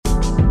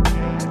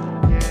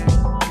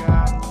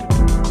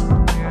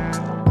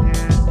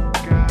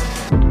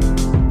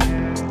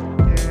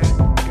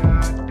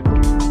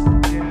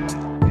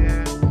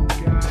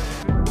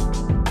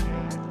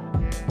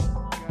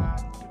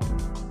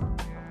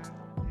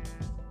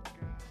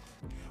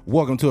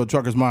Welcome to a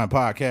Trucker's Mind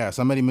podcast.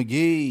 I'm Eddie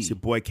McGee. It's your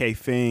boy K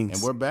Fings.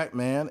 And we're back,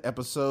 man.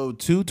 Episode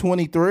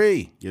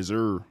 223. Yes,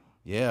 sir.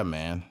 Yeah,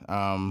 man.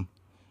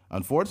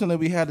 Unfortunately,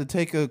 we had to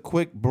take a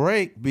quick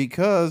break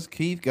because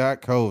Keith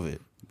got COVID.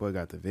 Boy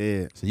got the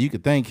vid. So you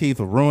could thank Keith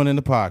for ruining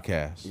the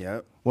podcast.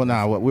 Yep. Well,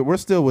 now we're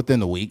still within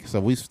the week,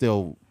 so we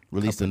still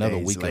released Couple another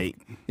days week. late.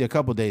 A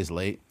couple days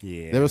late.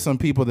 Yeah. There were some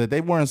people that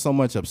they weren't so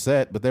much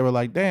upset, but they were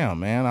like, damn,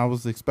 man, I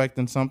was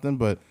expecting something,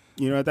 but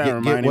You know what that Get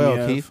reminded well,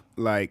 me of? Keith.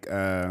 Like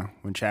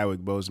when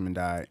Chadwick Boseman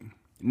died.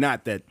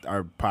 Not that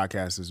our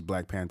podcast is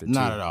Black Panther 2.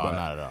 Not at all, but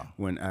not at all.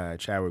 When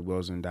Chadwick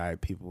Boseman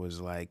died, people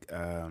was like,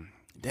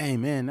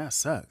 dang, man, that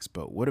sucks.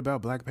 But what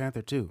about Black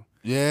Panther 2?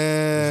 yeah.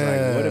 It's like,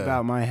 what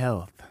about my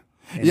health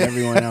and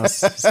everyone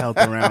else's health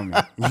around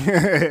me?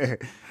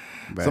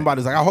 But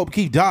Somebody's like, I hope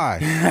Keith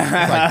died.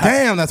 It's like,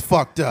 damn, that's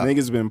fucked up.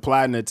 niggas been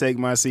plotting to take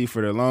my seat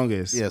for the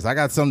longest. Yes, I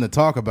got something to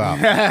talk about.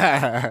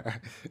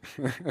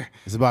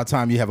 It's about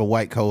time you have a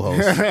white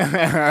co-host.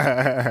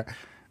 All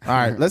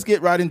right, let's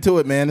get right into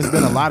it, man. There's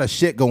been a lot of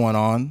shit going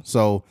on,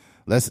 so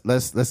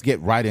let's get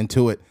right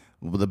into it.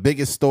 The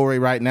biggest story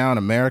right now in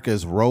America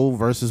is Roe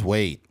versus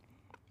Wade.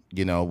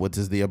 You know, which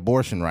is the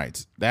abortion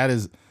rights. That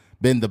has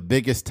been the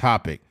biggest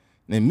topic.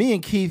 And me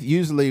and Keith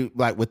usually,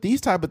 like with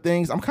these type of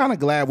things, I'm kind of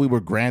glad we were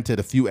granted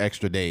a few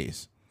extra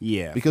days.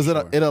 Yeah. Because for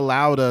sure. it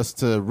allowed us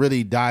to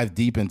really dive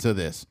deep into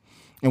this.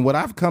 And what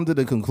I've come to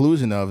the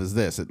conclusion of is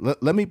this.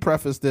 Let me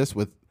preface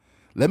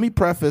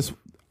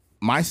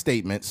my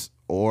statements,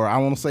 or I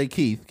want to say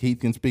Keith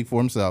can speak for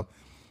himself,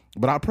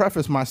 but I'll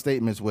preface my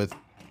statements with,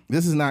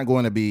 this is not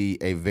going to be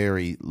a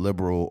very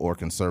liberal or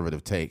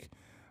conservative take.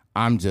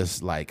 I'm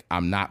just like,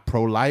 I'm not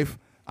pro-life.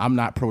 I'm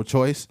not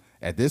pro-choice.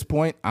 At this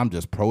point, I'm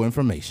just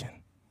pro-information.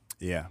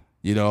 Yeah.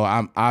 You know,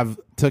 I've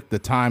took the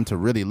time to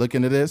really look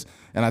into this,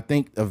 and I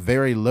think a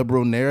very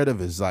liberal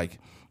narrative is like,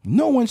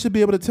 no one should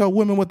be able to tell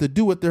women what to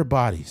do with their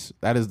bodies.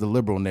 That is the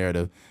liberal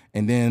narrative.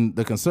 And then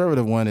the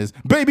conservative one is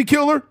baby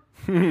killer,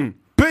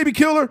 baby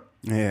killer.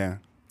 Yeah.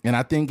 And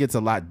I think it's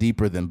a lot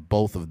deeper than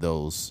both of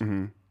those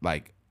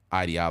like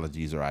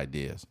ideologies or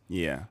ideas.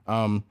 Yeah.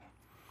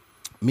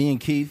 Me and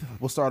Keith,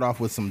 we'll start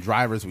off with some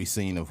drivers we've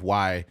seen of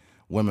why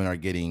women are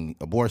getting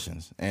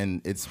abortions.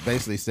 And it's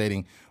basically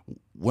stating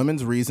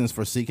women's reasons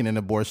for seeking an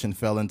abortion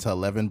fell into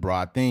 11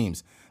 broad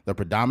themes. The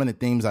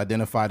predominant themes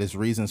identified as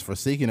reasons for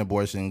seeking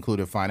abortion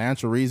included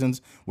financial reasons,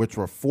 which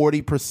were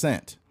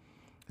 40%,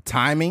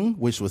 timing,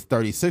 which was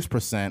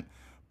 36%,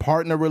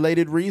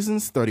 partner-related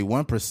reasons,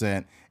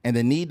 31%, and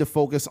the need to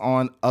focus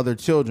on other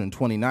children,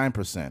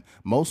 29%.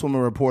 Most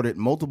women reported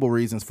multiple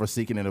reasons for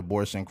seeking an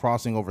abortion,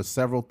 crossing over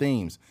several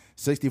themes,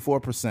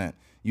 64%,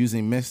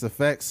 using mixed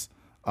effects,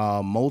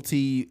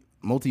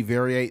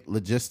 multivariate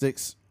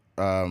logistics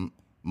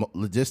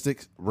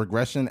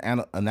regression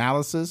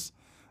analysis.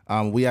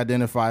 We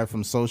identified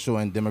from social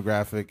and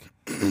demographic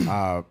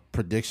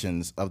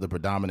predictions of the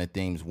predominant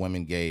themes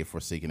women gave for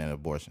seeking an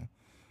abortion.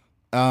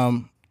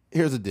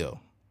 Here's the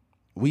deal.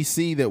 We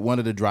see that one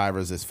of the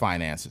drivers is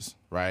finances,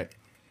 right?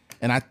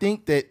 And I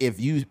think that if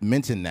you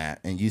mentioned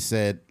that and you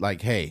said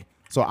like, hey,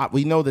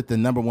 we know that the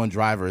number one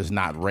driver is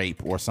not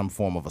rape or some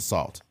form of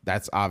assault.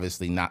 That's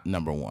obviously not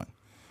number one.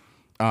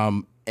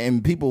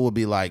 And people will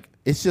be like,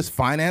 it's just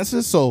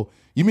finances? So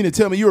you mean to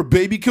tell me you're a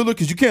baby killer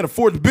because you can't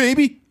afford the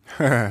baby?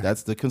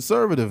 That's the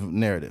conservative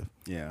narrative.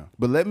 Yeah.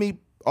 But let me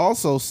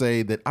also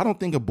say that I don't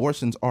think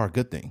abortions are a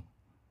good thing.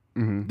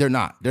 Mm-hmm. They're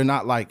not. They're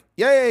not like,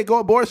 yay, go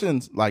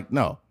abortions. Like,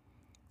 no.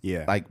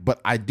 Yeah.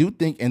 But I do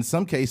think in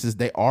some cases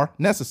they are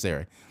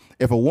necessary.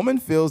 If a woman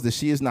feels that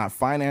she is not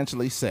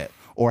financially set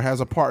or has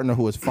a partner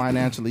who is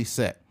financially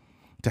set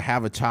to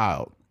have a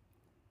child,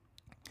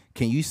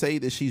 can you say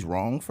that she's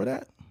wrong for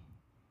that?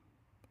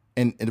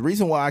 And the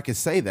reason why I can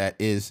say that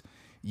is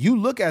you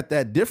look at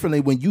that differently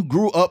when you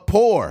grew up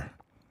poor.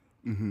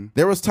 Mm-hmm.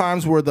 There was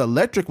times where the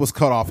electric was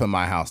cut off in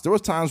my house. There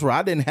was times where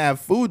I didn't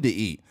have food to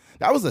eat.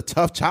 That was a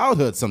tough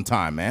childhood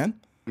sometime, man.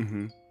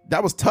 Mm-hmm.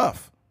 That was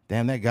tough.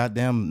 Damn, that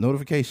goddamn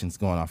notification's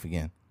going off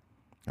again.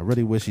 I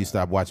really wish you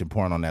stopped watching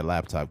porn on that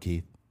laptop,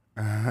 Keith.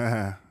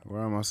 Where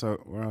else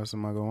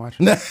am I going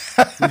to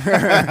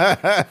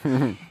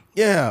watch?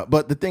 Yeah,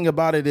 but the thing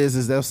about it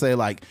is they'll say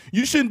like,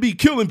 you shouldn't be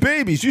killing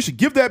babies. You should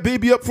give that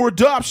baby up for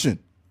adoption.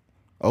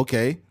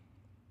 Okay.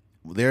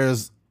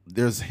 There's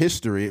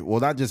history. Well,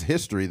 not just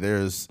history.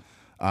 There's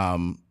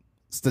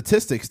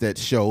statistics that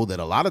show that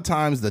a lot of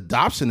times the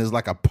adoption is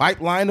like a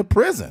pipeline to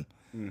prison.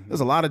 Mm-hmm.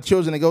 There's a lot of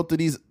children that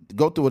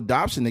go through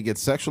adoption that get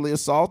sexually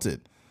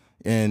assaulted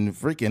and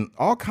freaking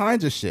all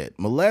kinds of shit,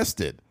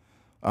 molested.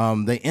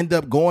 They end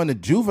up going to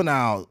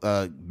juvenile,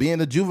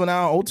 being a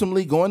juvenile,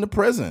 ultimately going to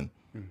prison.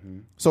 Mm-hmm.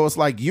 So it's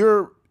like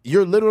you're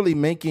literally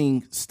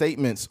making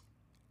statements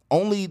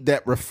only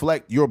that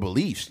reflect your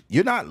beliefs.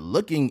 You're not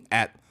looking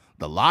at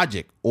the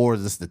logic or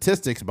the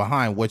statistics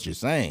behind what you're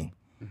saying.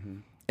 Mm-hmm.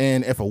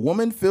 And if a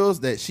woman feels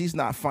that she's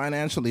not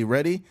financially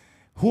ready,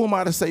 who am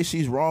I to say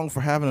she's wrong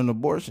for having an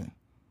abortion?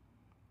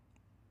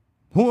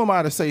 Who am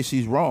I to say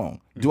she's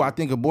wrong? Mm-hmm. Do I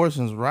think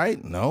abortion's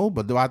right? No.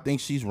 But do I think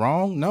she's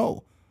wrong?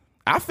 No.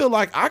 I feel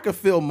like I could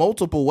feel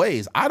multiple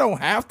ways. I don't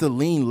have to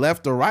lean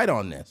left or right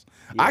on this.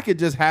 Yeah. I could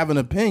just have an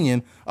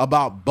opinion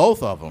about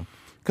both of them.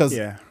 Because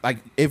like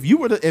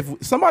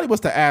if somebody was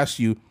to ask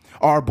you,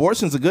 are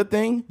abortions a good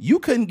thing? You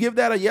couldn't give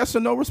that a yes or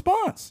no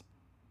response.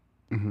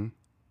 Mm-hmm.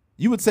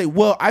 You would say,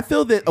 well, I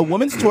feel that a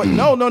woman's choice.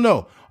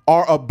 No.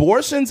 Are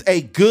abortions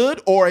a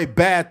good or a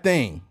bad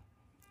thing?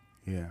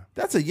 Yeah.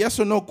 That's a yes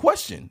or no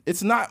question.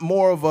 It's not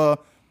more of a,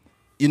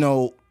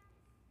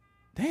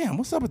 damn,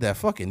 what's up with that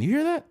fucking, you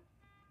hear that?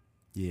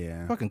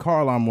 Yeah. Fucking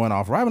car alarm went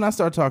off right when I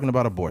started talking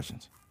about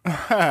abortions.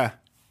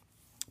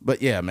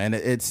 But yeah, man,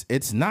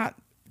 it's not,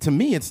 to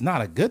me, it's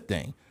not a good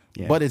thing,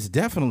 but it's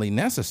definitely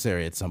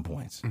necessary at some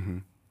points. Mm-hmm.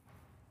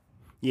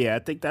 Yeah, I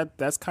think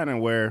that's kind of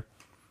where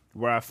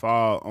I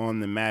fall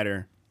on the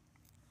matter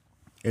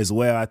as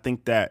well. I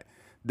think that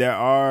there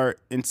are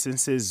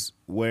instances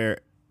where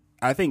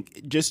I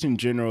think just in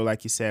general,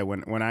 like you said,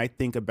 when I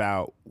think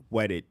about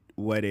what it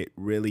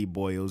really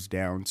boils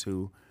down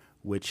to,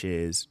 which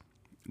is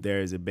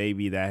there is a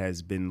baby that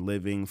has been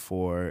living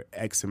for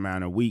X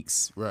amount of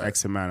weeks,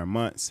 X amount of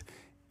months,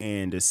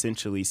 and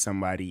essentially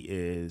somebody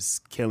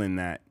is killing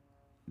that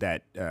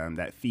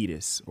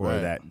fetus or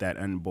that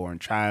unborn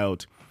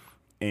child,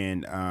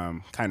 and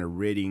kind of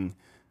ridding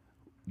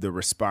the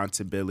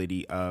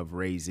responsibility of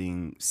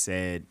raising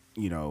said,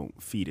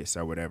 fetus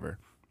or whatever,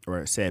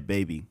 or said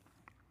baby.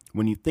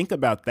 When you think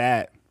about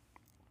that,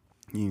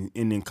 and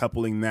then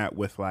coupling that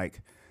with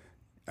like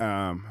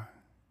the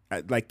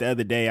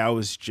other day, I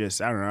was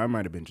just, I don't know, I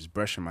might have been just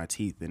brushing my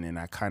teeth, and then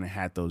I kind of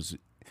had those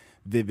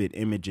vivid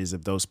images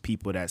of those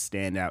people that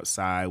stand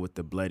outside with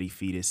the bloody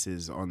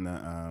fetuses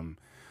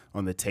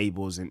on the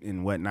tables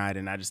and whatnot,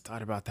 and I just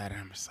thought about that,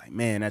 and I'm just like,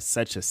 man, that's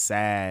such a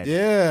sad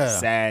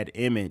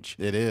image.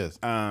 It is.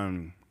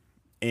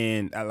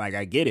 And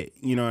I get it,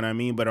 you know what I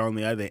mean? But on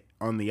the other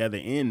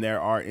end, there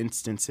are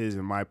instances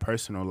in my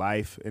personal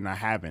life, and I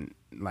haven't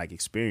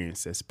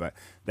experienced this, but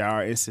there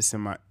are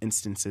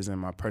instances in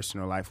my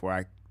personal life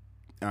where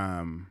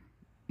I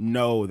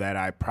know that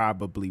I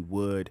probably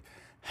would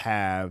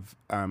have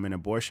an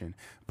abortion.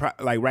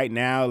 Right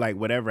now,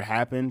 whatever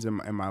happens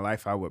in my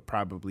life, I would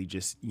probably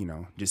just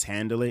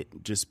handle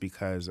it, just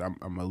because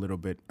I'm a little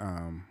bit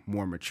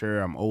more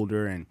mature. I'm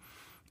older, and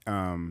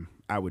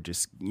I would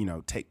just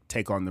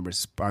take on the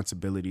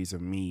responsibilities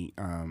of me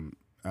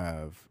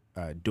of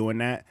doing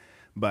that.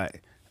 But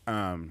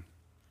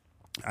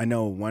I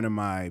know one of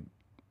my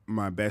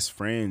best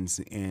friends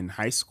in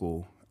high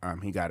school,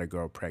 he got a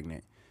girl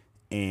pregnant,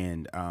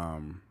 and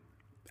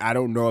I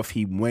don't know if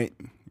he went,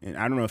 and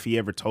I don't know if he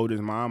ever told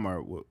his mom or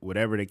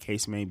whatever the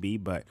case may be,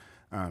 but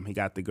he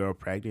got the girl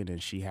pregnant,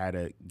 and she had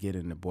to get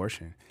an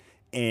abortion.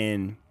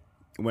 And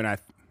when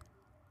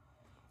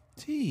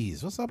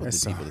Jeez, what's up with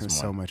the people this morning?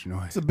 So much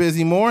noise. It's a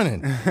busy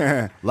morning.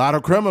 A lot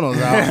of criminals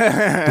out.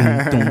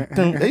 Dun, dun,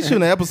 dun. They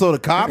shooting an episode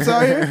of Cops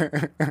out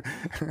here.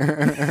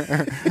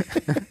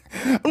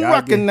 I'm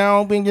rocking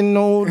now, being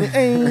the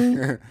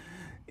aim.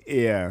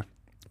 Yeah,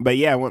 but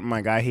yeah,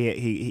 my guy,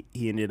 he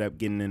ended up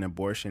getting an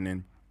abortion,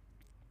 and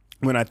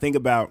when I think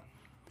about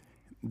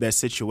that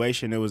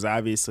situation, it was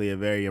obviously a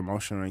very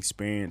emotional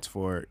experience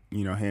for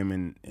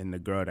him and the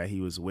girl that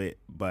he was with,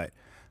 but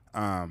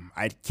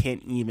I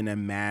can't even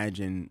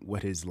imagine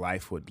what his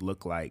life would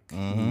look like,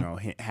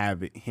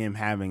 him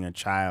having a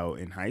child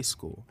in high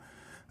school.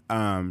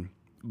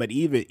 But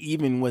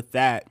even with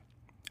that,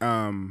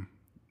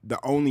 the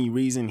only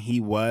reason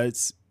he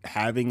was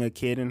having a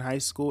kid in high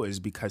school is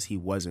because he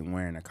wasn't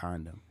wearing a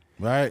condom.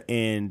 Right.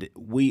 And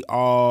we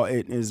all,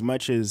 as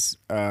much as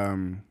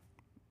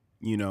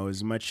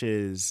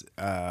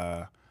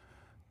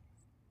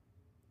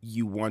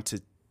you want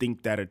to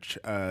think that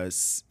a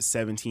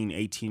 17,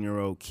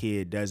 18-year-old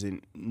kid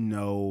doesn't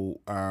know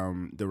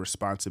the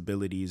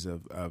responsibilities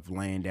of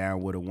laying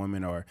down with a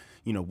woman, or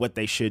what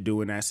they should do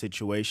in that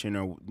situation,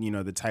 or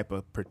the type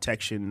of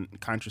protection,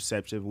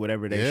 contraceptive,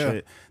 whatever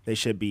they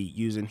should be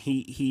using.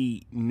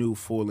 He knew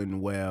full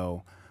and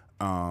well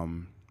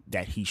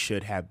that he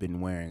should have been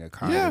wearing a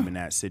condom in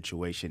that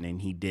situation,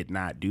 and he did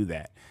not do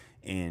that.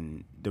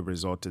 And the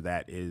result of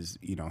that is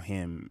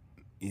him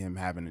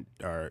having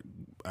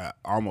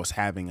almost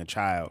having a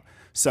child.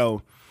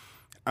 So,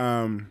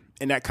 and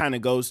that kind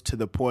of goes to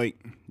the point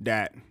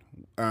that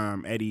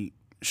Eddie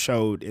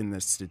showed in the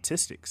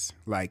statistics.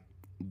 Like,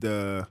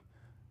 the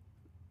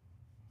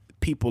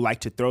people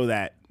like to throw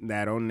that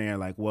on there.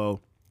 Like,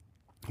 well,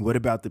 what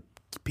about the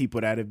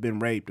people that have been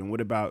raped, and what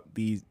about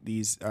these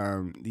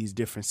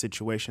different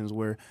situations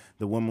where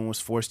the woman was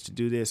forced to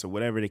do this, or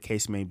whatever the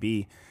case may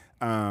be?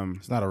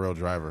 It's not a real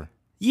driver.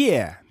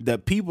 Yeah, the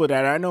people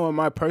that I know in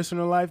my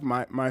personal life,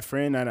 my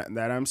friend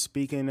that I'm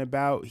speaking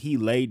about, he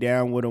laid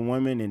down with a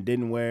woman and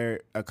didn't wear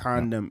a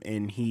condom,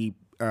 and he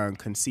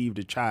conceived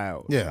a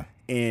child. Yeah,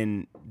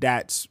 and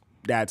that's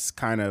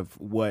kind of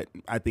what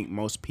I think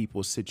most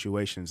people's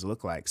situations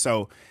look like.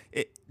 So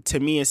to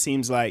me, it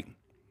seems like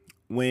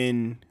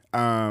when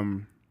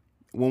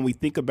we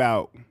think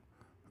about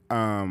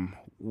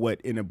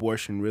what an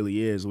abortion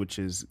really is, which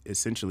is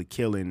essentially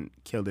killing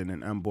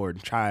an unborn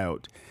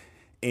child,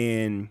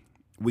 and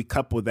we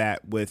couple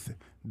that with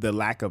the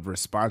lack of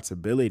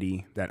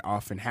responsibility that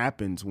often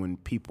happens when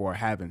people are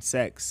having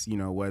sex,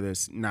 whether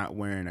it's not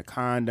wearing a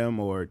condom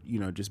or,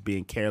 just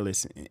being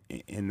careless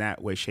in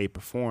that way, shape,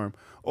 or form,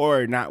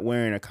 or not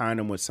wearing a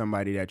condom with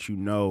somebody that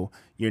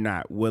you're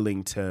not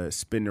willing to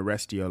spend the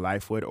rest of your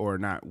life with, or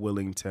not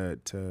willing to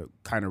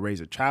kind of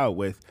raise a child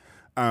with.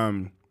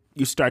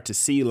 You start to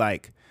see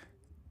like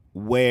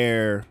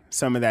where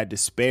some of that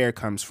despair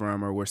comes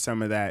from, or where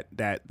some of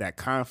that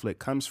conflict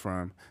comes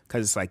from,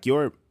 because it's like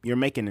you're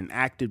making an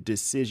active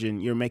decision,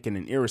 you're making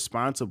an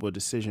irresponsible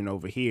decision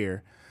over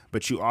here,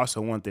 but you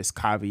also want this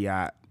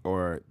caveat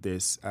or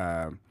this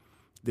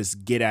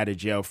get out of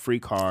jail free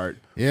card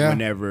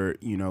whenever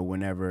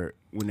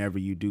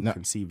you do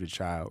conceive a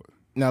child.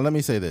 Now let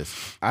me say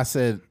this: I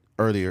said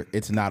earlier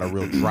it's not a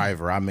real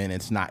driver. I mean,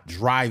 it's not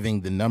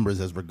driving the numbers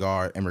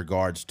in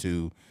regards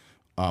to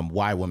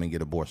why women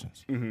get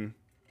abortions. Mm-hmm. What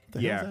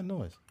the hell is that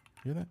noise?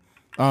 You hear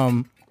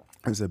that?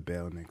 There's a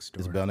bell next door.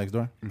 There's a bell next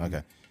door? Mm-hmm.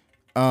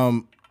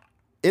 Okay.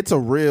 It's a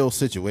real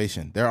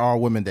situation. There are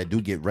women that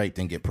do get raped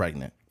and get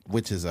pregnant,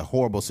 which is a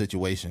horrible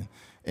situation.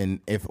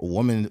 And if a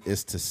woman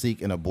is to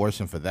seek an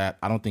abortion for that,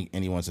 I don't think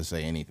anyone should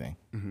say anything,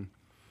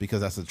 because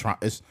that's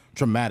it's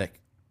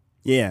traumatic.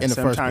 Yeah, in the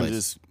first sometimes place.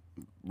 it's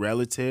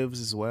relatives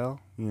as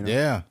well.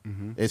 Yeah,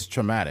 it's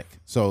traumatic.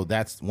 So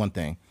that's one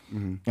thing.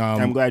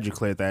 I'm glad you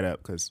cleared that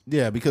up,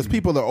 because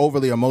people are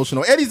overly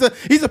emotional. And he's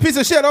a piece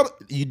of shit.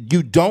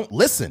 You don't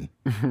listen.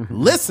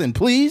 Listen,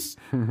 please.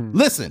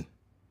 Listen.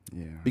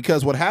 Yeah.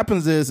 Because what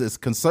happens is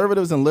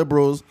conservatives and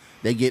liberals,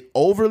 they get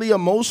overly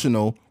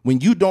emotional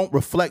when you don't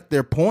reflect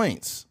their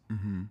points.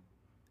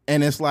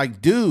 And it's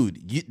like,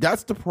 dude,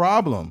 that's the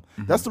problem.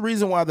 That's the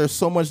reason why there's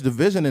so much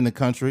division in the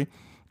country.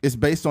 It's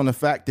based on the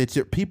fact that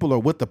your people are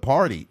with the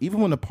party, even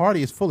when the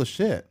party is full of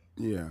shit.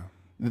 Yeah.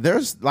 There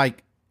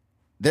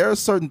are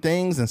certain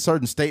things and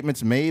certain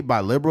statements made by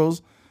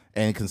liberals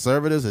and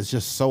conservatives that's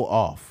just so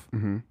off.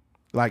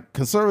 Like,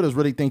 conservatives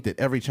really think that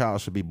every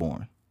child should be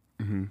born.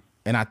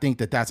 And I think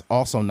that that's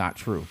also not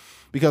true.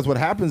 Because what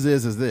happens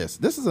is this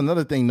is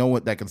another thing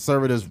that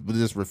conservatives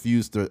just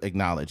refuse to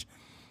acknowledge.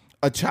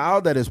 A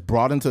child that is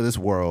brought into this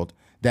world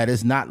that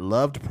is not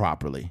loved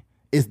properly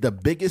is the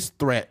biggest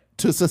threat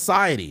to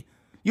society.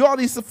 All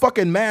these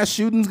fucking mass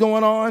shootings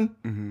going on.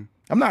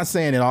 I'm not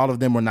saying that all of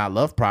them were not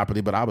loved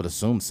properly, but I would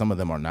assume some of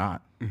them are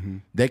not.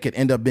 They could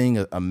end up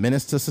being a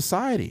menace to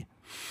society.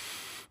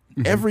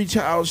 Every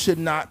child should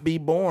not be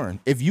born.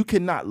 If you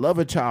cannot love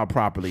a child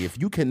properly, if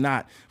you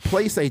cannot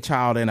place a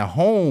child in a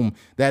home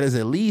that is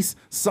at least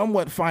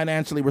somewhat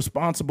financially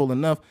responsible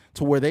enough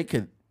to where they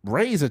could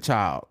raise a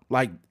child,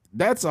 like,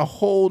 that's a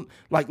whole,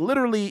 like,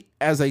 literally,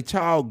 as a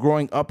child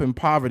growing up in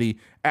poverty,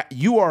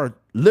 you are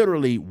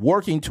literally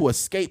working to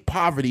escape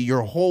poverty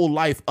your whole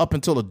life up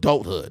until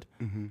adulthood.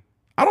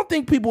 I don't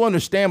think people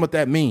understand what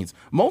that means.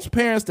 Most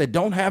parents that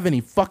don't have any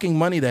fucking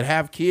money that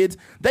have kids,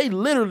 they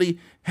literally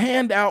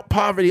hand out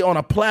poverty on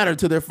a platter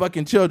to their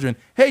fucking children.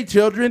 Hey,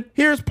 children,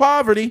 here's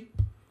poverty.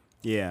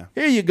 Yeah.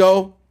 Here you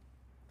go.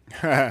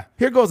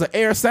 Here goes an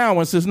air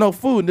sandwich. There's no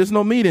food and there's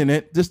no meat in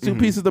it. Just two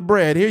pieces of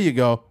bread. Here you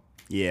go.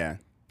 Yeah.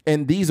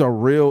 And these are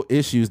real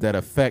issues that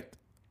affect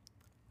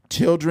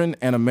children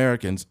and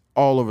Americans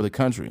all over the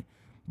country.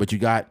 But you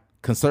got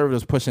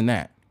conservatives pushing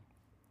that.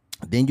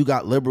 Then you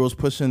got liberals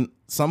pushing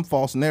some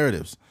false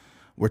narratives.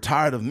 We're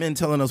tired of men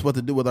telling us what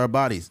to do with our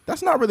bodies.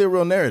 That's not really a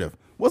real narrative.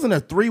 Wasn't there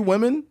 3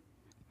 women?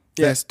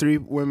 Yes, 3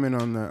 women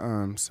on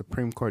the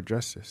Supreme Court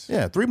justice.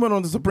 Yeah, 3 women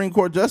on the Supreme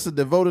Court justice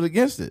that voted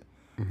against it.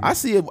 I've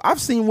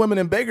seen women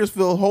in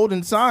Bakersfield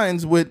holding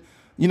signs with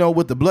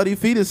the bloody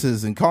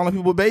fetuses and calling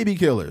people baby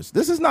killers.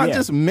 This is not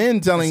just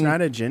men telling. It's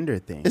not a gender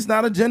thing. It's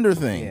not a gender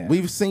thing. Yeah.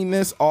 We've seen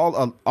this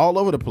all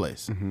over the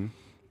place.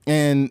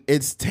 And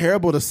it's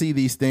terrible to see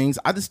these things.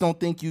 I just don't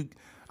think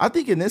I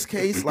think in this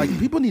case, like,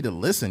 people need to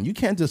listen. You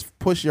can't just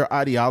push your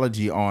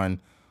ideology on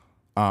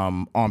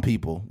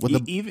people.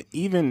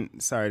 Even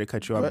sorry to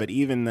cut you off, but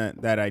even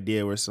that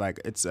idea where it's like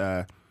it's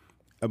a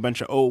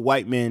bunch of old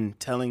white men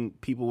telling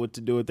people what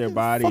to do with their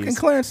bodies. Fucking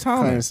Clarence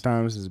Thomas. Clarence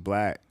Thomas is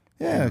black.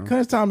 Yeah,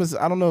 Clarence Thomas.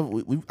 I don't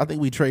know. I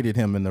think we traded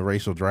him in the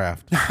racial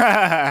draft. We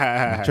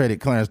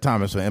traded Clarence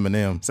Thomas for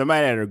Eminem.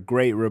 Somebody had a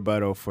great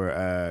rebuttal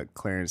for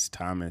Clarence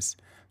Thomas,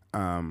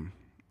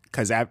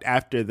 because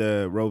after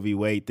the Roe v.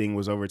 Wade thing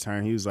was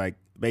overturned, he was like,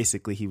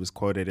 basically, he was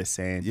quoted as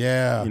saying,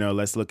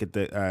 let's look at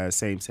the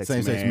same-sex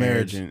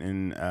marriage.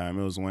 And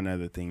it was one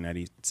other thing that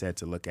he said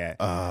to look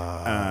at.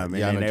 And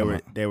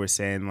then they were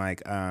saying,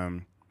 like,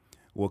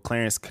 well,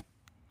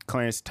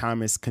 Clarence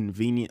Thomas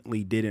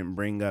conveniently didn't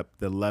bring up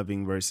the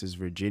Loving versus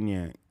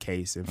Virginia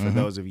case. And for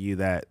those of you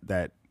that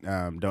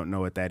don't know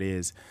what that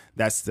is,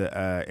 that's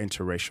the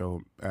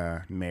interracial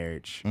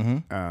marriage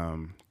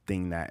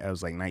thing that it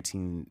was like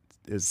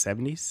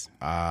 1970s.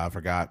 I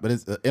forgot, but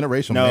it's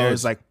interracial marriage. No, it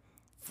was like,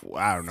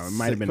 I don't know. It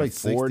might have been like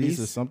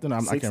 40s or something. I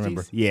can't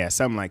remember. Yeah,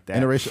 something like that.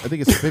 Interracial. I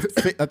think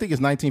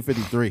it's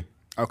 1953.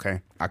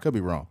 Okay, I could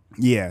be wrong.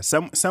 Yeah,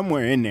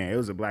 somewhere in there. It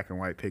was a black and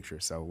white picture.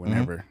 So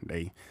whenever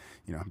they,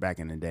 back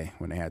in the day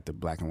when they had the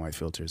black and white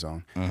filters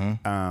on,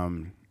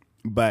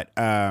 But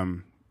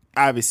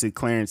obviously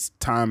Clarence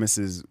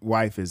Thomas's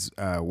wife is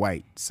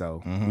white,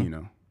 so you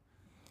know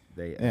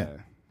they.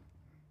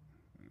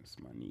 It's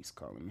my niece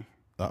calling me.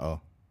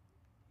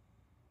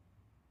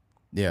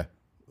 Yeah,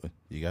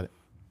 you got it.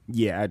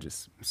 Yeah, I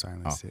just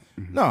silenced it.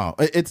 Mm-hmm. No,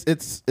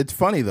 it's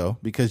funny though,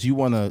 because you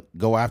want to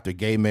go after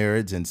gay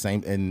marriage and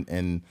same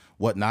and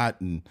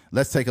whatnot, and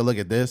let's take a look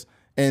at this.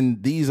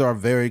 And these are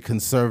very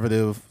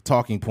conservative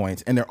talking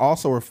points, and they're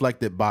also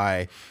reflected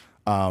by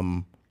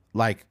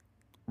like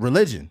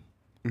religion.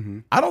 Mm-hmm.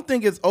 I don't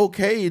think it's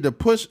okay to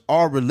push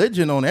our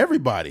religion on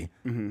everybody.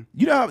 Mm-hmm.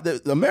 You know,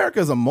 America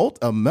is a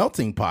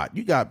melting pot.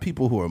 You got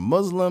people who are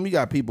Muslim, you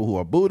got people who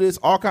are Buddhist,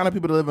 all kind of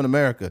people that live in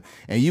America,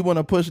 and you want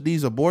to push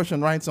these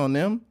abortion rights on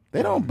them.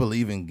 They don't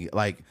believe in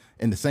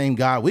the same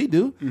God we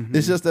do. Mm-hmm.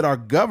 It's just that our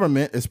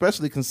government,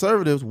 especially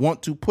conservatives,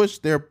 want to push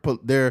their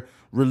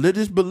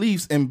religious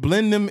beliefs and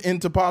blend them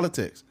into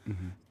politics.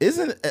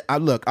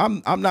 Mm-hmm. Look,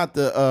 I'm not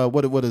the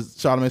what is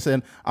Charlamagne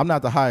saying? I'm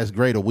not the highest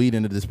grade of weed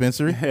in the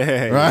dispensary,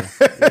 right?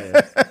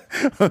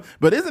 Yeah.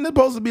 But isn't it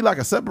supposed to be like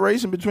a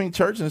separation between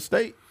church and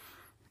state?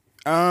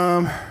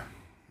 I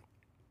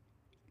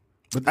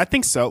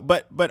think so,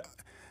 but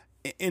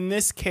in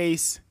this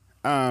case,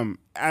 I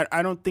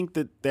don't think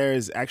that there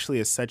is actually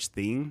a such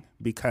thing,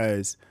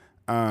 because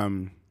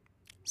some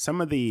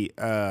of the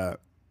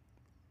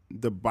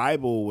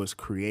Bible was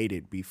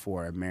created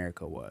before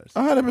America was.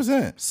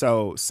 100%.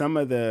 So some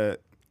of the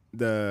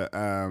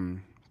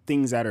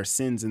things that are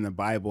sins in the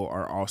Bible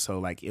are also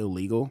like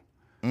illegal,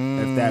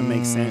 if that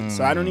makes sense.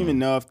 So I don't even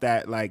know if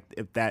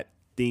that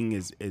thing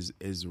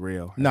is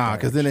real. Nah,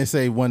 because then they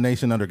say one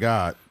nation under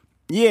God.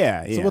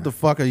 Yeah. So what the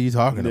fuck are you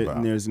talking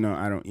about? There's no,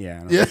 I don't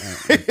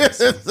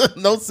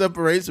no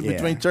separation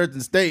between church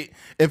and state.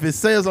 If it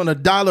says on a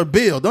dollar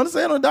bill, don't it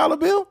say on a dollar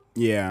bill?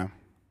 Yeah.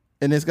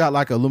 And it's got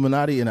like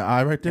Illuminati in the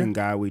eye right there. In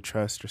God We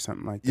Trust or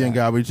something like that. Yeah, in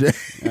God We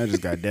Trust. I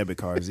just got debit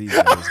cards these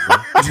days, bro.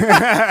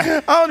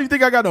 I don't even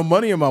think I got no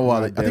money in my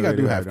wallet. I think I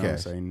do have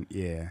cash.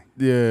 Yeah.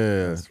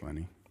 That's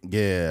funny.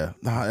 Yeah.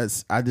 No,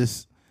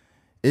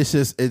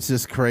 it's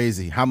just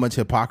crazy how much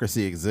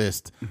hypocrisy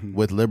exists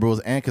with liberals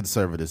and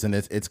conservatives, and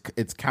it's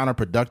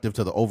counterproductive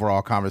to the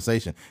overall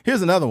conversation.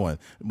 Here's another one.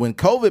 When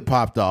COVID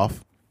popped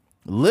off,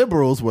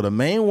 liberals were the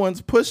main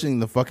ones pushing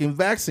the fucking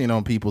vaccine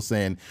on people,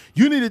 saying,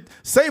 you need to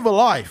save a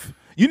life.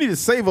 You need to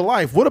save a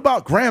life. What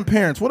about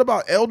grandparents? What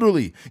about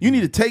elderly? You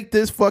need to take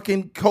this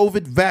fucking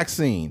COVID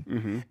vaccine.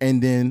 Mm-hmm.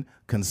 And then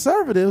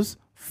conservatives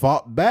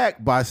fought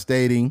back by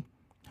stating,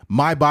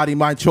 my body,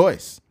 my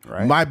choice.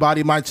 Right. My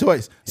body, my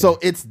choice. Yeah. So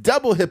it's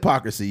double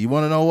hypocrisy. You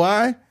want to know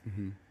why?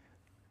 Mm-hmm.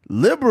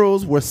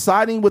 Liberals were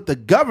siding with the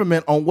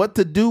government on what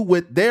to do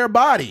with their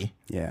body.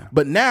 Yeah.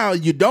 But now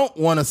you don't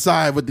want to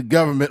side with the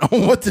government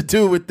on what to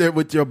do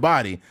with your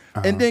body.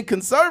 Uh-huh. And then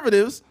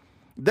conservatives,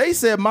 they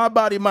said my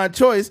body, my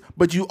choice,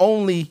 but you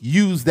only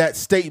use that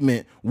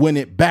statement when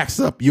it backs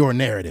up your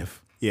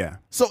narrative. Yeah.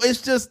 So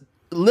it's just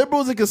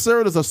liberals and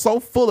conservatives are so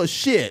full of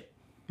shit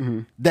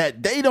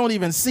that they don't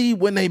even see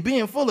when they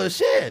being full of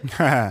shit.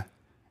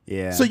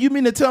 Yeah. So you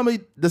mean to tell me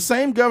the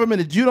same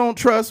government that you don't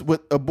trust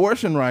with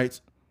abortion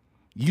rights,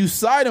 you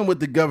siding with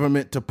the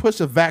government to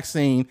push a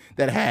vaccine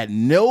that had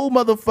no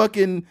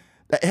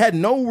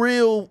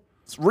real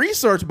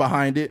research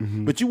behind it,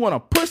 but you want to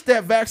push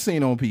that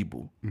vaccine on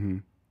people? Mm-hmm.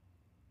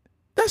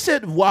 That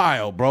shit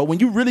wild, bro. When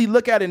you really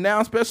look at it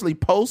now, especially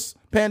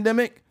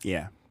post-pandemic,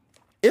 yeah,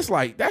 it's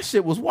like that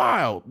shit was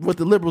wild what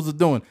the liberals are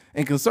doing.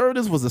 And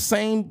conservatives was the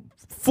same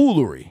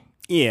foolery.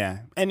 Yeah,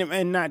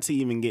 and not to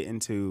even get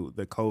into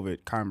the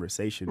COVID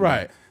conversation,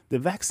 right? The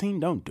vaccine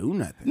don't do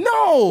nothing.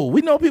 No,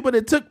 we know people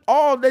that took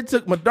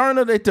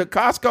Moderna, they took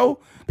Costco,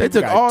 they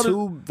took all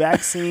two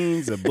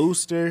vaccines, a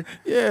booster,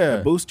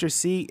 a booster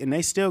seat, and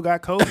they still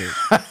got COVID.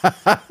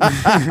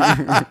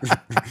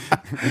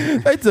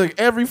 They took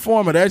every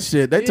form of that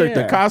shit. They took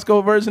the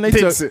Costco version.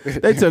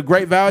 They took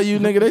Great Value,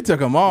 nigga. They took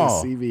them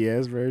all. The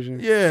CVS version.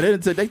 Yeah,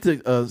 they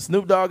took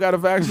Snoop Dogg got a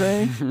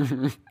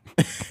vaccine.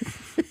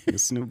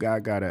 Snoop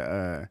Dogg got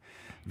a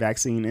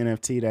vaccine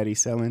NFT that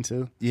he's selling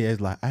to. Yeah,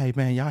 it's like, hey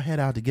man, y'all head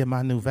out to get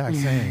my new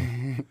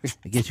vaccine.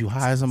 It gets you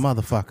high as a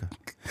motherfucker.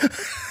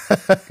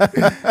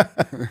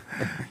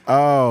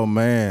 Oh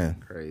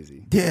man,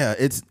 crazy. Yeah,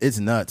 it's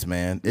nuts,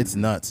 man. It's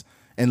nuts.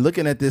 And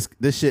looking at this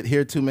shit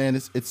here too, man,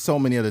 it's so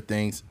many other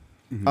things.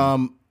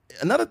 Mm-hmm.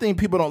 Another thing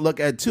people don't look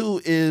at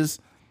too is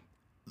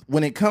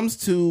when it comes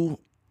to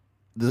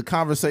the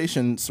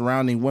conversation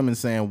surrounding women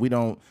saying we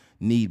don't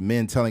need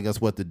men telling us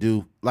what to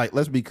do. Like,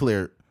 let's be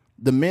clear.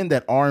 The men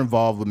that are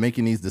involved with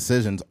making these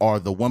decisions are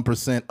the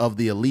 1% of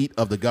the elite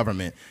of the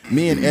government.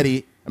 Me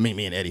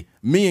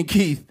and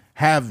Keith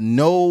have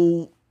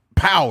no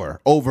power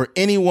over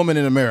any woman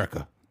in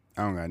America.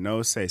 I don't got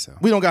no say so.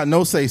 We don't got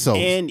no say so.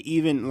 And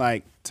even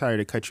sorry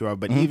to cut you off,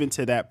 but even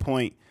to that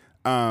point,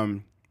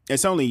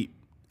 it's only,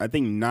 I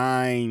think,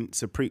 9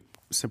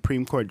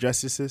 Supreme Court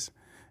justices,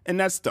 and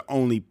that's the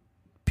only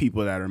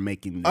people that are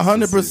making this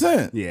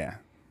 100%. Yeah.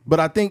 But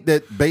I think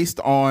that based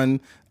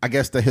on, I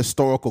guess, the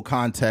historical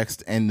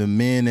context and the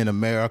men in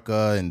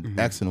America and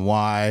X and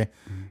Y,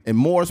 and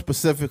more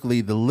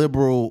specifically the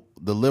liberal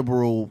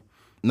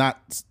not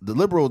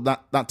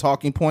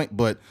talking point,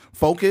 but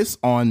focus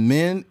on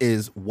men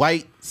is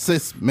white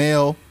cis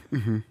male,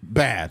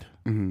 bad.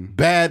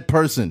 Bad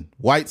person,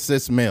 white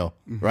cis male,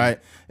 right?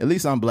 At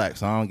least I'm black,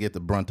 so I don't get the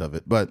brunt of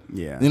it. But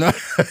Yeah. you know,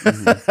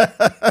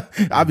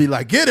 I'll be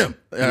like, get him.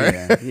 All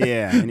right?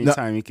 Yeah.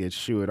 Anytime you could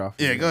shoo it off.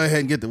 Yeah, go ahead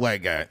and get the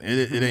white guy.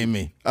 It ain't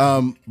me.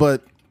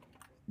 But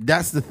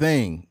that's the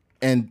thing.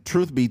 And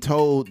truth be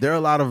told, there are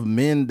a lot of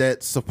men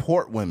that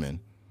support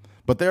women,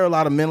 but there are a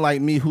lot of men like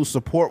me who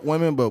support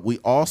women, but we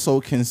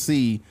also can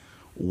see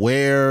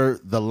where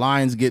the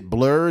lines get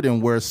blurred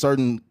and where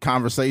certain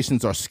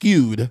conversations are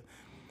skewed.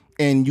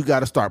 And you got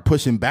to start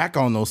pushing back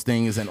on those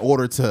things in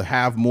order to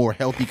have more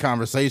healthy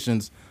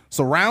conversations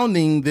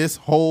surrounding this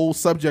whole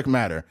subject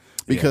matter.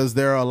 Because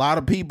there are a lot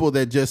of people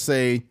that just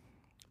say,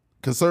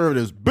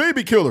 conservatives,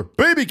 baby killer,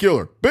 baby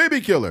killer, baby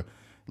killer.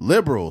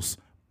 Liberals,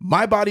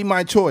 my body,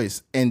 my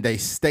choice. And they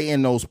stay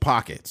in those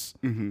pockets.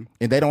 And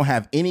they don't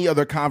have any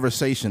other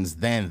conversations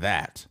than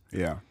that.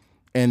 Yeah.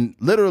 And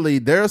literally,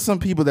 there are some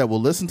people that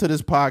will listen to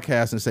this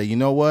podcast and say, you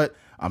know what?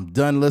 I'm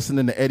done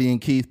listening to Eddie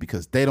and Keith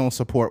because they don't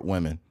support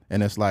women.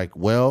 And it's like,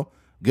 well,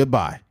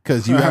 goodbye,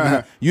 because you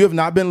have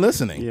not been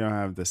listening. You don't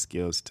have the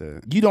skills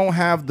to. You don't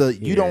have the.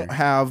 You don't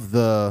have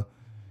the.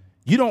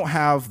 You don't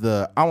have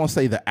the. I won't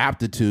say the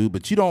aptitude,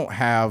 but you don't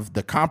have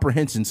the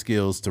comprehension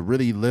skills to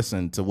really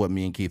listen to what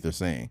me and Keith are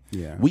saying.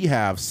 Yeah. We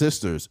have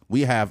sisters,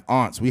 we have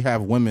aunts, we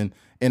have women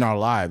in our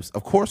lives.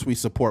 Of course, we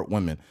support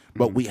women,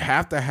 but we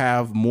have to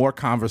have more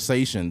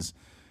conversations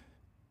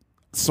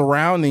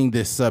surrounding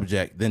this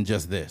subject than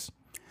just this.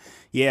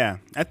 Yeah,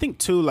 I think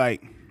too.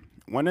 Like,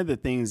 one of the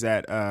things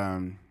that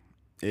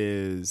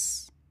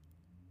is,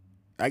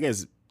 I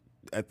guess,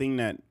 a thing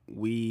that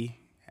we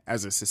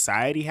as a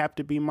society have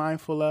to be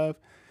mindful of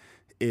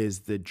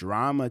is the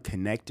drama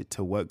connected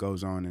to what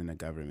goes on in the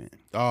government.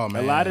 Oh,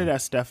 man. A lot of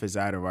that stuff is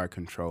out of our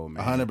control,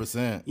 man.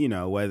 100%. You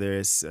know, whether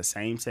it's a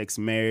same-sex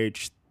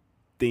marriage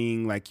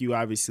thing, like you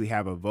obviously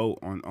have a vote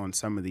on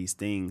some of these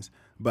things,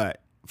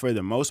 but for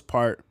the most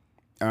part,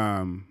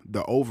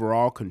 the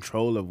overall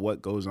control of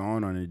what goes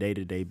on a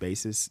day-to-day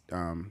basis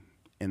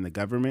in the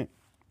government,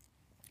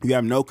 you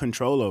have no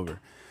control over.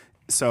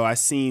 So I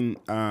seen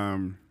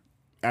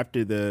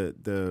after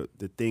the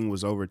thing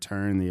was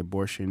overturned, the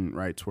abortion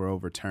rights were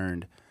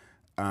overturned.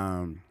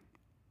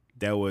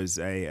 There was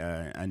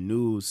a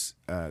news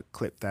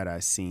clip that I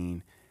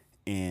seen,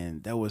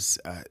 and there was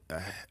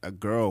a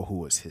girl who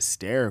was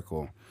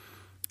hysterical.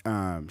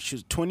 She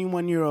was a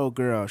 21-year-old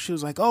girl. She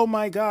was like, "Oh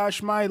my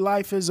gosh, my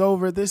life is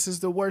over. This is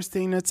the worst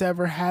thing that's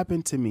ever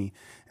happened to me."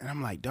 And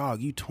I'm like,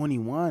 "Dog, you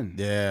 21."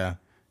 Yeah.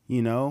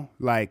 You know,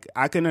 like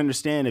I can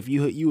understand if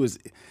you was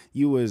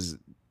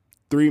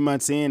 3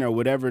 months in or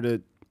whatever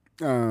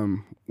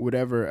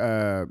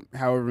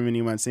however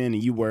many months in,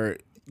 and you were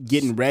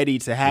getting ready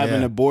to have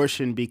an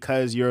abortion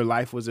because your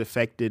life was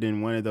affected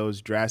in one of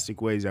those drastic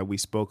ways that we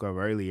spoke of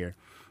earlier.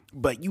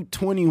 But you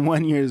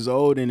 21 years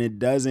old, and it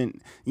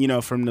doesn't, you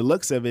know, from the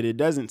looks of it, it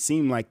doesn't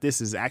seem like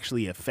this is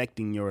actually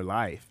affecting your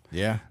life.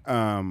 Yeah.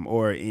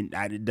 Or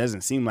it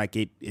doesn't seem like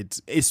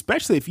it's,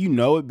 especially if you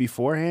know it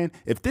beforehand.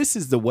 If this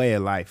is the way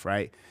of life,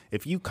 right?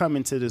 If you come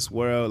into this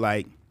world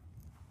like,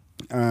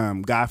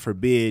 God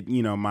forbid,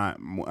 you know,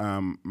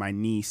 my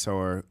niece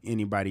or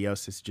anybody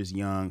else that's just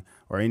young,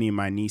 or any of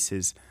my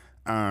nieces,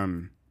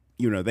 you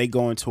know, they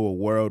go into a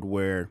world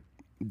where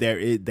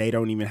they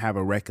don't even have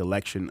a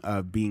recollection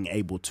of being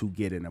able to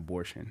get an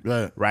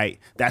abortion. Right.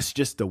 That's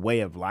just the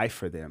way of life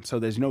for them. So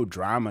there's no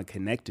drama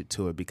connected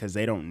to it because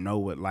they don't know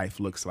what life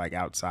looks like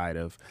outside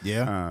of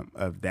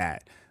of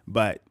that.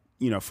 But,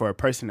 you know, for a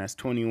person that's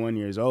 21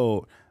 years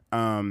old,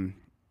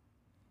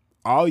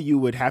 all you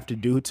would have to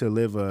do to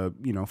live a,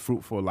 you know,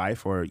 fruitful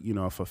life or, you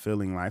know, a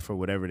fulfilling life or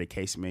whatever the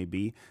case may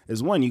be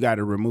is, one, you got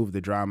to remove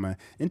the drama,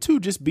 and two,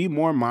 just be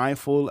more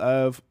mindful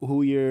of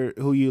who you're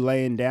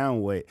laying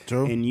down with.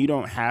 True. And you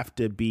don't have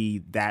to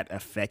be that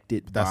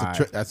affected.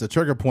 That's a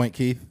trigger point,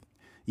 Keith.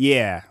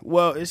 Yeah.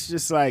 Well, it's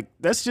just like,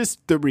 that's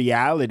just the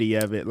reality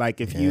of it. Like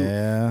if you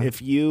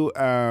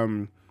are,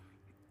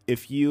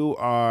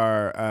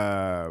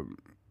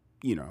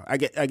 you know, I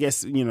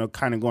guess, you know,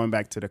 kind of going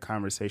back to the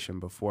conversation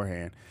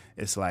beforehand,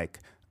 it's like,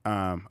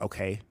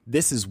 okay,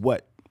 this is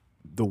what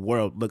the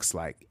world looks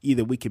like.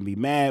 Either we can be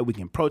mad, we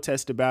can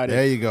protest about it.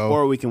 There you go.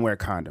 Or we can wear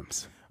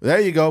condoms. There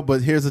you go.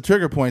 But here's the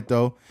trigger point,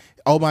 though.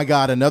 Oh, my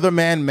God. Another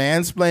man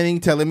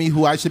mansplaining, telling me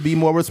who I should be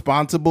more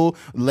responsible,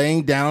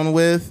 laying down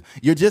with.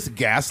 You're just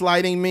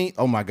gaslighting me.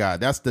 Oh, my God.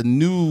 That's the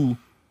new...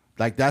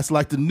 Like, that's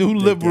like the new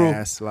liberal.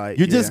 Gaslight,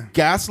 You're just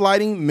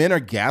gaslighting. Men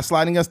are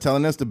gaslighting us,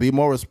 telling us to be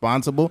more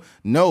responsible.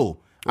 No.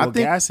 Well, I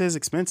think gas is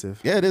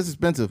expensive. Yeah, it is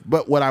expensive.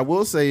 But what I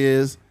will say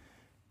is,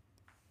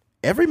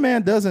 every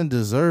man doesn't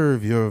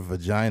deserve your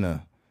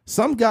vagina.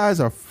 Some guys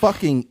are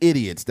fucking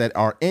idiots that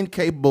are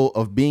incapable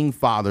of being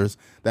fathers,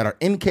 that are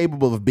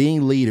incapable of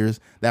being leaders,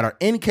 that are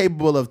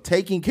incapable of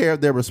taking care of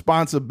their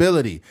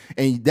responsibility.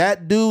 And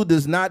that dude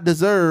does not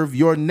deserve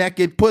your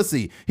naked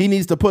pussy. He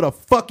needs to put a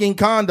fucking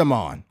condom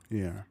on.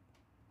 Yeah.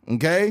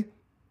 Okay?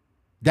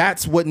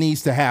 That's what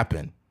needs to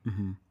happen.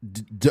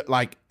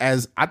 Like,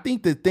 as I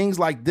think that things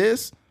like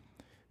this,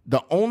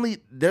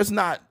 there's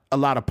not a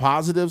lot of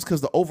positives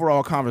because the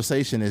overall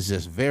conversation is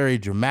just very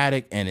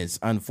dramatic, and it's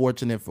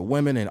unfortunate for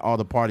women and all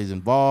the parties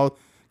involved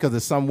because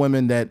there's some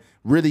women that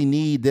really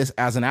need this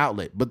as an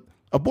outlet. But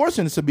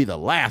abortion should be the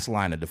last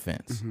line of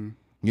defense.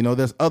 You know,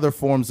 there's other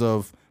forms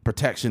of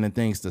protection and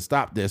things to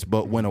stop this.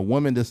 But when a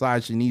woman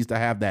decides she needs to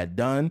have that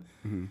done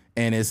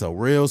and it's a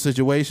real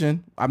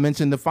situation, I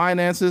mentioned the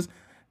finances.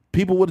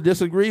 People would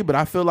disagree, but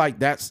I feel like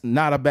that's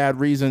not a bad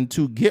reason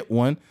to get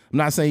one. I'm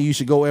not saying you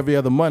should go every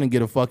other month and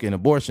get a fucking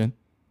abortion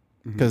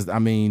because, I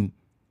mean,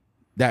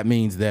 that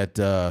means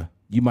that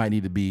you might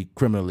need to be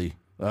criminally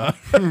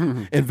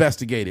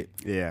investigated.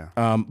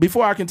 Yeah.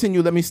 Before I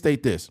continue, let me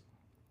state this.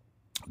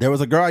 There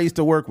was a girl I used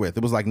to work with.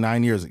 It was like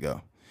 9 years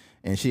ago.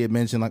 And she had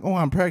mentioned like, oh,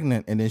 I'm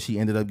pregnant. And then she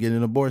ended up getting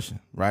an abortion,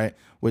 right?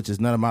 Which is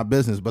none of my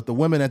business. But the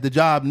women at the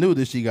job knew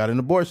that she got an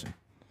abortion.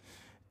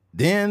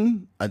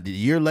 Then a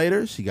year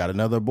later, she got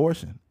another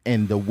abortion.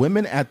 And the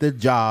women at the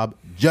job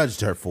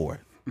judged her for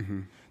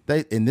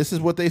it. And this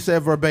is what they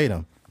said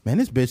verbatim. Man,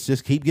 this bitch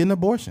just keep getting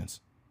abortions.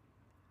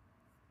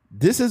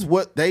 This is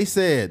what they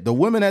said. The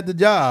women at the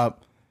job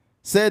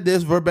said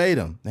this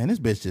verbatim. Man, this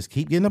bitch just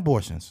keep getting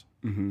abortions.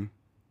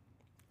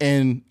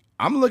 And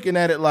I'm looking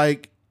at it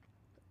like,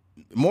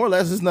 more or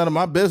less, it's none of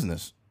my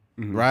business,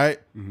 right?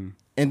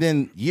 And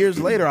then years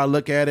later, I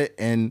look at it,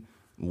 and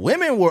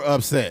women were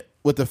upset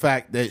with the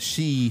fact that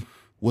she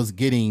was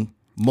getting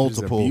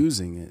multiple.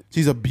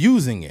 She's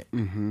abusing it.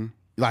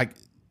 Like,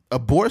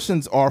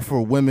 abortions are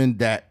for women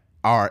that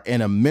are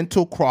in a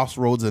mental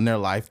crossroads in their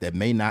life that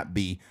may not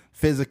be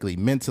physically,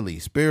 mentally,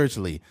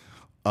 spiritually.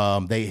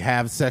 They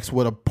have sex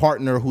with a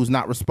partner who's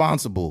not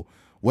responsible,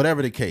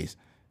 whatever the case.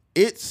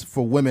 It's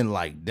for women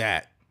like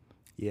that.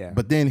 Yeah.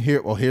 But then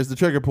here's the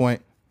trigger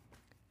point.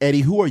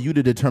 Eddie, who are you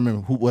to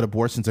determine what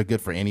abortions are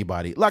good for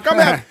anybody? Like,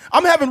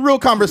 I'm having real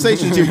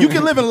conversations here. You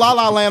can live in La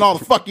La Land all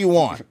the fuck you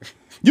want.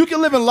 You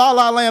can live in La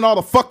La Land all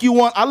the fuck you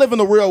want. I live in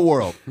the real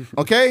world.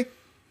 Okay?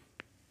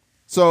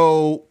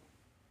 So,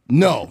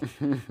 no.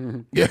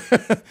 Yeah.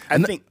 I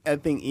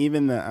think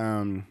even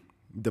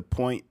the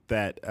point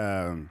that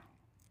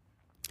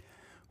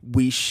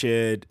we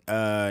should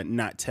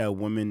not tell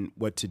women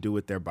what to do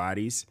with their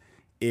bodies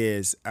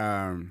is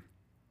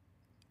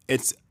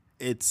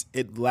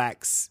it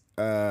lacks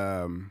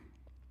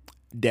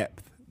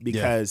depth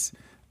because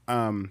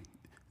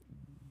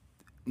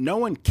no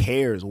one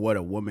cares what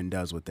a woman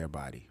does with their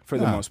body for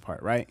the most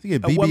part, right? You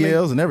get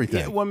BBLs and everything.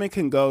 Yeah, a woman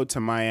can go to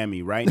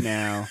Miami right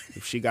now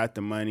if she got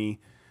the money.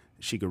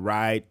 She could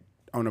ride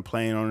on a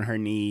plane on her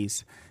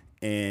knees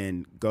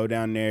and go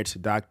down there to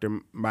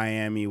Dr.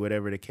 Miami,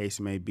 whatever the case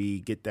may be,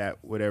 get that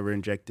whatever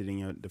injected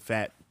in the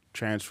fat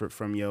transferred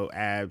from your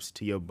abs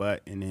to your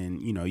butt, and then,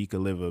 you know, you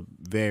could live a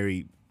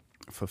very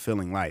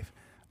fulfilling life.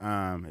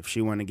 If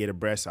she want to get a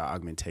breast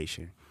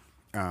augmentation,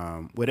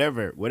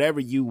 whatever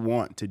you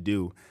want to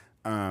do,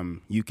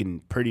 you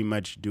can pretty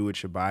much do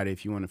with your body.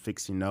 If you want to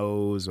fix your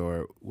nose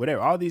or whatever,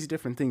 all these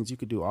different things, you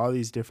could do all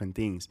these different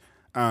things.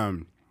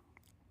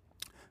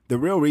 The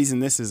real reason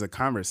this is a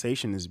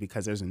conversation is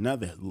because there's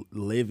another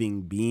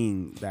living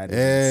being that is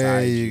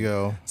inside you. There you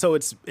go. So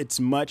it's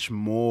much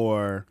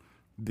more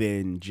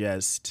than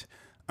just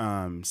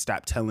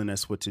stop telling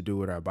us what to do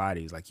with our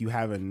bodies. Like, you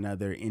have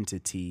another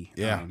entity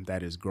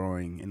that is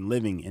growing and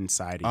living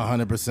inside of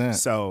you. 100%.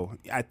 So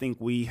I think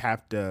we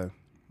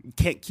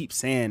can't keep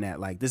saying that,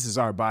 like, this is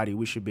our body.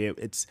 We should be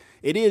it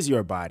is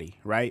your body,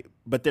 right?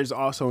 But there's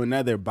also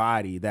another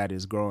body that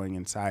is growing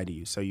inside of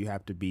you. So you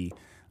have to be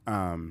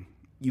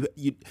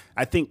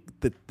I think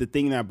the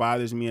thing that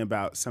bothers me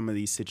about some of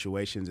these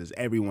situations is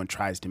everyone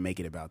tries to make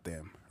it about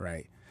them,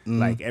 right?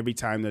 Like, every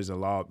time there's a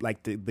law,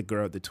 like the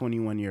girl, the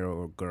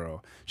 21-year-old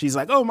girl, she's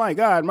like, oh my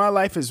God, my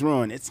life is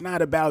ruined. It's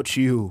not about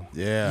you.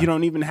 Yeah. You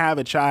don't even have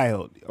a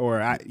child, or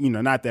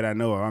not that I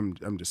know of,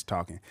 I'm just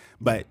talking.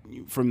 But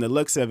from the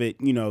looks of it,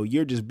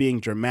 you're just being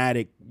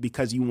dramatic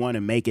because you want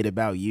to make it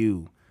about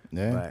you.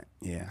 Yeah. But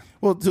yeah.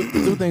 Well,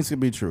 two things could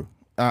be true.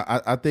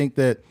 I think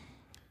that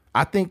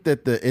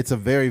it's a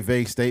very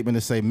vague statement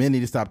to say men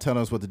need to stop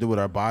telling us what to do with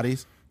our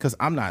bodies, because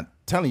I'm not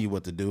telling you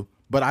what to do.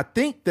 But I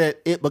think that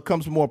it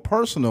becomes more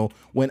personal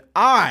when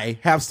I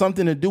have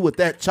something to do with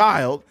that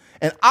child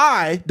and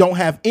I don't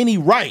have any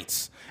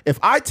rights. If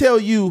I tell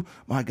you,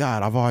 my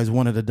God, I've always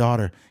wanted a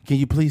daughter. Can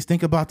you please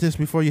think about this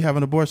before you have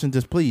an abortion?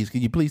 Just please.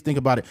 Can you please think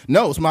about it?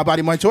 No, it's my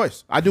body, my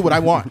choice. I do what I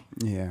want.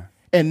 Yeah.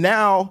 And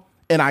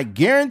I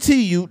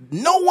guarantee you,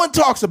 no one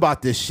talks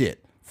about this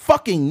shit.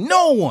 Fucking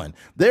no one.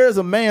 There is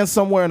a man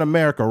somewhere in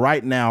America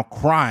right now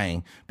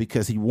crying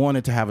because he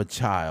wanted to have a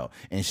child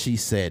and she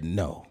said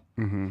no.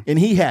 And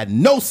he had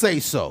no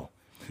say so.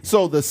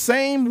 So the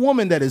same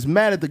woman that is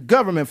mad at the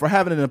government for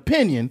having an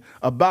opinion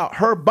about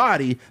her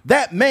body,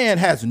 that man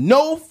has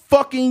no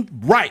fucking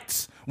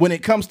rights when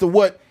it comes to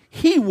what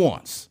he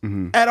wants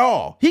at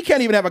all. He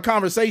can't even have a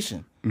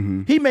conversation.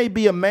 He may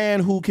be a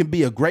man who can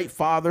be a great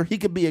father. He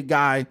could be a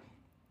guy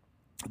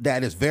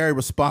that is very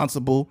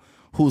responsible,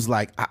 who's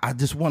like, I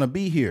just want to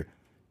be here.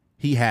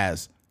 He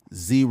has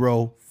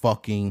zero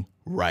fucking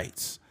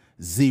rights.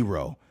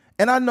 Zero.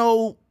 And I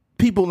know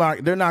people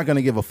they're not going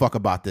to give a fuck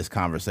about this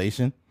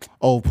conversation.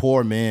 Oh,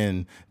 poor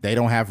men, they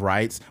don't have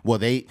rights. Well,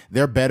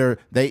 they're better.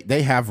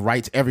 They have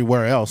rights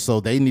everywhere else, so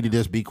they need to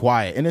just be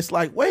quiet. And it's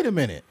like, wait a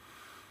minute.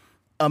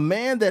 A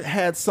man that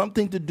had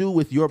something to do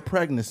with your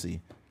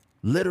pregnancy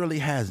literally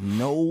has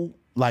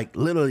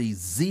literally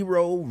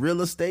zero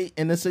real estate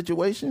in this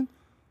situation.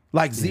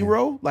 Like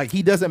zero. Like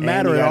he doesn't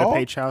matter at all. And you gotta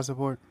pay child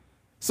support.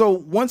 So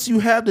once you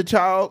have the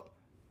child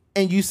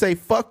and you say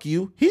fuck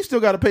you, he still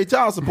got to pay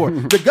child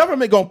support. The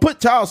government gonna put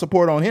child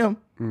support on him.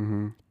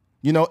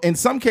 You know, in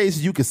some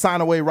cases you can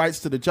sign away rights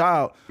to the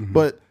child,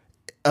 but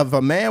if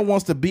a man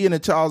wants to be in a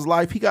child's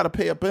life, he got to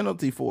pay a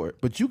penalty for it.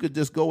 But you could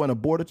just go and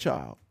abort a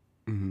child.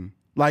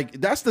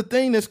 Like that's the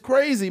thing that's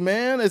crazy,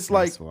 man. It's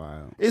like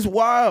wild. It's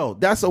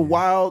wild. That's a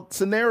wild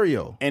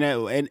scenario, and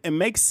it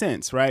makes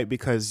sense, right?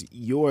 Because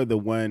you're the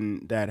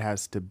one that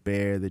has to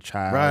bear the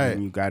child, right?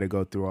 And you got to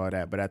go through all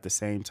that. But at the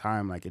same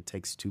time, like it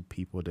takes two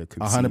people to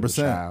conceive 100%.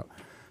 A child,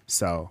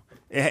 so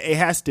it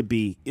has to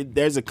be.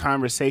 There's a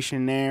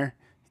conversation there,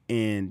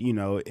 and you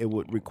know it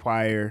would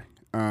require,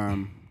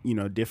 you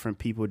know, different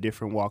people,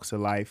 different walks of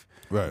life,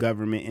 right.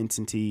 Government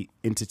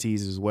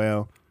entities as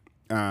well.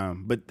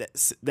 But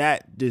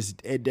that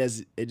just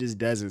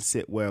doesn't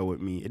sit well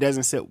with me. It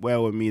doesn't sit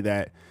well with me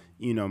that,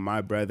 you know,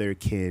 my brother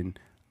can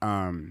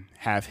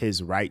have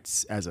his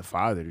rights as a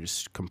father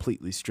just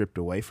completely stripped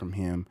away from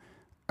him,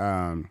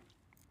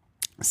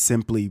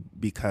 simply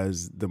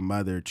because the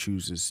mother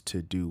chooses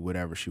to do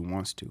whatever she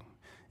wants to,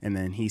 and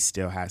then he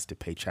still has to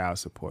pay child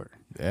support.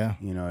 Yeah,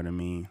 you know what I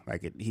mean.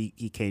 Like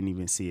he can't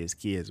even see his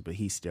kids, but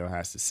he still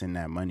has to send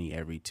that money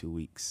every 2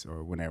 weeks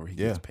or whenever he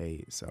gets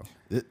paid. So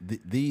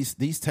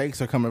these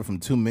takes are coming from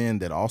two men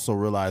that also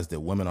realize that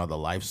women are the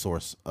life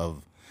source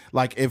of.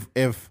 Like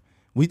if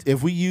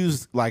we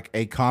use like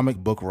a comic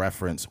book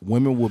reference,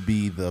 women will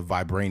be the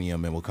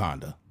vibranium in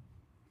Wakanda.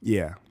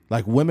 Yeah.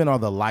 Like women are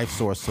the life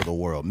source to the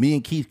world. Me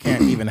and Keith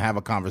can't even have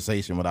a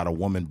conversation without a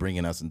woman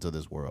bringing us into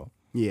this world.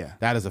 Yeah,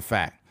 that is a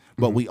fact.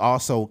 But we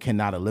also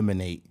cannot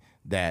eliminate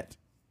that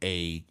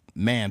a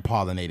man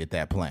pollinated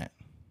that plant.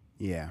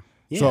 Yeah.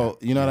 So,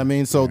 you know what I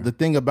mean? So the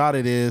thing about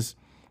it is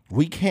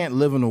we can't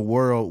live in a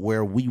world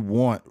where we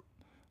want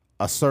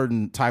a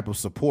certain type of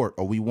support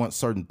or we want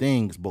certain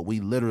things, but we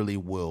literally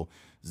will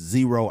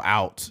zero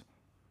out,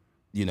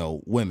 you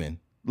know, women.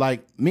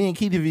 Like me and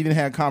Keith have even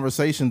had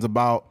conversations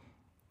about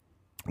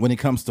when it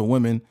comes to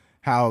women,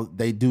 how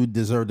they do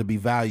deserve to be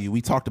valued.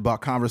 We talked about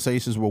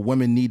conversations where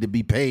women need to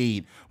be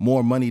paid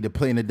more money to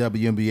play in the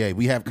WNBA.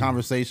 We have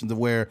conversations of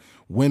where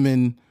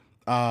women,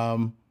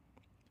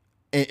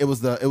 it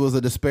was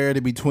a disparity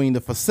between the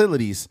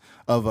facilities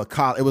of a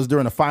college. It was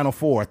during the Final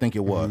Four, I think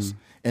it was.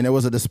 And there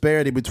was a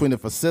disparity between the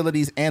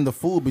facilities and the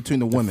food between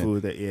the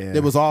women.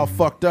 It was all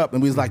fucked up.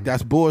 And we was like,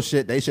 that's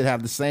bullshit. They should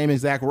have the same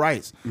exact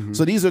rights.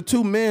 So these are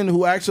two men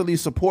who actually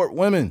support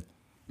women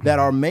that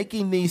are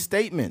making these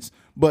statements.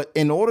 But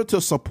in order to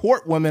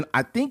support women,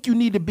 I think you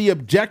need to be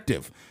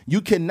objective.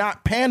 You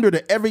cannot pander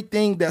to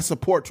everything that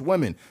supports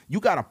women. You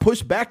got to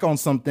push back on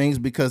some things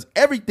because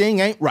everything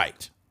ain't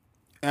right.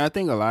 And I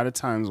think a lot of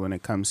times when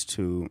it comes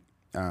to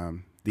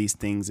these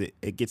things,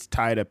 it gets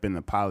tied up in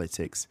the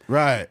politics.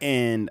 Right.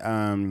 And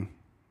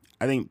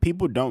I think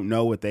people don't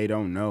know what they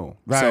don't know.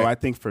 Right. So I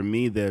think for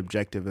me, the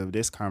objective of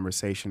this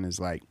conversation is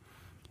like,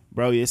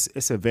 bro,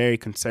 it's a very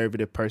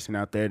conservative person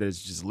out there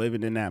that's just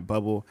living in that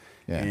bubble,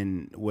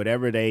 and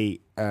whatever they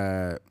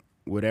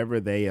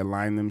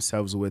align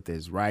themselves with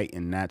is right,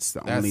 and that's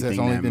the only thing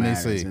that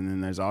matters. They see. And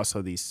then there's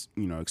also these,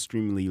 you know,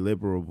 extremely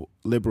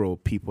liberal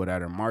people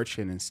that are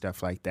marching and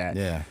stuff like that.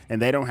 Yeah, and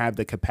they don't have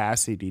the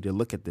capacity to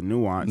look at the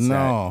nuance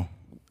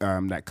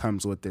that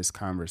comes with this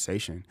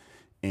conversation,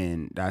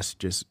 and that's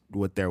just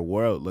what their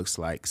world looks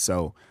like.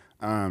 So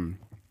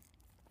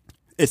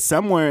it's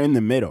somewhere in the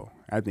middle.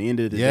 At the end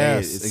of the day,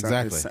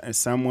 it's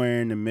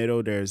somewhere in the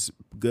middle. There's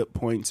good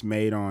points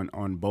made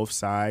on both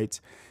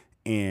sides,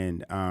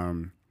 and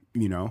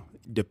you know,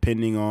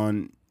 depending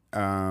on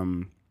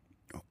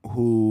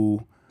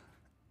who,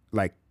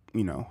 like,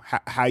 you know,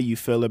 how you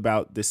feel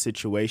about the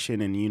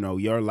situation and, you know,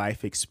 your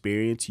life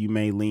experience, you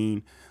may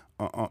lean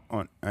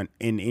on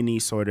in any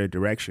sort of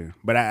direction.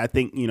 But I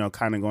think, you know,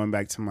 kind of going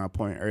back to my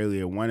point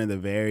earlier, one of the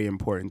very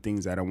important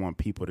things that I want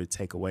people to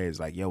take away is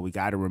like, yo, we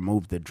got to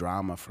remove the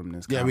drama from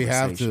this conversation. Yeah, we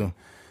have to.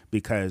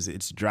 Because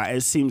it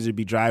seems to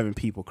be driving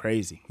people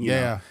crazy.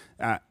 You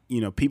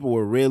know, people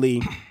were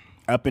really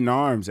up in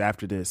arms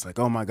after this. Like,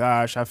 oh my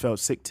gosh, I felt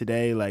sick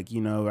today. Like,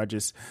 I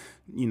just,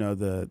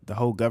 the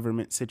whole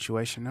government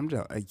situation. I'm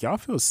just like, y'all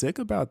feel sick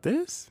about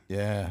this?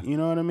 Yeah. You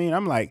know what I mean?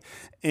 I'm like,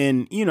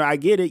 and I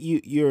get it.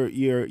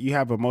 You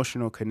have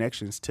emotional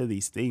connections to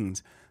these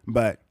things,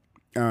 but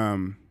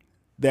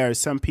there are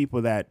some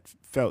people that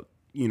felt,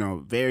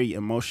 very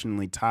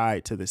emotionally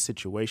tied to the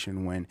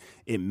situation when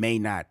it may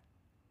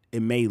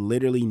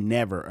literally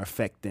never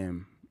affect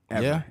them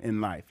ever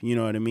in life. You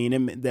know what I mean?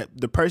 And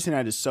the person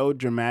that is so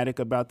dramatic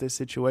about this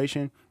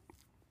situation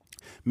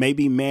may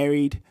be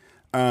married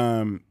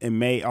and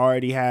may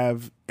already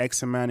have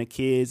X amount of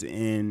kids,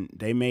 and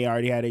they may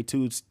already have their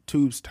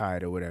tubes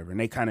tied or whatever, and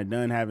they kind of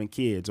done having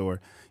kids.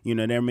 Or,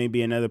 there may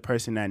be another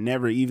person that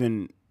never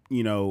even,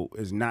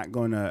 is not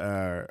going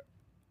to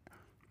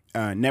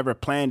never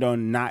planned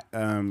on not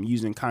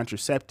using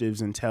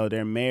contraceptives until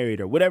they're married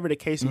or whatever the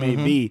case may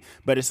be.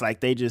 But it's like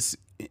they just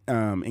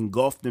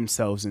engulf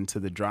themselves into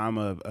the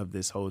drama of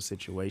this whole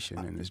situation,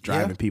 and it's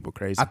driving people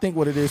crazy. I think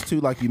what it is too,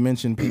 like you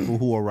mentioned, people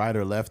who are right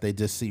or left, they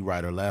just see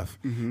right or left.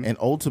 And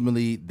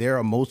ultimately their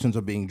emotions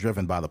are being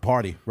driven by the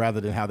party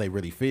rather than how they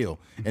really feel.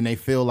 And they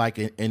feel like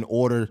in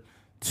order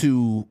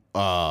for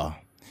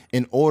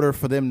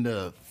them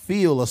to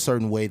feel a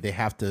certain way, they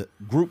have to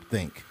group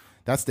think.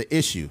 That's the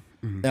issue.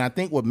 And I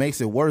think what makes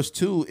it worse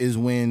too is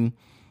when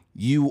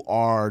you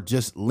are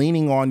just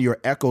leaning on your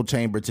echo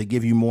chamber to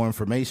give you more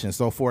information.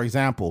 So, for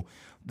example,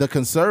 the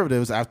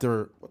conservatives,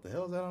 after what the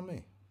hell is that on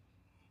me?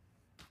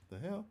 The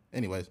hell?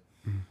 Anyways,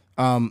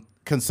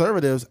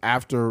 conservatives,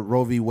 after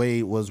Roe v.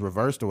 Wade was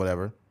reversed or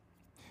whatever,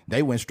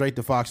 they went straight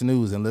to Fox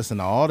News and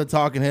listened to all the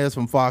talking heads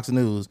from Fox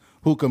News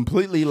who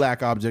completely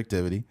lack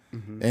objectivity,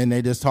 and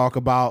they just talk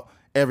about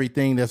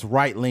everything that's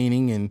right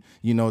leaning, and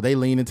they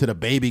lean into the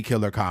baby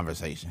killer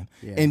conversation.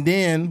 And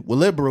then with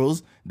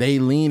liberals, they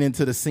lean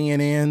into the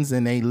CNNs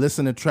and they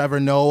listen to Trevor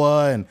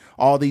Noah and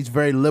all these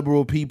very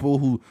liberal people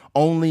who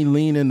only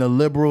lean into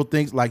liberal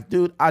things. Like,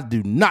 dude, I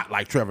do not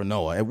like Trevor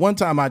Noah. At one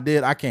time I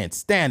did. I can't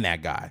stand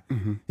that guy.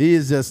 He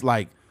is just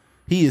like,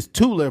 he is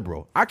too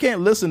liberal. I can't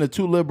listen to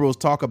two liberals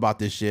talk about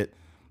this shit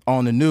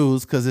on the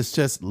news because it's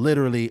just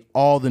literally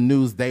all the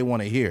news they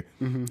want to hear.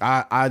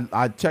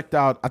 I checked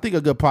out, I think a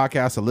good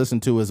podcast to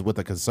listen to is with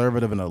a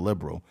conservative and a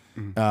liberal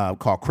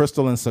called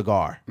Crystal and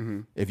Cigar.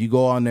 If you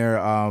go on there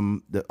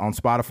on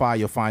Spotify,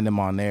 you'll find them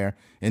on there,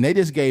 and they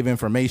just gave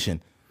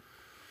information.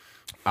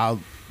 I'll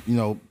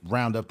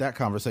round up that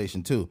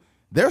conversation too.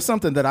 There's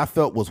something that I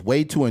felt was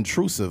way too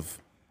intrusive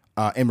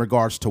in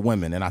regards to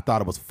women, and I thought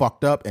it was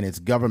fucked up, and it's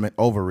government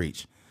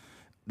overreach.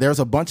 There's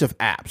a bunch of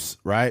apps,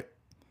 right?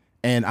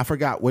 And I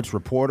forgot which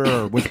reporter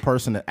or which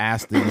person that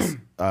asked these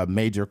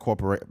major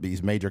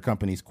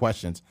companies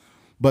questions,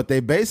 but they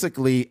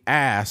basically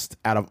asked,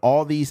 out of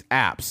all these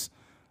apps,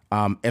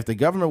 if the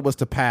government was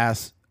to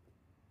pass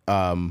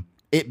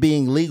it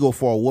being legal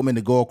for a woman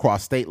to go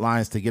across state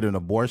lines to get an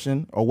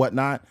abortion or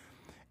whatnot,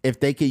 if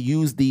they could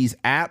use these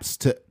apps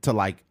to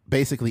like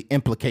basically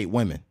implicate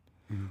women.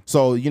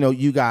 So,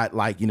 you got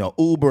like,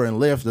 Uber and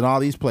Lyft and all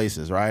these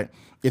places, right?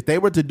 If they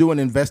were to do an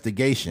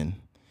investigation,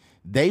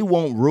 they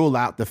won't rule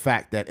out the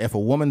fact that if a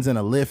woman's in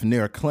a Lyft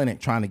near a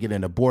clinic trying to get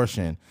an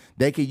abortion,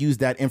 they could use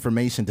that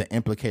information to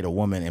implicate a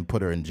woman and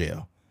put her in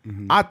jail.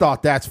 I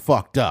thought that's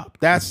fucked up.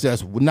 That's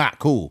just not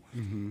cool.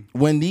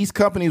 When these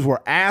companies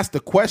were asked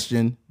the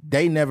question,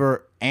 they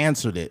never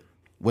answered it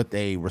with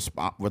a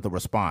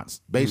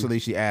response. Basically,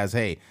 she asked,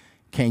 hey,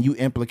 can you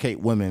implicate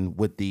women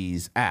with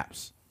these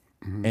apps?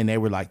 And they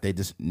were like,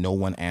 no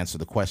one answered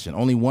the question.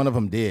 Only one of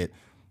them did.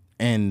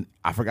 And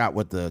I forgot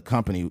what the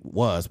company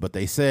was, but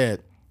they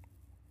said,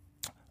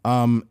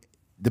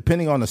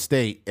 depending on the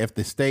state, if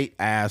the state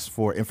asked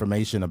for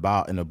information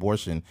about an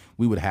abortion,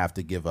 we would have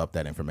to give up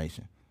that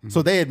information.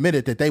 So they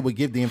admitted that they would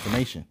give the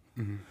information.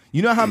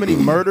 You know how many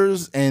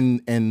murders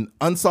and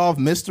unsolved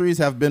mysteries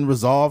have been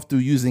resolved through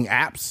using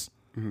apps?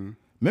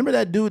 Remember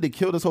that dude that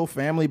killed his whole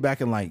family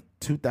back in like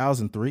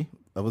 2003?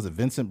 Was it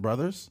Vincent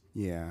Brothers?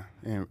 Yeah,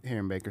 here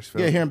in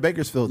Bakersfield. Yeah, here in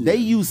Bakersfield. Yeah. They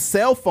use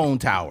cell phone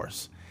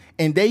towers,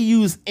 and they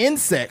use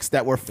insects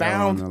that were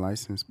found on the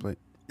license plate.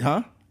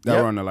 Huh?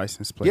 That were on the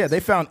license plate. Yeah, they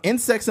found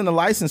insects in the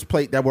license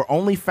plate that were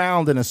only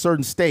found in a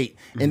certain state,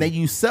 and they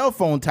used cell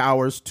phone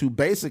towers to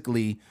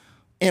basically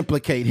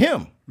implicate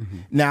him.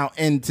 Now,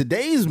 in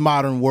today's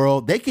modern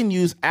world, they can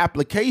use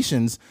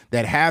applications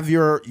that have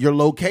your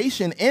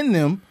location in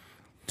them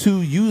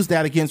to use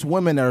that against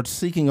women that are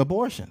seeking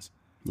abortions.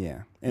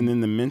 Yeah. And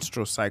then the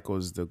menstrual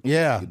cycles,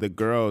 the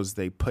girls,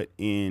 they put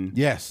in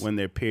when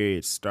their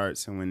period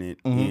starts and when it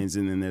ends,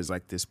 and then there's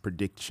like this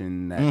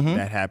prediction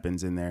that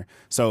happens in there.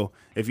 So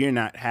if you're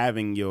not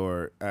having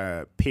your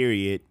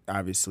period,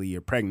 obviously you're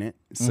pregnant.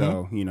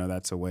 So,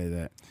 that's a way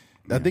that...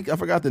 I think I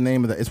forgot the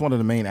name of that. It's one of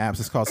the main apps.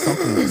 It's called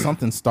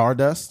something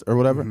Stardust or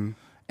whatever.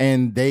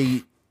 And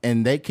they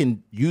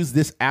can use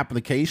this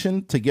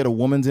application to get a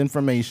woman's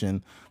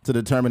information to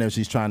determine if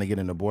she's trying to get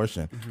an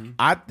abortion.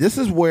 This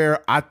is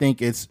where I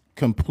think it's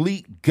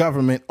complete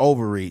government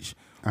overreach,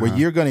 where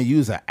you're going to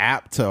use an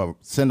app to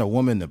send a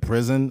woman to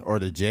prison or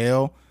to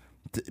jail.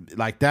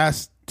 Like,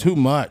 that's too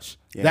much.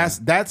 Yeah.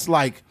 That's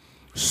like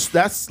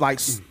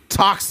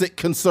toxic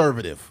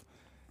conservative.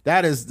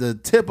 That is the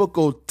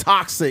typical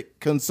toxic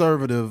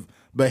conservative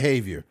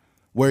behavior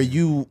where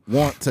you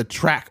want to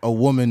track a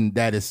woman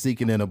that is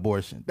seeking an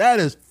abortion. That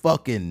is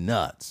fucking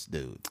nuts,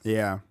 dude.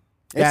 Yeah.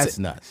 That's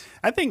nuts.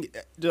 I think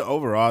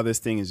overall this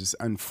thing is just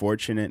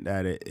unfortunate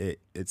that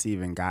it's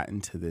even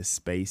gotten to this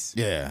space.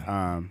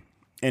 Yeah.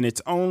 And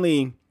it's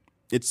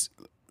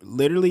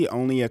literally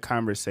only a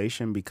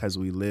conversation because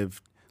we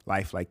lived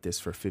life like this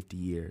for 50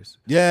 years.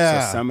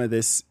 Yeah. So some of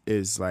this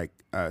is like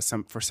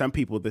for some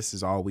people this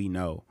is all we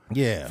know.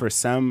 Yeah. For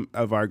some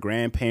of our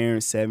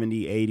grandparents,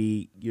 70,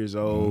 80 years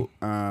old,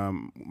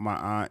 my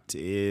aunt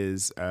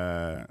is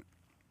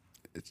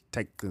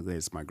technically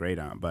it's my great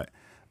aunt, but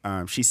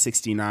she's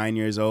 69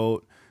 years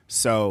old.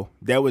 So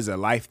there was a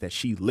life that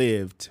she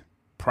lived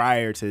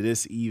prior to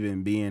this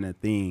even being a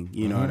thing.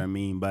 You know what I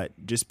mean? But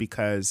just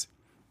because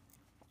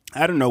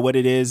I don't know what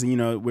it is, you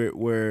know,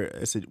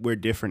 we're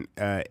different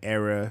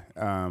era,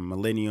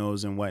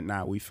 millennials and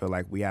whatnot. We feel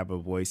like we have a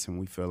voice and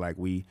we feel like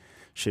we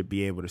should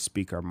be able to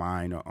speak our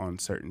mind on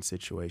certain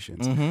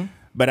situations.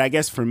 But I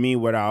guess for me,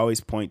 what I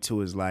always point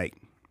to is like,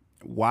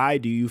 why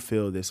do you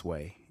feel this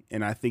way?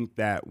 And I think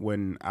that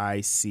when I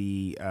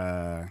see,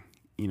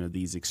 you know,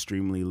 these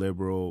extremely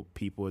liberal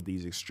people,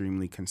 these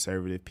extremely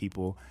conservative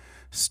people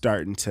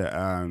starting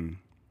to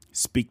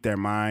speak their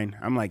mind,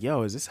 I'm like,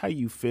 yo, is this how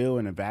you feel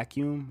in a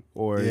vacuum?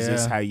 Or is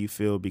this how you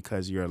feel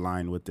because you're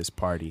aligned with this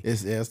party?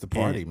 It's the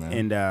party,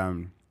 man.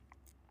 And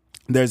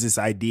there's this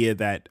idea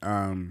that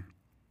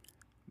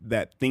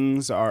that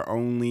things are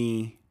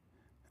only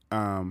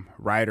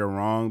right or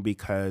wrong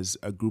because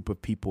a group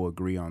of people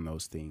agree on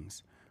those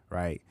things,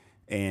 right?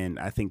 And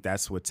I think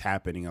that's what's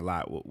happening a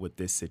lot with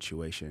this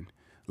situation.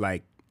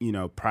 Like, you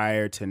know,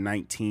 prior to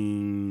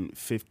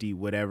 1950,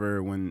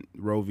 whatever, when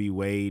Roe v.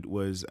 Wade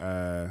was, it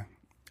was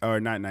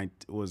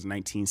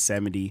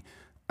 1970,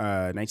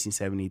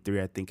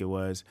 1973, I think it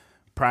was.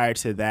 Prior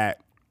to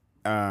that,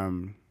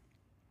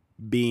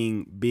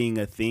 being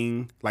a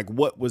thing, like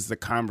what was the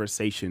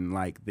conversation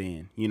like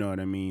then? You know what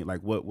I mean?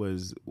 Like what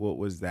was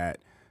that?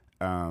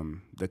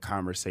 The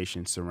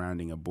conversation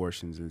surrounding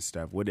abortions and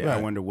stuff. Right.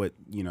 I wonder what,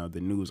 you know,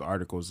 the news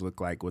articles look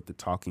like, what the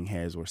talking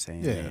heads were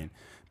saying then.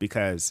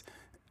 Because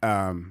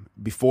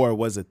before it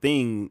was a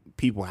thing,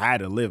 people had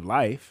to live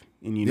life.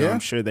 And, you know, I'm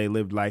sure they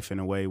lived life in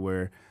a way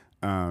where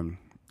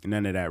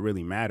none of that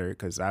really mattered,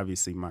 because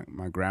obviously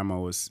my grandma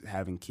was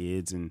having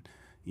kids and,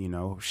 you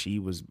know, she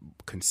was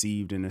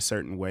conceived in a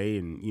certain way.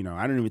 And, you know,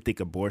 I don't even think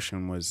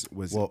abortion was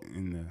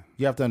in the...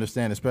 You have to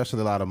understand,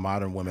 especially a lot of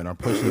modern women are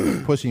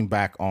pushing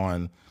back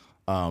on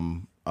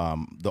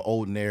the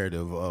old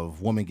narrative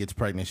of woman gets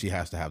pregnant, she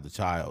has to have the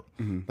child.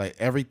 Like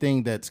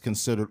everything that's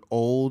considered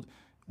old,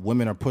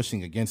 women are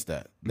pushing against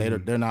that.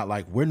 They're not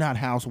like, we're not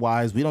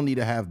housewives, we don't need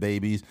to have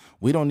babies,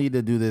 we don't need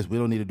to do this, we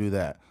don't need to do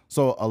that.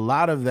 So a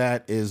lot of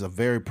that is a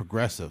very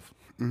progressive.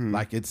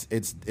 Like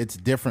it's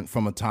different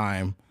from a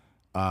time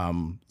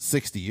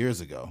 60 years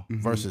ago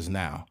versus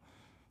now.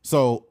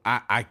 So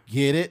I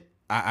get it.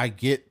 I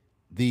get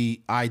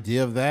the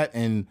idea of that,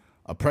 and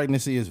a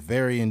pregnancy is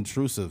very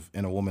intrusive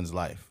in a woman's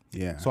life.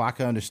 Yeah. So I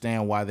can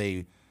understand why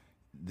the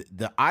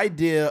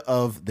idea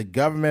of the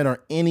government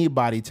or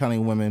anybody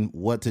telling women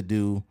what to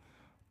do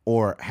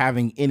or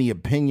having any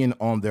opinion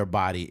on their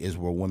body is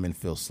where women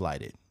feel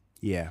slighted.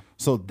 Yeah.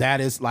 So that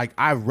is like,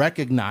 I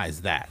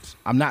recognize that.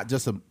 I'm not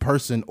just a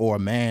person or a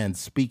man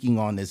speaking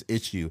on this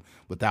issue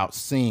without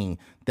seeing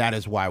that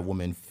is why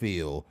women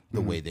feel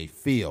the way they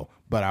feel.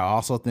 But I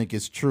also think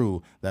it's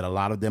true that a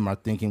lot of them are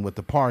thinking with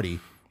the party,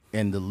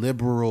 and the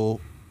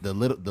liberal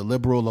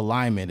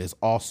alignment is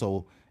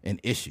also an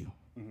issue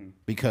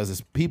because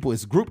it's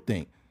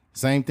groupthink.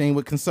 Same thing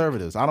with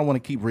conservatives. I don't want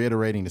to keep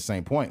reiterating the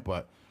same point,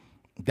 but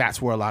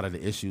that's where a lot of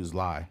the issues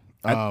lie.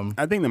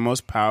 I think the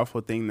most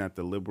powerful thing that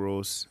the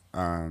liberals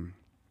can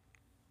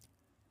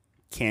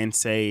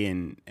say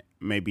and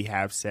maybe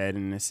have said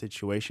in this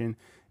situation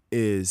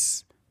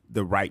is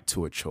the right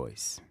to a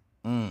choice.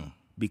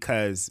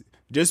 Because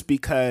just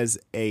because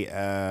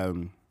a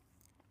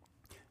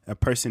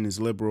person is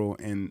liberal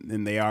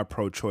and they are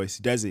pro-choice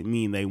doesn't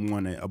mean they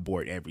want to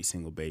abort every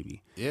single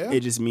baby. Yeah. It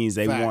just means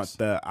they want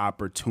the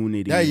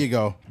opportunity. There you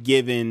go.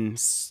 Given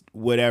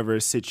whatever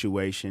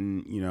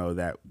situation, you know,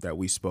 that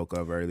we spoke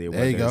of earlier,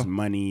 whether it's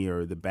money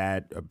or a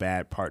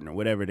bad partner,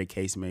 whatever the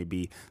case may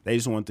be, they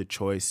just want the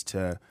choice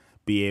to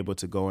be able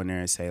to go in there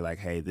and say like,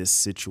 hey, this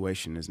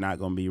situation is not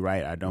going to be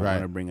right. I don't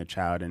want to bring a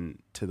child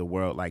into the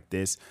world like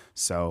this.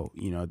 So,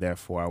 you know,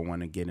 therefore I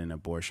want to get an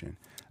abortion.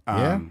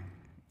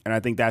 And I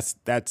think that's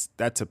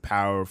a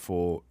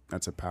powerful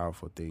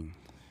thing.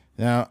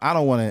 Now, I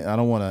don't want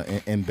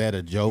to embed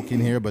a joke in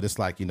here, but it's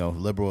like, you know,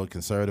 liberal and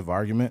conservative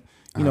argument.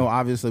 You know,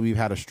 obviously we've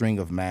had a string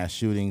of mass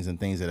shootings and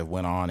things that have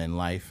went on in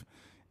life,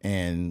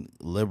 and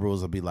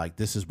liberals will be like,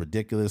 this is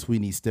ridiculous. We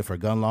need stiffer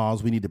gun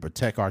laws. We need to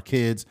protect our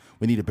kids.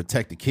 We need to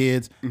protect the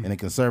kids. And the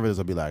conservatives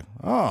will be like,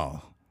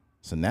 oh,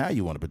 so now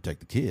you want to protect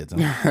the kids, huh?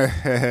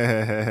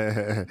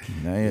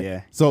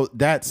 Yeah. So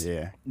that's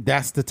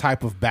the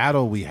type of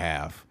battle we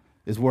have.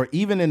 is where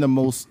even in the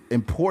most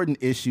important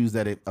issues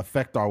that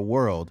affect our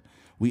world,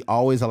 we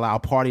always allow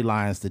party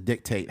lines to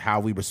dictate how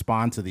we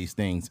respond to these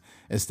things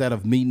instead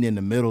of meeting in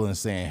the middle and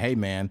saying, hey,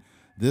 man,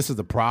 this is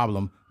the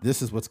problem.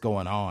 This is what's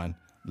going on.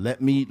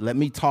 Let me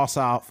toss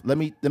out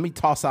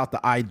the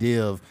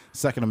idea of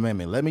Second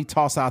Amendment. Let me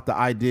toss out the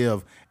idea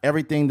of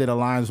everything that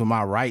aligns with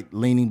my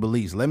right-leaning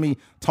beliefs. Let me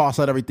toss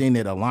out everything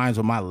that aligns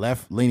with my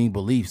left-leaning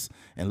beliefs,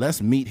 and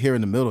let's meet here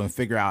in the middle and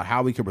figure out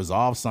how we can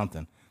resolve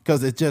something.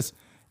 Because this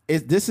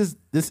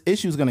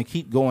issue is going to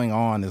keep going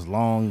on as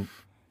long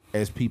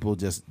as people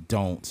just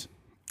don't.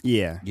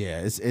 Yeah.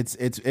 Yeah.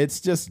 It's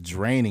just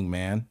draining,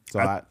 man. So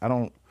I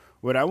don't.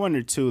 What I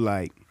wonder too,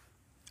 like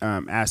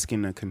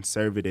asking a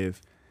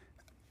conservative,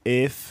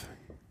 if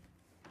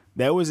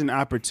there was an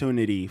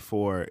opportunity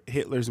for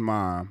Hitler's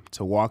mom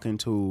to walk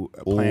into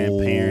a Planned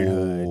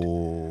Parenthood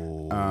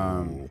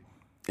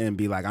and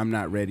be like, I'm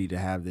not ready to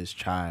have this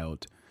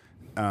child,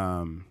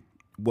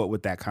 what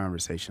would that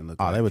conversation look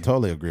like? Oh, they would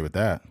totally agree with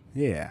that.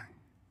 Yeah.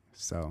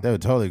 So they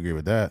would totally agree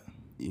with that.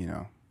 You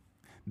know,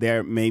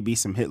 there may be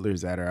some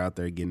Hitlers that are out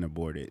there getting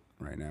aborted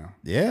right now.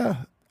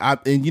 Yeah.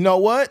 And you know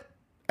what?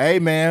 Hey,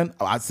 man,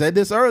 I said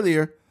this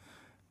earlier.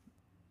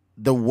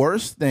 The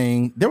worst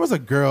thing, there was a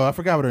girl, I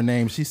forgot what her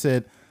name. She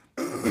said,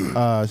 she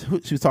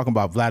was talking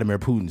about Vladimir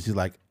Putin. She's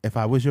like, if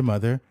I was your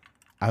mother,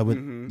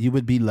 you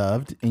would be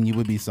loved, and you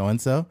would be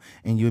so-and-so,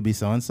 and you would be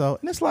so-and-so.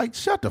 And it's like,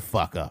 shut the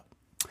fuck up.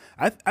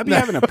 I'd be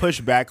having to push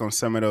back on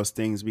some of those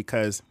things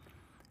because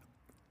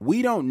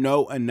we don't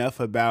know enough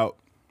about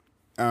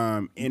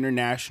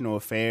international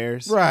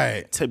affairs,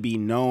 right, to be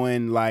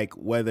knowing like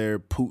whether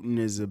Putin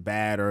is a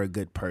bad or a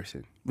good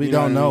person. We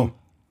don't know.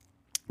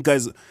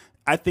 Because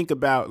I think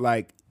about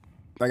like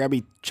I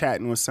be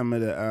chatting with some of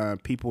the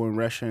people in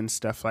Russia and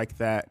stuff like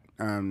that,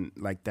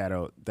 like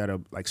that'll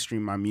like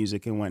stream my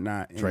music and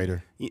whatnot. And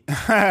Traitor.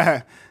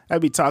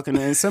 I'd be talking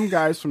to and some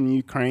guys from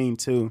Ukraine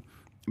too,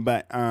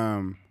 but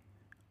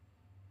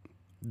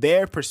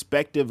their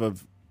perspective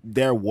of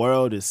their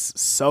world is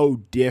so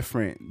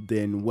different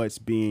than what's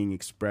being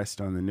expressed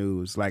on the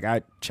news. Like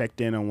I checked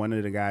in on one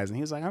of the guys and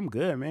he was like, I'm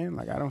good, man.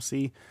 Like I don't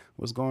see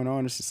what's going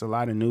on. It's just a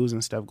lot of news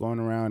and stuff going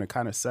around. It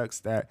kind of sucks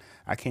that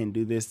I can't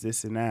do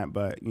this and that,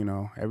 but you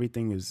know,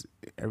 everything is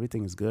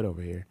good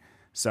over here.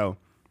 So,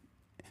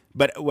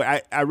 but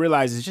what I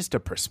realize it's just a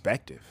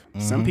perspective.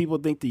 Mm-hmm. Some people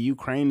think the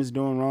Ukraine is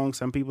doing wrong.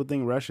 Some people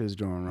think Russia is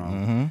doing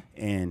wrong. Mm-hmm.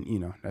 And you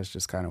know, that's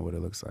just kind of what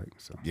it looks like.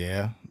 So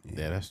yeah,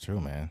 that's true,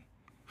 man.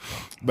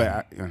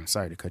 But I'm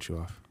sorry to cut you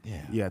off.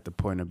 Yeah. You had the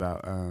point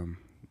about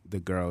the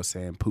girl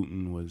saying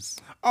Putin was.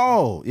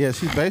 Oh, yeah.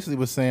 She basically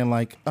was saying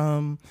like,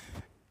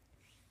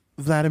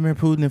 Vladimir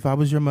Putin, if I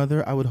was your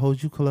mother, I would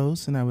hold you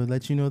close and I would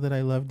let you know that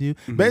I loved you.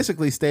 Mm-hmm.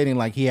 Basically stating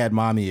like he had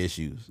mommy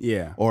issues.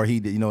 Yeah. Or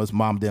his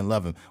mom didn't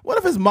love him. What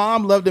if his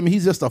mom loved him?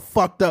 He's just a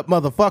fucked up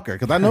motherfucker.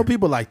 Because I know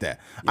people like that.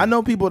 Yeah. I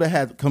know people that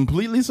had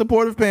completely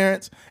supportive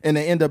parents and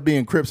they end up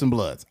being Crips and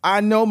Bloods.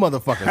 I know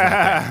motherfuckers like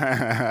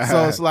that.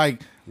 So it's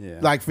like. Yeah.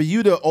 Like for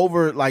you to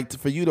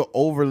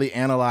overly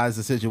analyze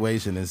the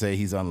situation and say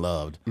he's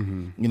unloved,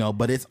 you know,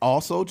 but it's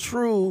also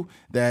true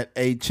that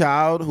a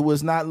child who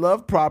is not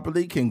loved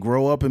properly can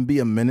grow up and be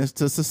a menace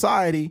to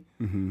society.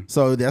 Mm-hmm.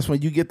 So that's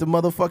when you get the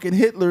motherfucking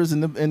Hitlers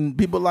and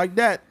people like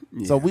that.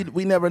 Yeah. So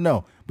we never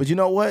know. But you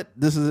know what?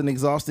 This is an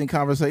exhausting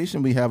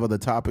conversation. We have other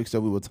topics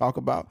that we will talk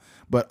about,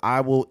 but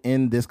I will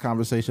end this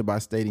conversation by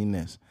stating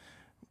this.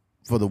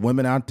 For the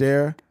women out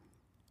there,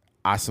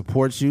 I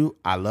support you.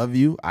 I love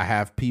you. I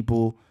have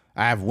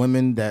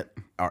women that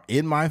are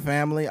in my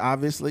family,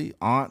 obviously,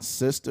 aunts,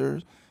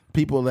 sisters,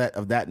 people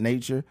of that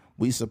nature.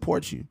 We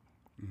support you,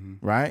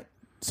 right?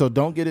 So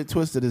don't get it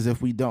twisted as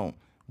if we don't.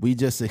 We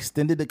just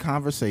extended the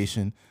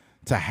conversation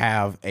to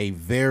have a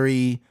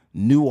very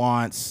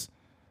nuanced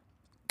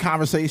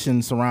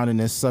conversation surrounding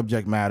this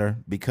subject matter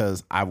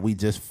because we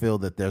just feel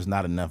that there's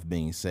not enough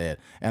being said.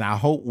 And I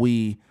hope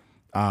we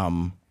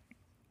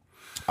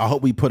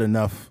put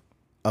enough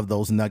of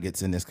those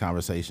nuggets in this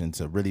conversation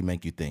to really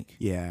make you think.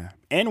 Yeah.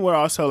 And we're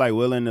also like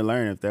willing to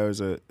learn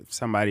if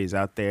somebody's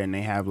out there and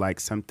they have like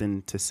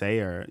something to say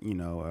or, you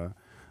know,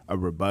 a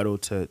rebuttal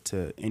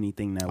to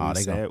anything that we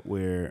said,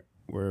 we're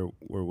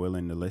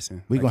willing to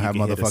listen. We're going to have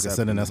motherfuckers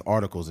sending us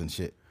articles and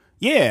shit.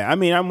 Yeah, I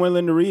mean, I'm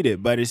willing to read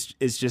it, but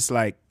it's just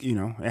like, you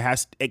know,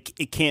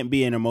 it can't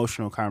be an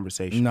emotional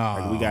conversation. No.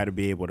 Like we got to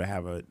be able to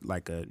have a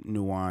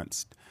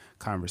nuanced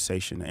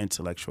conversation, an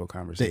intellectual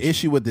conversation. The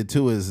issue with it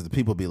too is the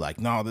people be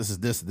like, no, this is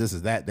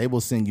that. They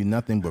will send you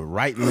nothing but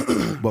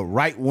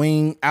right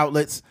wing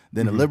outlets.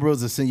 Then the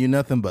liberals will send you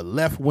nothing but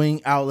left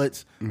wing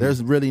outlets.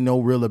 There's really no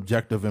real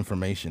objective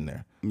information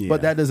there. Yeah.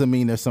 But that doesn't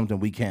mean there's something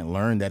we can't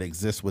learn that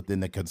exists within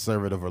the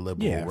conservative or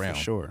liberal realm. Yeah, for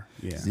sure.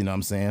 Yeah. You know what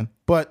I'm saying?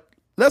 But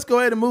let's go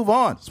ahead and move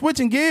on.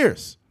 Switching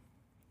gears.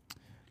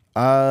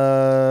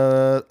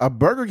 A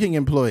Burger King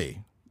employee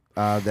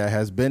that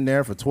has been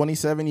there for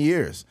 27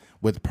 years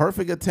with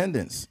perfect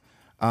attendance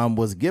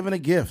was given a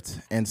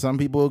gift, and some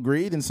people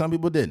agreed and some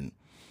people didn't.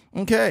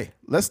 Okay,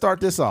 let's start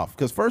this off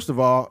because first of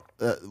all,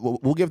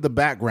 we'll give the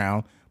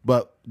background.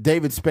 But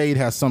David Spade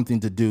has something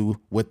to do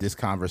with this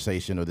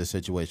conversation or this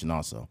situation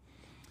also.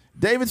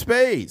 David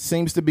Spade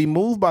seems to be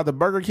moved by the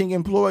Burger King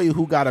employee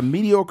who got a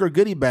mediocre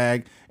goodie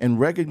bag in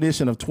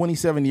recognition of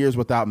 27 years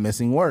without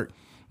missing work,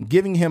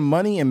 giving him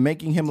money and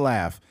making him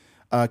laugh.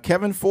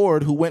 Kevin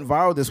Ford, who went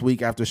viral this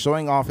week after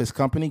showing off his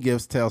company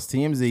gifts, tells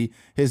TMZ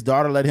his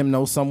daughter let him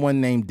know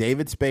someone named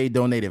David Spade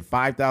donated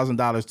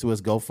 $5,000 to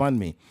his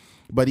GoFundMe,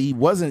 but he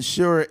wasn't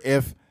sure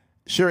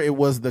it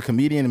was the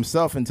comedian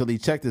himself until he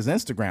checked his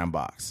Instagram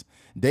box.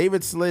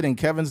 David slid in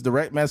Kevin's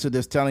direct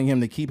messages telling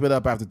him to keep it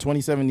up after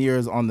 27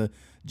 years on the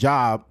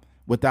job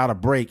without a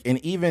break, and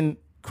even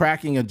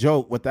cracking a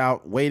joke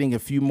without waiting a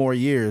few more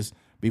years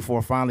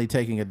before finally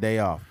taking a day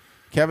off.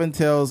 Kevin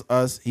tells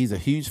us he's a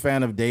huge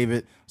fan of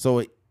David,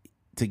 so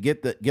to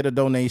get a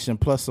donation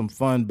plus some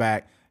fun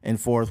back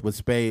and forth with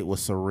Spade was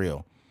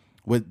surreal.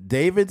 With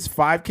David's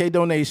 $5K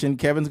donation,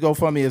 Kevin's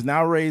GoFundMe has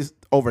now raised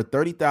over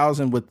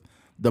 $30,000, with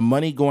the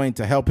money going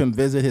to help him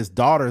visit his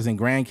daughters and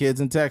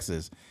grandkids in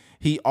Texas.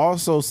 He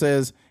also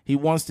says he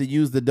wants to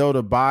use the dough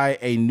to buy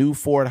a new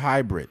Ford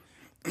Hybrid.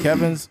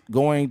 Kevin's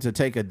going to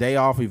take a day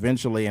off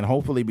eventually and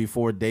hopefully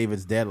before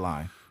David's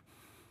deadline.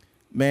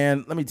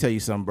 Man, let me tell you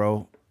something,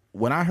 bro.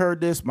 When I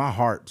heard this, my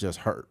heart just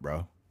hurt,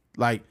 bro.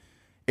 Like,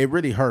 it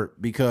really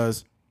hurt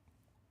because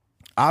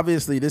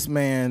obviously this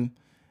man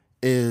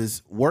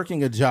is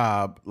working a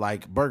job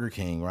like Burger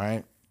King,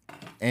 right?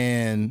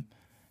 And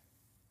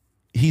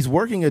he's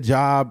working a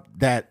job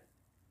that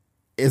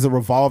is a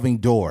revolving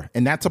door,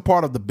 and that's a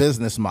part of the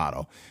business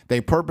model. They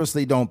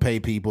purposely don't pay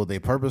people. They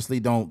purposely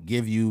don't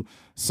give you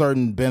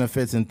certain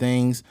benefits and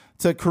things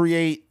to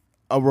create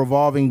a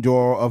revolving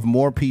door of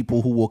more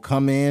people who will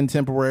come in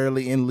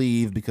temporarily and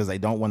leave because they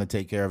don't want to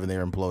take care of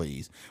their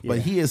employees. Yeah. But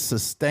he has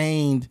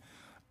sustained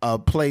a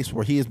place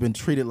where he has been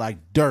treated like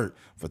dirt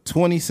for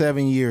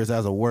 27 years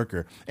as a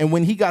worker. And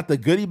when he got the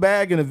goodie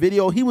bag in the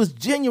video, he was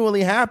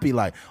genuinely happy.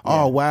 Like,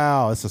 oh,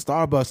 wow, it's a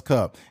Starbucks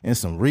cup and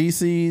some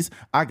Reese's.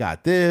 I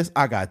got this,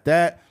 I got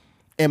that.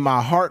 And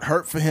my heart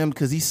hurt for him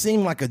because he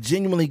seemed like a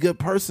genuinely good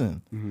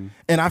person. Mm-hmm.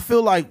 And I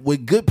feel like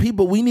with good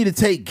people, we need to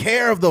take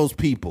care of those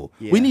people.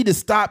 Yeah. We need to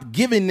stop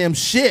giving them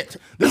shit.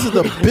 This is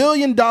a $1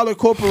 billion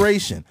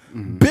corporation,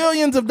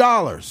 billions of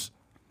dollars.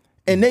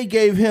 And they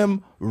gave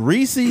him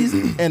Reese's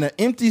and an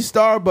empty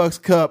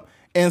Starbucks cup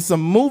and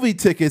some movie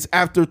tickets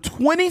after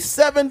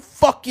 27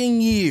 fucking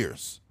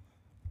years.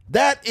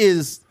 That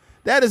is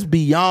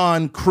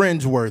beyond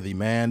cringeworthy,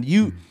 man.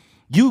 You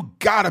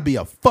gotta be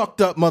a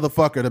fucked up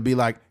motherfucker to be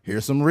like,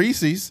 here's some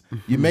Reese's.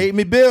 You made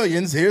me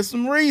billions. Here's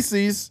some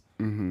Reese's.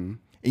 Mm-hmm.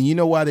 And you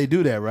know why they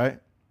do that, right?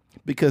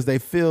 Because they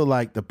feel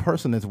like the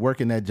person that's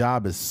working that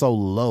job is so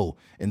low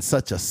and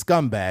such a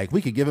scumbag. We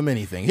could give him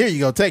anything. Here you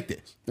go. Take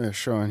this. They're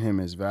showing him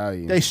his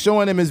value. They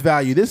showing him his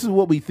value. This is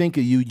what we think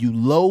of you, you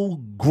low,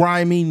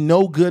 grimy,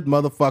 no good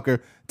motherfucker.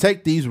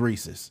 Take these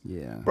Reese's.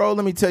 Yeah. Bro,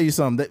 let me tell you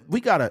something. That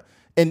we gotta,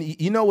 and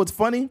you know what's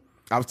funny?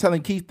 I was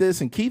telling Keith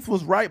this, and Keith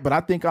was right, but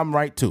I think I'm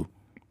right too.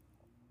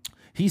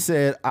 He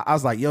said, I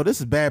was like, yo,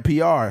 this is bad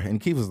PR. And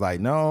Keith was like,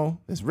 no,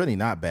 it's really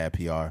not bad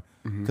PR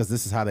because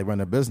this is how they run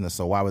their business.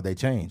 So why would they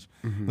change?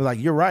 They're like,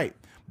 you're right.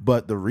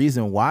 But the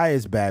reason why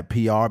it's bad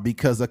PR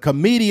because a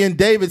comedian,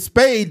 David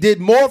Spade, did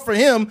more for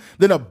him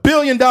than $1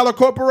 billion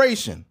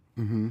corporation.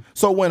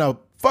 So when a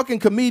fucking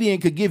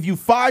comedian could give you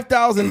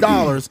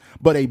 $5,000,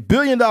 but $1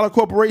 billion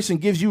corporation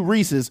gives you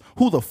Reese's,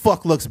 who the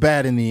fuck looks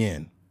bad in the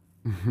end?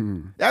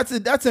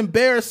 That's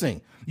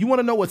embarrassing. You want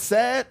to know what's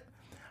sad?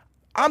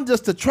 I'm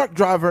just a truck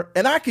driver,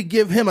 and I could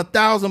give him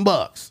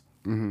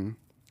 $1,000.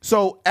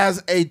 So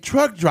as a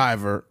truck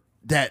driver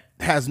that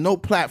has no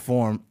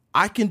platform,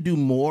 I can do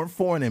more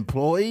for an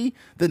employee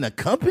than the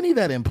company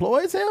that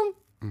employs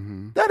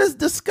him? That is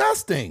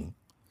disgusting.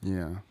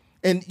 Yeah.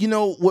 And you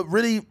know what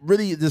really,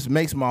 really just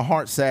makes my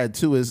heart sad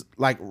too is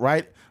like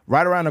right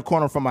around the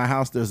corner from my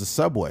house, there's a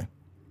Subway.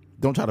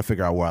 Don't try to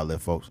figure out where I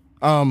live, folks.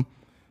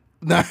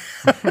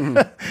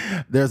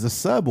 There's a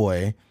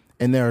Subway.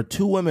 And there are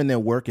two women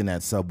that work in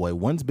that Subway.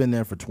 One's been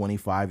there for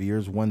 25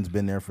 years. One's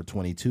been there for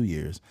 22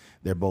 years.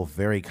 They're both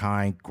very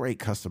kind, great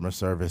customer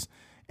service.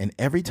 And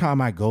every time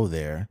I go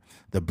there,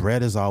 the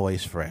bread is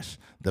always fresh.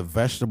 The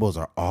vegetables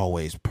are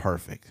always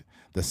perfect.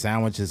 The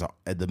sandwiches,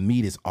 the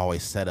meat is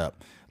always set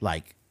up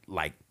like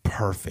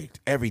perfect.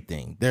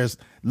 Everything. There's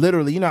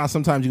literally, you know how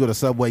sometimes you go to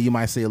Subway, you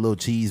might see a little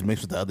cheese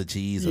mixed with the other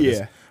cheese.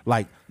 Or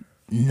like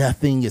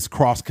nothing is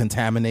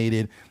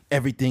cross-contaminated.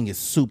 Everything is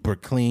super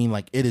clean.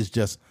 Like it is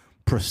just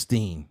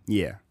pristine.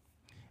 Yeah.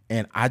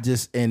 And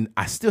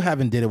I still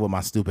haven't did it with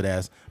my stupid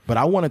ass, but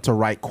I wanted to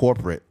write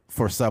corporate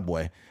for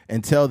Subway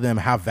and tell them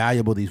how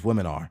valuable these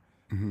women are.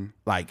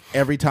 Like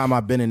every time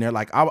I've been in there,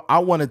 like I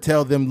want to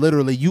tell them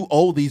literally, you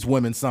owe these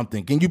women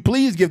something. Can you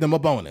please give them a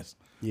bonus?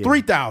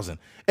 $3,000.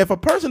 If a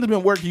person has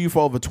been working you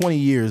for over 20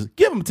 years,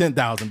 give them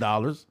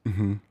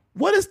 $10,000.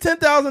 What is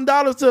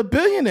 $10,000 to a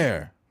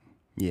billionaire?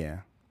 Yeah.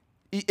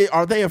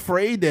 Are they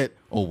afraid that,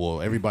 oh,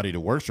 well, everybody that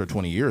works for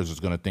 20 years is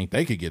going to think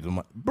they could get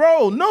them?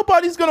 Bro,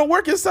 nobody's going to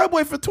work at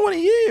Subway for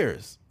 20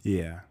 years.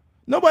 Yeah.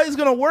 Nobody's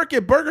going to work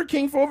at Burger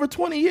King for over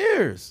 20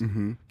 years.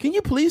 Mm-hmm. Can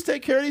you please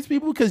take care of these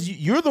people? Because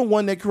you're the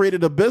one that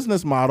created a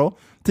business model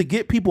to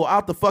get people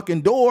out the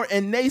fucking door,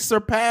 and they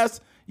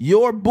surpassed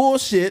your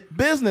bullshit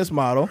business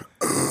model.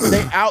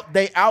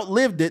 They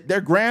outlived it.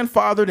 They're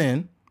grandfathered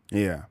in.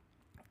 Yeah.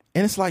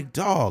 And it's like,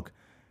 dog,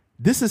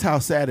 this is how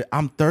sad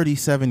I'm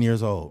 37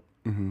 years old.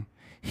 Mm-hmm.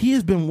 He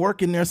has been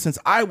working there since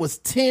I was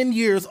 10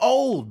 years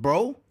old,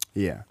 bro.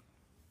 Yeah.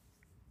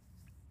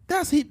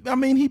 He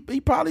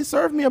probably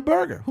served me a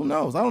burger. Who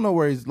knows? I don't know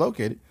where he's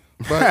located.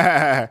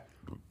 But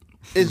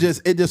it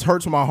just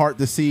hurts my heart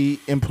to see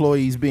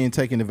employees being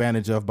taken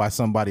advantage of by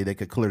somebody that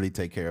could clearly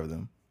take care of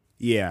them.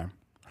 Yeah.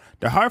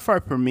 The hard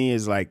part for me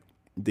is like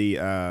the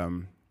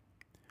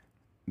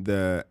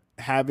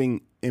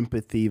having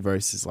empathy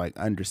versus like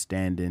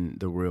understanding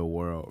the real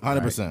world.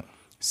 100%. Right?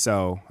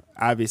 So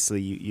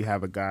obviously you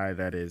have a guy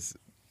that is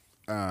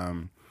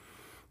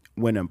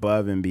went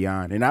above and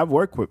beyond. And I've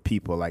worked with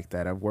people like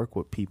that. I've worked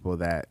with people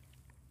that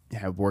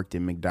have worked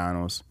in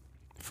McDonald's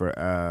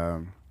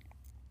for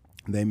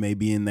they may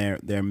be in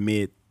their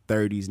mid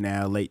 30s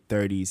now, late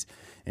 30s,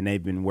 and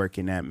they've been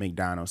working at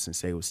McDonald's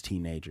since they was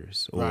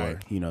teenagers. Or,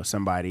 right.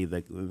 Somebody,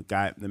 the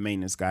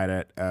maintenance guy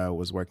that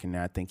was working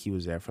there, I think he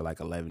was there for like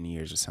 11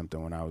 years or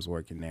something when I was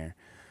working there.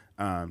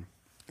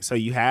 So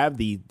you have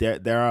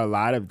there are a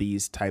lot of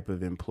these type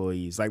of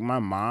employees. Like my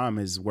mom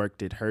has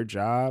worked at her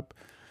job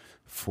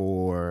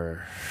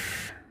for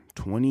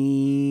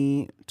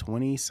 20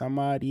 some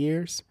odd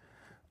years.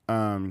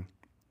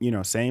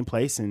 Same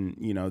place, and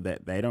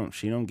that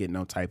she don't get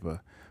no type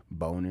of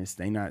bonus.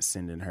 They not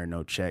sending her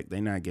no check.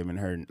 They not giving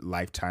her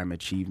lifetime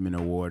achievement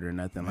award or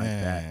nothing like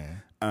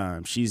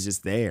that. She's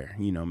just there,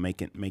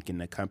 making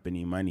the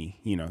company money.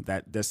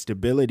 That the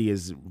stability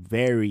is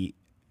very,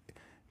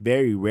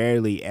 very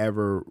rarely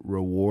ever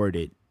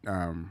rewarded.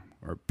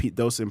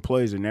 Those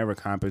employees are never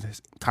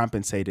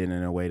compensated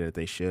in a way that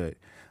they should.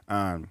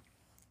 And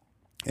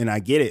I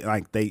get it.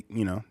 Like they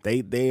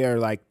are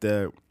like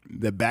the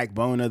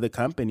backbone of the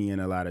company.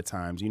 And a lot of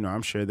times,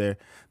 I'm sure the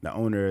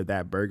owner of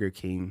that Burger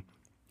King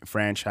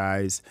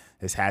franchise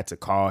has had to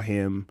call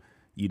him,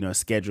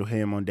 schedule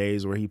him on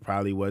days where he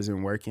probably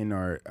wasn't working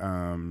or,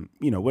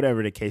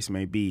 whatever the case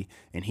may be.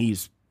 And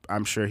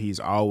I'm sure he's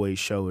always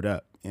showed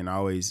up and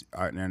always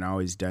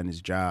done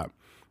his job.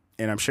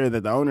 And I'm sure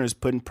that the owner is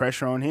putting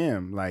pressure on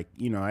him. Like,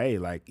 hey,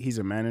 like he's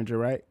a manager,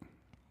 right?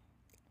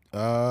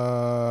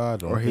 I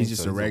don't. Or he's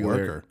just a regular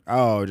worker.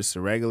 Oh, just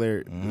a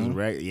regular.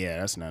 Mm-hmm. Yeah,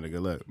 that's not a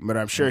good look. But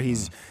I'm sure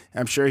he's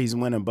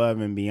went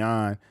above and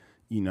beyond.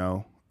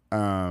 Going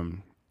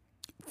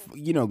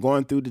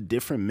through the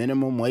different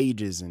minimum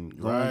wages and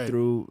going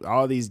through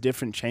all these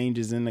different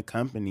changes in the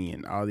company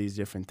and all these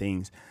different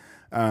things.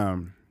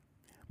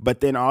 But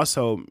then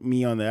also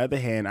me on the other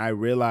hand, I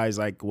realize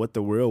like what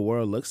the real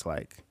world looks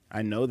like.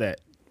 I know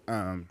that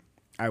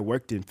I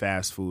worked in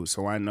fast food,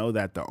 so I know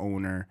that the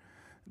owner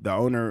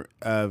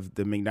of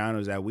the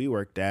McDonald's that we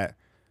worked at,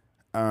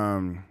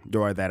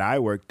 or that I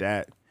worked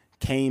at,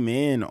 came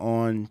in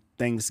on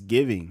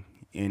Thanksgiving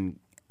and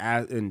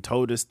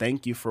told us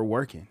thank you for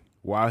working.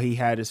 While he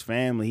had his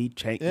family, he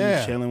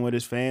chilling with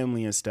his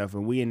family and stuff,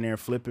 and we in there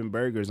flipping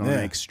burgers on an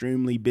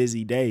extremely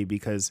busy day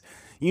because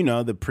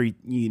getting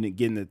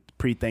the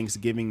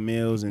pre-Thanksgiving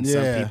meals, and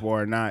some people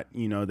are not,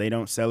 they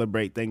don't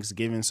celebrate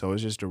Thanksgiving, so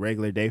it's just a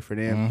regular day for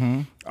them.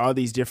 Mm-hmm. All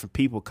these different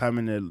people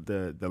coming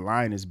to the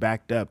line is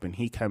backed up, and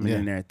he coming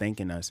in there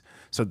thanking us.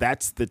 So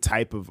that's the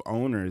type of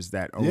owners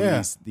that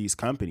own these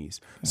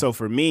companies. So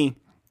for me,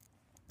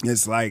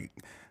 it's like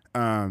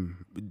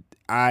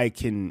I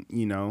can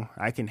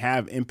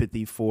have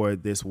empathy for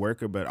this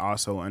worker, but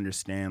also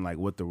understand like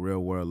what the real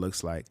world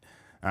looks like.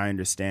 I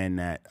understand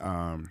that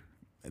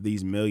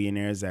these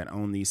millionaires that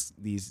own these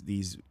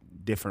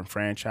different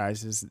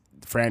franchises,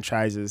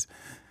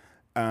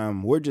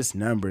 we're just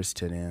numbers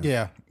to them.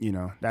 Yeah.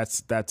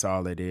 That's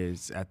all it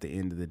is at the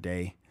end of the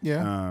day.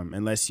 Yeah.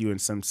 Unless you in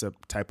some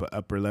type of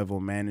upper level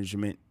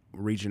management,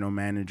 regional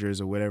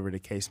managers or whatever the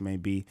case may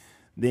be,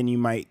 then you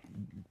might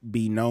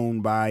be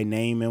known by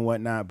name and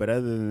whatnot. But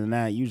other than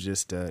that, you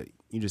just a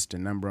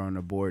number on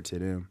the board to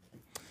them.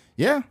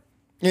 Yeah.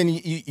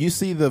 And you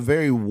see the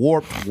very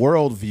warped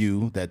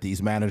worldview that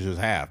these managers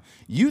have.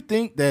 You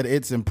think that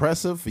it's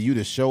impressive for you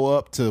to show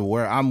up to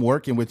where I'm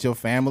working with your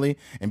family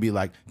and be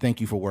like, thank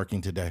you for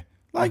working today.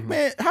 Like,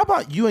 man, how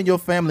about you and your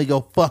family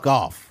go fuck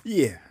off?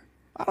 Yeah.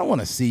 I don't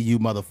want to see you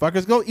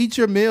motherfuckers. Go eat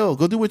your meal.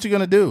 Go do what you're going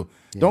to do.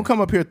 Yeah. Don't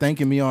come up here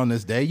thanking me on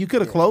this day. You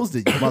could have closed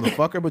it, you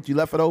motherfucker, but you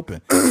left it open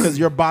because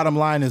your bottom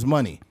line is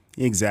money.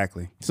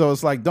 Exactly. So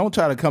it's like, don't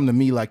try to come to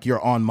me like you're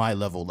on my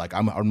level. Like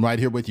I'm right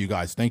here with you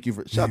guys. Thank you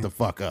for shut the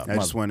fuck up. I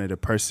just wanted to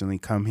personally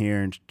come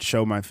here and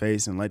show my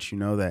face and let you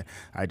know that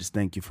I just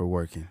thank you for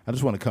working. I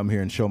just want to come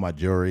here and show my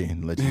jewelry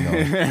and let you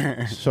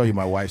know, show you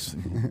my wife's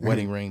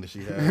wedding ring that she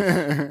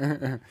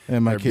has,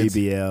 and my kids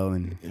BBL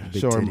and big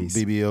show her titties.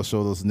 BBL,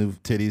 show those new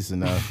titties,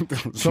 and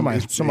show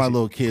my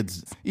little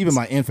kids. Even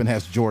my infant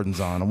has Jordans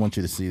on. I want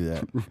you to see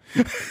that.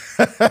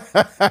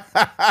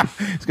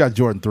 It's got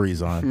Jordan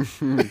 3s on.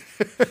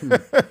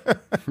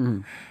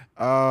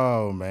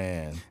 Oh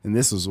man. And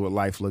this is what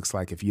life looks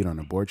like if you don't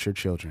abort your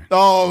children.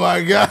 Oh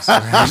my God.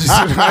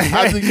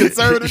 As a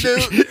conservative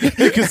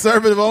dude,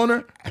 conservative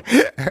owner.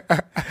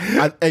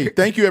 Hey,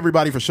 thank you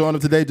everybody for showing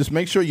up today. Just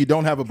make sure you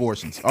don't have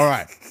abortions. All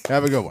right.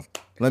 Have a good one.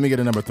 Let me get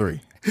a number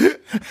 3.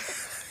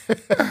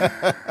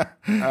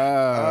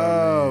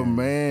 Oh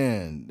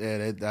man.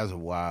 Yeah, that's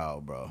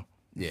wild, bro.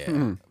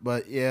 Yeah.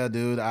 But yeah,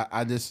 dude,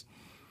 I just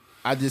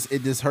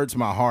it just hurts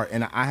my heart.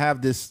 And I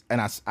have this, and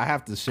I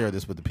have to share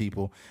this with the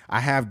people. I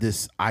have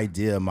this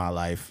idea in my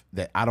life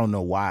that I don't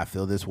know why I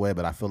feel this way,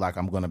 but I feel like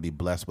I'm going to be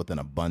blessed with an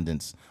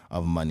abundance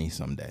of money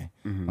someday.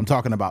 I'm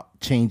talking about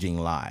changing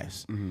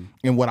lives.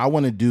 And what I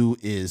want to do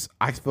is,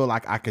 I feel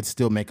like I could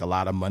still make a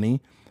lot of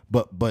money,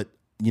 but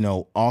you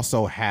know,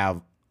 also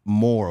have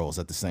morals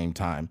at the same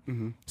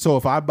time. So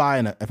if I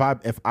buy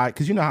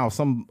because you know how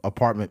some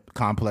apartment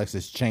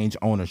complexes change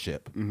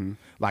ownership.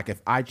 Like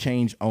if I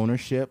change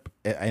ownership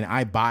and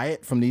I buy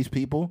it from these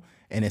people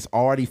and it's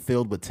already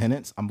filled with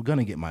tenants, I'm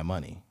gonna get my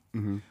money.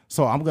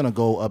 So I'm gonna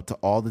go up to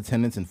all the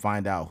tenants and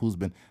find out who's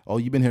been. Oh,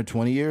 you've been here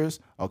 20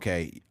 years.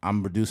 Okay,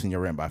 I'm reducing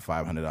your rent by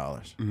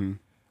 $500.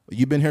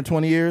 You've been here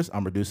 20 years.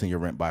 I'm reducing your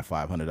rent by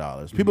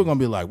 $500. People are gonna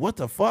be like, "What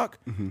the fuck?"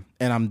 And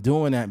I'm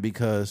doing that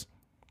because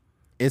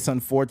it's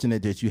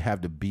unfortunate that you have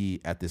to be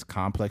at this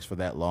complex for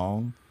that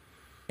long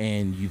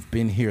and you've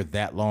been here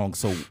that long.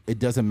 So it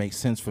doesn't make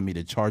sense for me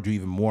to charge you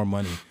even more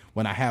money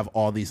when I have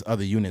all these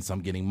other units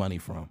I'm getting money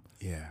from.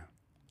 Yeah.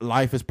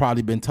 Life has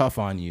probably been tough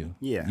on you.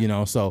 Yeah. You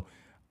know, so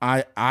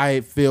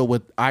I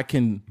feel I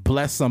can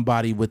bless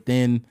somebody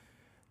within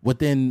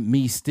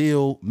me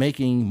still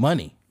making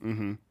money.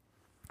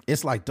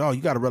 It's like, dog,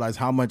 you got to realize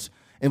how much.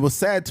 And what's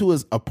sad too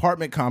is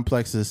apartment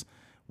complexes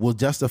will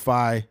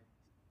justify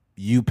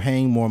you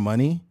paying more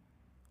money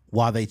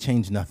while they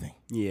change nothing.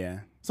 Yeah.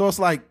 So it's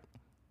like,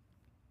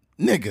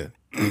 nigga,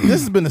 this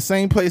has been the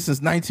same place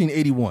since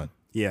 1981.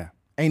 Yeah.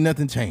 Ain't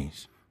nothing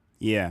changed.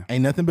 Yeah.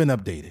 Ain't nothing been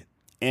updated.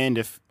 And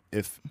if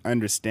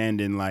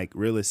understanding like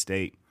real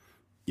estate,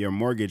 your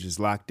mortgage is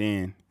locked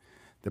in.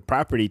 The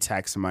property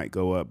tax might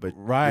go up, but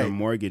Right. your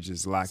mortgage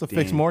is locked in. It's a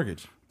fixed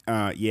mortgage.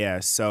 Yeah.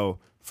 So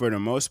for the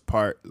most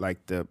part,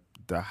 like the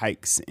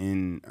hikes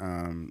in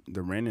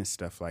the rent and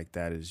stuff like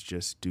that is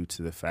just due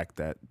to the fact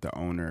that the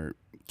owner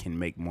can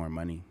make more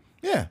money.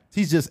 Yeah.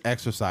 He's just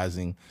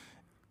exercising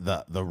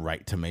the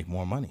right to make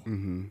more money.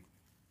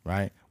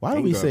 Right? Why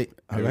do we say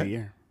every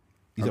year?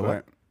 You said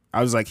what?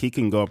 I was like, he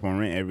can go up on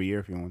rent every year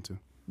if you want to.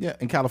 Yeah,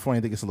 in California,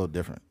 I think it's a little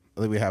different. I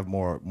think we have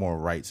more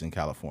rights in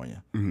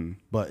California.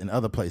 But in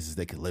other places,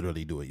 they could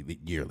literally do it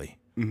yearly.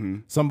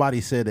 Somebody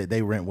said that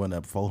their rent went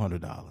up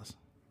 $400.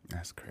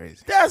 That's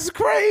crazy. That's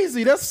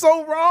crazy. That's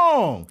so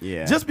wrong.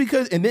 Yeah. Just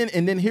because, and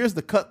then here's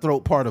the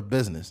cutthroat part of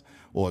business.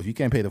 Well, if you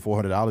can't pay the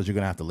 $400, you're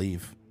gonna have to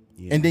leave.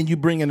 Yeah. And then you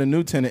bring in a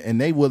new tenant, and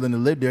they willing to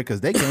live there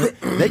because they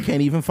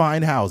can't even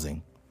find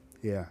housing.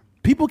 Yeah.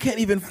 People can't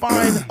even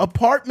find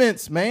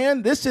apartments,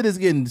 man. This shit is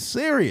getting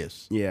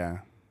serious. Yeah.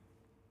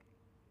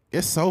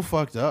 It's so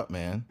fucked up,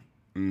 man.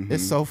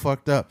 It's so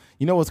fucked up.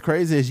 You know what's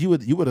crazy is you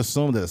would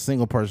assume that a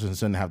single person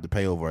shouldn't have to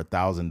pay over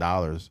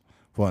 $1,000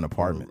 for an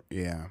apartment.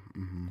 Yeah.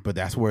 But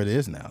that's where it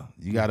is now.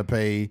 You gotta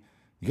pay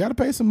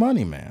some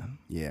money, man.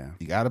 Yeah.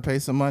 You gotta pay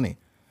some money.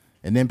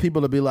 And then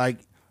people will be like,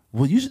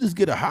 well, you should just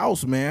get a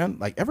house, man.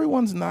 Like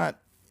everyone's not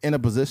in a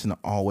position to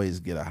always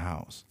get a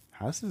house.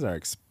 Houses are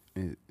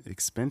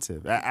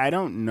expensive. I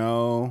don't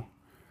know.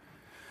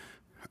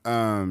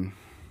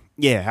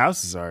 Yeah,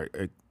 houses are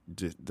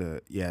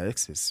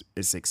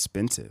it's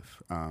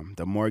expensive.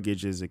 The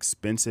mortgage is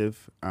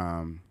expensive.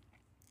 And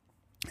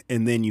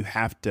then you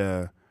have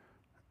to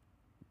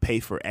pay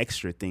for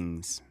extra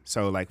things.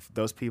 So like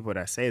those people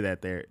that say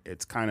that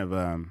it's kind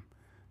of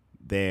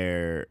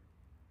they're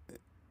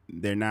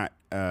not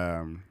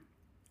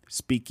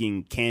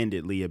speaking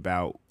candidly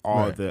about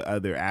all the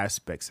other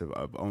aspects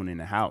of owning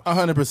a house.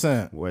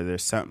 100%. Where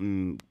there's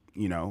something,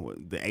 you know,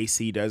 the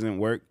AC doesn't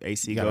work,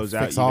 AC goes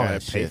out, you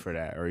gotta pay for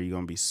that, or you're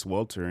gonna be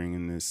sweltering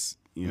in this,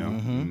 you know,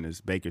 in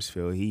this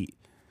Bakersfield heat.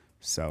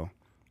 So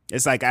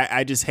it's like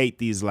I just hate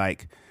these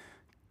like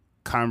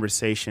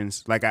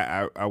conversations. Like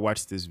I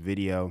watched this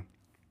video,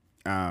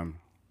 and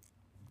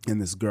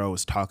this girl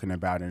was talking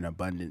about an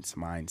abundance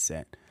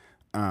mindset.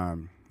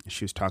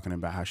 She was talking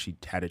about how she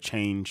had to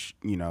change,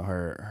 you know,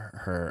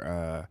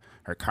 her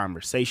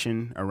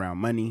conversation around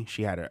money.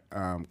 She had to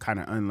kind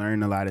of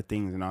unlearn a lot of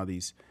things and all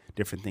these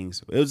different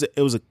things. It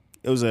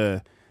was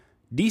a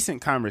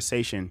decent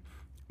conversation,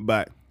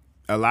 but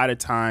a lot of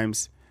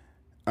times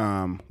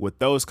with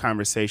those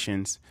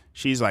conversations,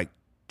 she's like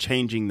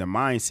changing the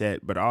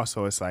mindset, but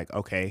also it's like,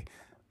 okay,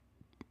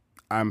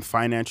 I'm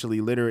financially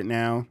literate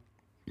now.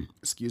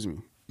 Excuse me.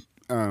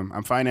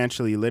 I'm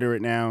financially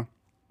literate now.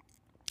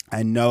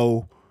 I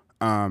know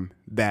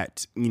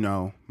that, you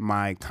know,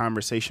 my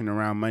conversation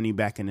around money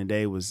back in the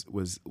day was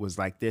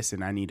like this,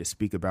 and I need to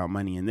speak about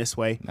money in this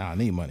way. Nah, I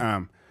need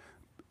money.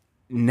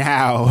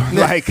 now?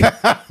 Like,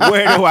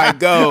 where do I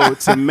go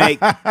to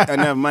make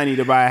enough money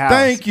to buy a house?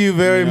 Thank you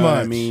very know much.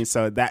 What I mean,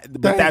 so but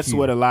Thank that's you.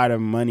 what a lot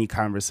of money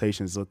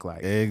conversations look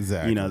like.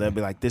 Exactly. You know, they'll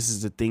be like, "This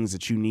is the things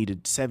that you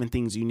needed. 7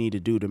 things you need to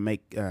do to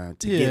make to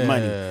get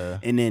money,"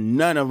 and then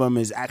none of them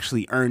is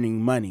actually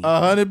earning money.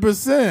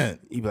 100%.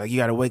 You be like, you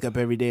got to wake up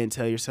every day and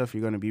tell yourself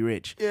you're going to be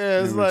rich.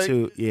 Yeah, it's Number like,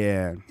 2,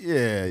 yeah.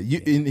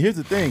 And here's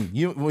the thing: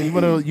 you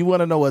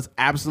want to know what's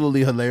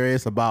absolutely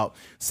hilarious about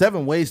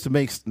 7 ways to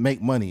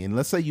make money. And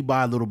let's say you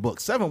buy a little book,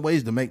 7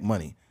 ways to make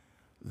money.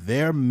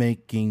 They're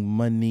making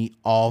money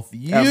off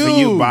you. For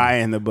you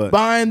buying the book.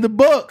 Buying the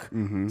book.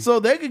 Mm-hmm. So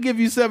they could give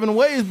you 7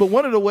 ways, but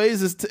one of the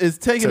ways is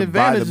taking To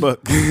buy advantage. the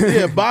book.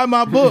 Yeah, buy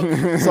my book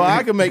so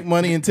I can make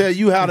money and tell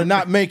you how to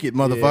not make it,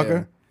 motherfucker.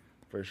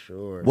 Yeah, for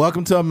sure.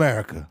 Welcome to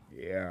America.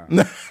 Yeah.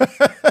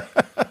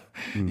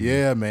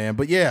 Yeah, man.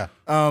 But yeah,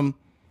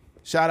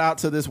 shout out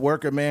to this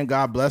worker, man.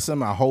 God bless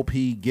him. I hope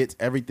he gets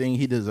everything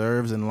he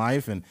deserves in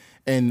life.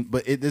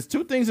 But there's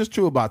 2 things that's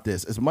true about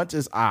this. As much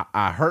as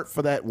I hurt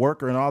for that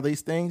worker and all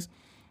these things,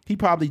 he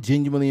probably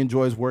genuinely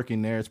enjoys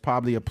working there. It's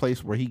probably a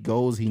place where he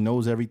goes. He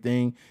knows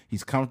everything.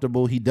 He's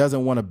comfortable. He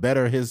doesn't want to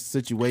better his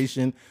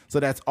situation. So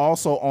that's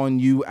also on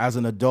you as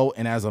an adult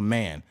and as a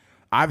man.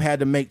 I've had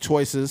to make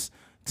choices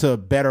to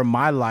better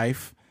my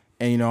life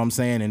and, you know what I'm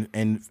saying,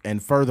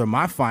 and further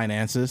my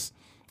finances.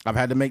 I've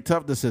had to make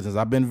tough decisions.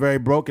 I've been very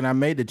broke and I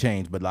made the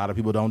change, but a lot of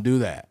people don't do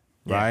that,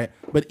 right?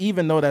 But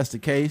even though that's the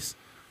case,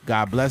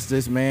 God bless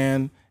this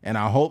man, and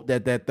I hope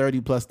that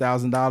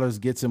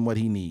 $30,000+ gets him what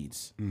he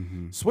needs.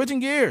 Mm-hmm.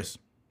 Switching gears,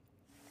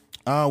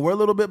 we're a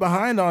little bit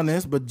behind on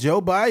this, but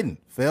Joe Biden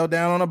fell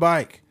down on a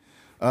bike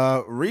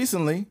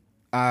recently.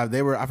 I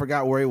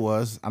forgot where he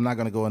was. I'm not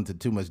going to go into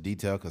too much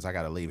detail because I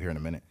got to leave here in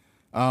a minute.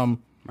 Might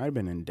have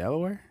been in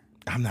Delaware.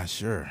 I'm not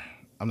sure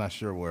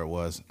where it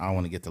was. I don't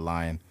want to get to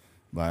lying,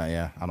 but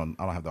yeah, I don't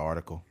have the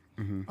article.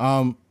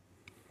 Mm-hmm.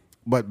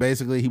 But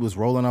basically, he was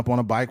rolling up on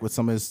a bike with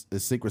some of his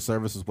Secret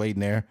Service was waiting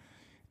there.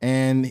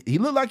 And he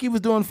looked like he was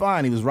doing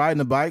fine. He was riding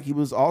the bike. He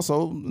was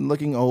also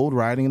looking old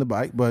riding the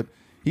bike, but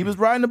he was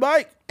riding the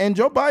bike. And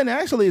Joe Biden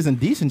actually is in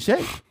decent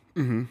shape.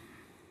 Mm-hmm.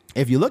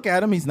 If you look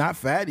at him, he's not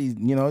fat. He's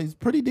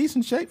pretty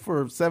decent shape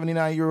for a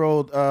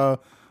 79-year-old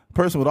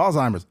person with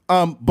Alzheimer's.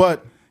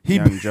 But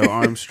Young Joe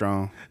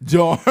Armstrong.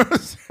 Joe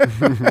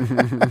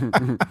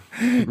Armstrong.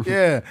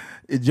 Yeah.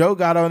 Joe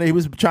got on there. He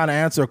was trying to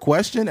answer a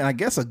question, and I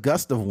guess a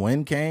gust of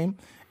wind came.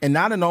 And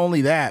not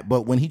only that,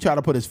 but when he tried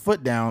to put his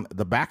foot down,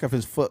 the back of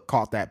his foot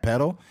caught that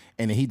pedal,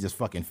 and then he just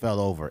fucking fell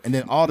over. And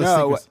then all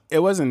the it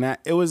wasn't that.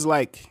 It was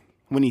like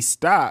when he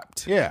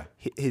stopped. Yeah.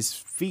 His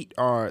feet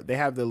they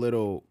have the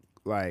little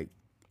like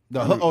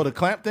the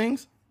clamp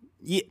things.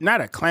 Yeah, not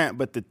a clamp,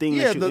 but the thing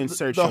that you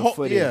insert your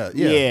foot in.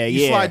 Yeah.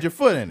 You slide your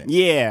foot in it.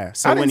 Yeah.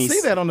 So I didn't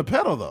see that on the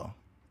pedal though.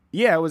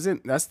 Yeah, it was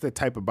in. That's the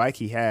type of bike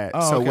he had.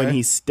 Oh, so okay. when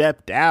he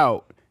stepped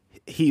out,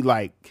 he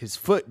his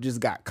foot just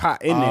got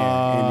caught in there,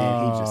 and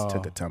then he just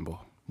took a tumble.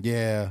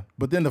 Yeah,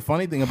 but then the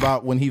funny thing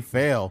about when he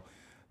fell,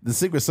 the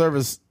Secret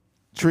Service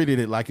treated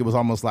it like it was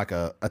almost like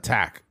a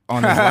attack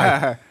on his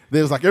life.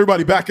 They was like,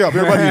 everybody back up,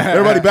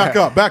 everybody back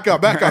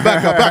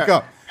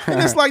up. And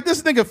it's like,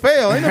 this nigga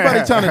failed. Ain't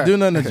nobody trying to do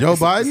nothing to Joe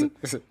Biden.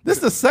 This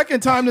is the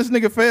second time this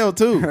nigga failed,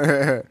 too.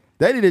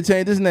 They need to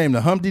change his name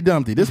to Humpty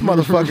Dumpty. This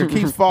motherfucker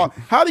keeps falling.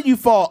 How did you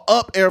fall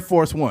up Air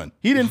Force One?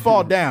 He didn't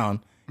fall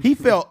down. He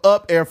fell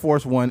up Air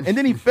Force One, and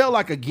then he fell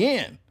like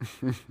again.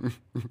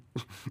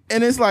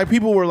 And it's like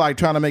people were like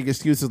trying to make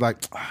excuses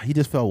like, he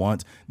just fell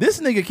once. This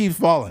nigga keeps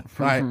falling,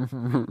 right?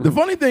 The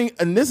funny thing,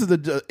 and this is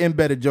the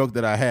embedded joke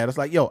that I had, it's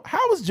like, yo,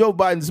 how is Joe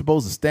Biden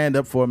supposed to stand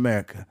up for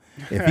America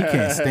if he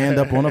can't stand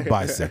up on a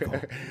bicycle?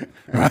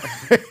 Right?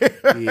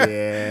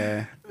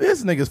 Yeah.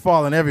 This nigga's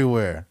falling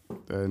everywhere.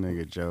 That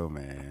nigga Joe,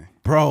 man.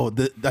 Bro,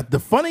 the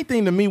funny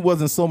thing to me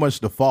wasn't so much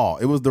the fall.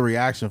 It was the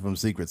reaction from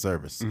Secret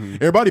Service. Mm-hmm.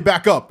 Everybody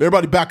back up.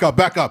 Everybody back up.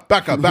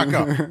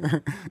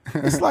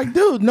 It's like,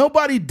 dude,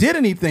 nobody did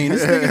anything.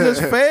 This nigga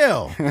just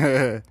fell.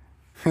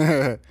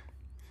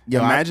 Yo,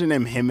 imagine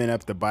him hemming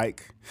up the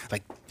bike.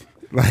 Like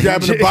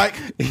grabbing the bike.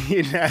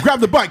 Grab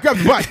the bike.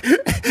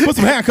 Put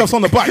some handcuffs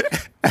on the bike.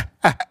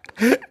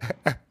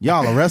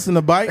 Y'all arresting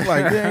the bike?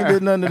 Like, they ain't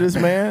did nothing to this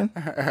man.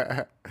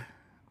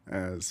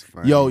 That's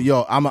funny.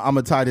 Yo, I'm going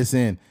to tie this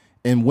in.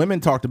 And women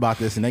talked about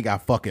this and they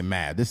got fucking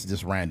mad. This is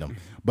just random.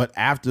 But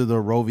after the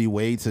Roe v.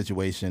 Wade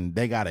situation,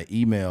 they got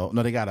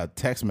a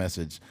text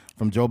message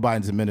from Joe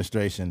Biden's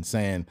administration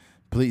saying,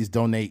 please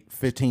donate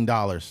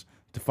 $15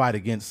 to fight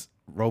against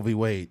Roe v.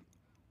 Wade.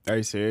 Are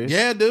you serious?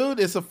 Yeah,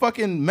 dude. It's a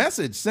fucking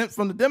message sent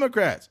from the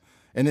Democrats.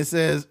 And it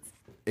says,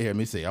 here, let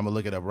me see. I'm going to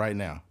look it up right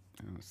now.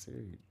 Oh,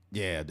 serious?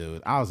 Yeah,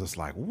 dude. I was just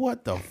like,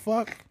 what the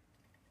fuck?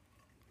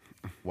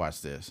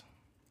 Watch this.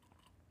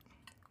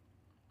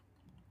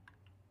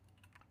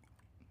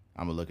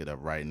 I'm gonna look it up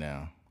right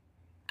now.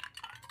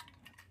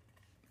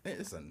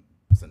 It's a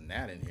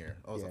gnat in here.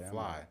 Oh, it's a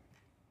fly.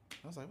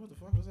 I was like, what the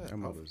fuck was that?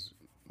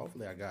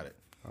 Hopefully I got it.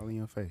 All in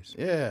your face.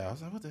 Yeah, I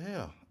was like, what the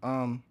hell?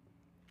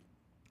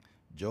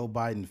 Joe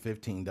Biden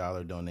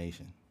 $15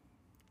 donation.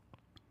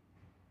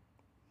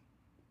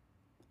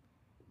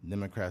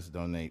 Democrats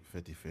donate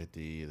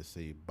 50-50. Let's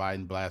see.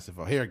 Biden blasted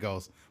for. Here it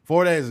goes.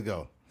 4 days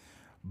ago.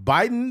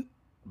 Biden,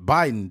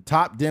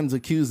 top Dems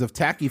accused of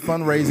tacky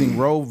fundraising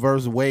Roe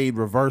versus Wade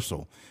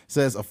reversal.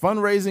 Says a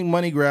fundraising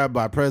money grab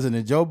by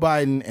President Joe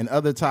Biden and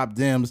other top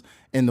Dems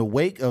in the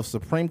wake of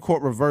Supreme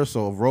Court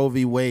reversal of Roe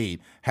v.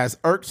 Wade has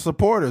irked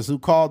supporters who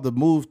called the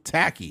move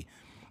tacky.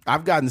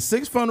 I've gotten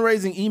 6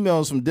 fundraising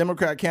emails from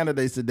Democrat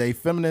candidates today.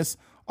 Feminist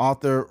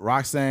author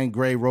Roxanne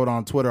Gray wrote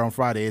on Twitter on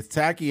Friday, it's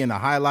tacky and it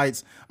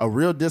highlights a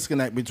real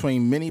disconnect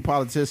between many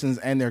politicians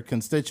and their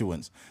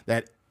constituents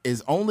that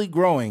is only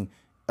growing,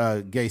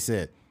 Gay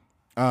said.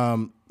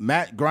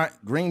 Matt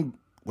Gehring,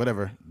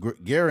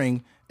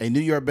 a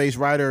New York-based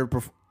writer,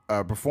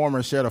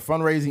 performer, shared a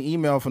fundraising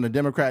email from the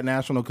Democrat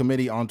National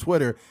Committee on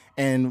Twitter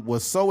and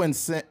was so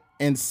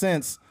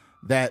incensed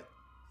that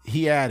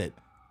he added,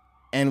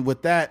 and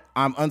with that,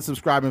 I'm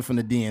unsubscribing from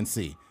the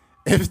DNC.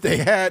 If they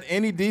had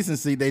any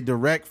decency, they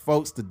direct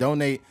folks to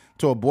donate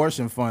to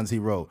abortion funds, he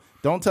wrote.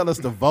 Don't tell us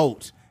to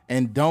vote,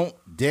 and don't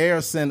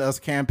dare send us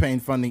campaign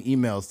funding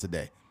emails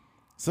today.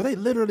 So they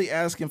literally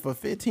asking for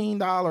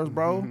 $15,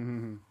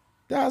 bro.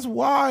 That's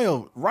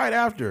wild. Right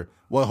after.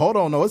 Well, hold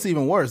on. No, it's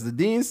even worse. The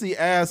DNC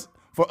asked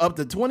for up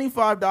to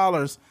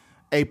 $25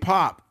 a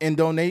pop in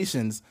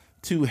donations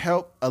to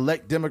help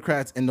elect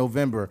Democrats in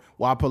November,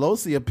 while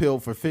Pelosi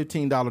appealed for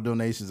 $15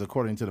 donations,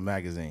 according to the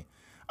magazine.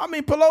 I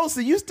mean,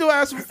 Pelosi, you still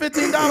ask for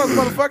 $15,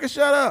 motherfucker.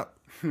 Shut up.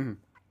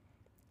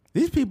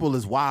 These people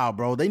is wild,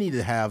 bro. They need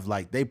to have,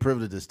 like, they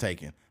privileges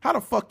taken. How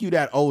the fuck you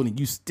that old and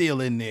you still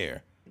in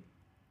there?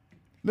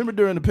 Remember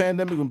during the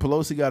pandemic when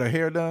Pelosi got her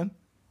hair done?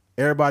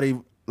 Everybody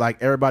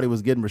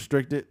was getting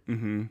restricted.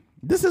 Mm-hmm.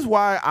 This is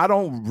why I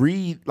don't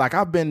read. Like,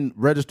 I've been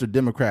registered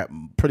Democrat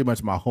pretty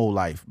much my whole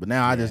life, but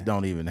now I just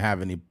don't even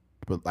have any,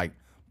 like,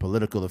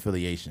 political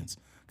affiliations.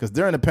 Because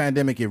during the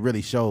pandemic, it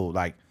really showed,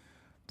 like,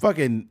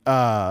 fucking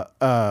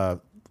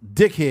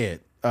dickhead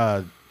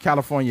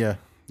California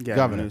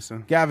governor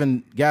Newsom.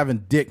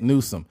 Gavin Dick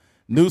Newsom.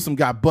 Newsom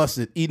got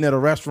busted eating at a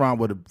restaurant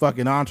with a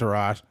fucking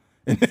entourage.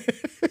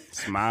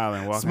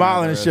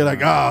 Smiling and shit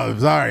like, oh,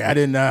 sorry, I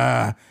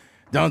didn't.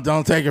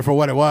 Don't take it for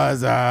what it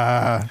was.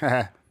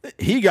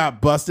 He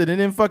got busted,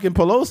 and then fucking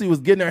Pelosi was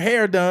getting her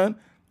hair done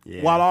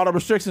while all the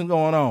restrictions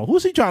going on.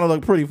 Who's he trying to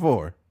look pretty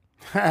for?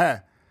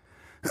 That's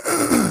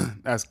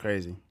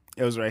crazy.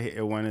 It was right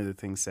here. One of the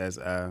things says,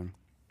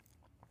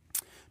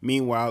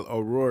 meanwhile,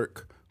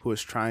 O'Rourke, who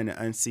is trying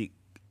to unseat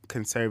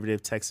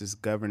conservative Texas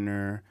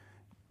Governor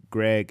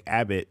Greg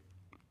Abbott,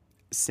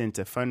 sent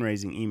a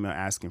fundraising email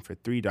asking for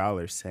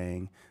 $3,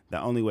 saying the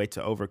only way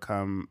to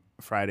overcome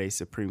Friday's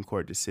Supreme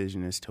Court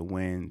decision is to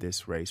win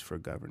this race for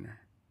governor.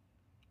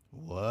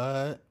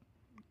 What?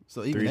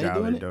 So even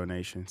 $3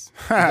 donations.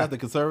 Is that the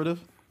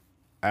conservative?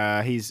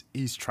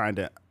 He's trying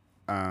to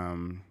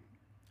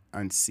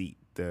unseat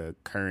the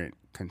current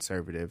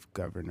conservative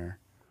governor.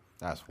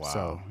 That's wild.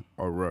 So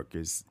O'Rourke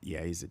is,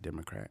 he's a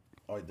Democrat.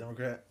 Oh, a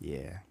Democrat?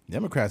 Yeah.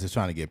 Democrats is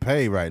trying to get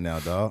paid right now,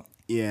 dog.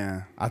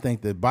 Yeah. I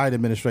think the Biden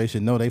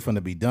administration know they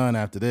finna be done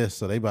after this,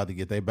 so they about to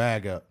get their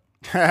bag up.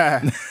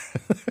 Gotta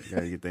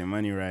get their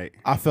money right.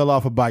 I fell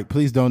off a bike.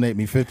 Please donate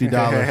me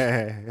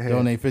 $50.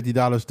 Donate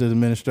 $50 to the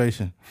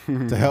administration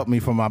to help me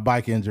for my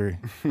bike injury.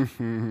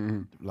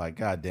 Like,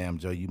 goddamn,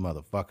 Joe, you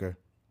motherfucker.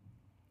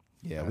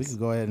 Yeah, we can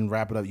go ahead and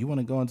wrap it up. You want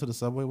to go into the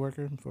subway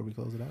worker before we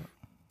close it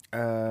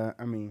out?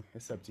 I mean,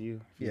 it's up to you.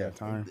 If you have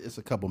time. It's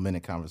a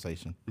couple-minute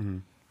conversation.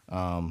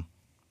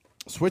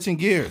 Switching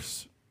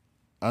gears.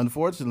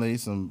 Unfortunately,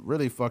 some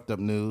really fucked up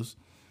news.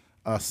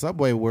 A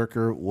subway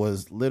worker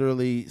was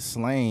literally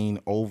slain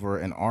over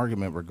an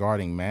argument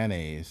regarding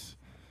mayonnaise.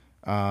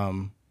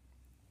 And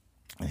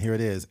here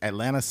it is.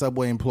 Atlanta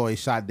subway employee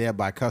shot dead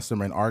by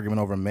customer in argument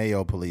over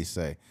mayo, police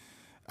say.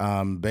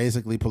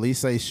 Basically, police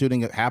say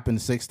shooting happened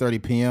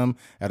 6:30 p.m.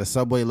 at a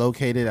subway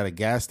located at a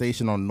gas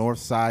station on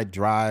Northside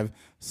Drive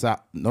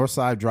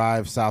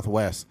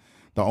Southwest.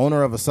 The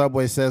owner of a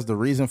Subway says the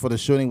reason for the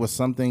shooting was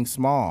something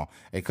small.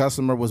 A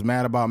customer was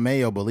mad about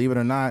mayo. Believe it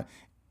or not,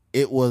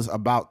 it was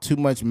about too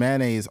much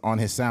mayonnaise on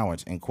his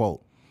sandwich, end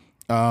quote.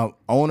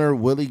 Owner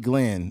Willie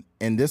Glenn.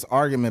 In this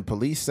argument,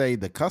 police say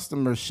the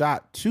customer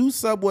shot 2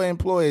 Subway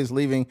employees,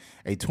 leaving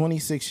a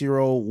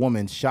 26-year-old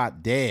woman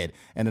shot dead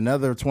and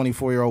another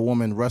 24-year-old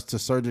woman rushed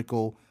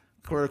to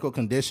critical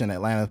condition.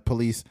 Atlanta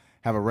police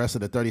have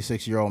arrested a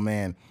 36-year-old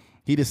man.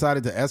 He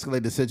decided to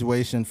escalate the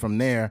situation from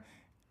there.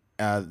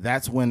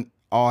 That's when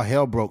all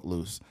hell broke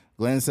loose.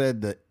 Glenn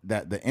said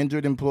that the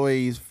injured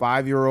employee's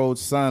 5-year-old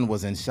son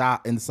was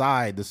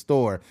inside the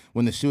store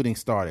when the shooting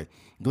started.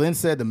 Glenn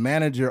said the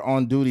manager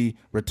on duty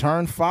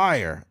returned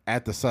fire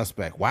at the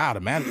suspect. Wow,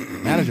 the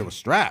manager was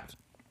strapped.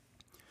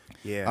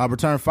 Yeah.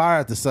 Returned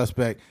fire at the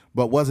suspect,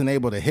 but wasn't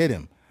able to hit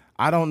him.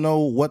 I don't know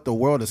what the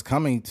world is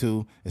coming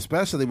to,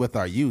 especially with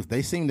our youth.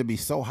 They seem to be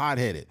so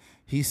hot-headed.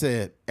 He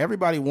said,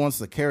 everybody wants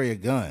to carry a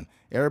gun.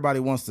 Everybody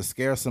wants to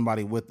scare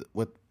somebody with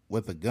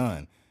a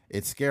gun.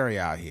 It's scary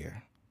out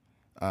here.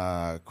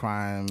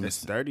 Crimes.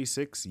 It's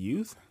 36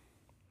 youth?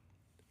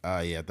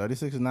 Yeah,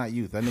 36 is not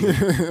youth. That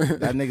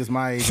nigga's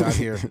my age out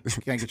here.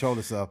 Can't control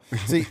himself.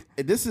 See,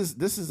 this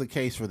is a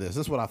case for this.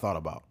 This is what I thought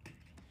about.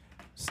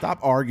 Stop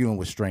arguing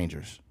with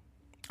strangers.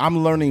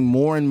 I'm learning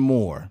more and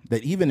more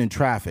that even in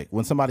traffic,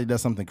 when somebody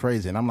does something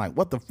crazy, and I'm like,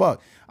 what the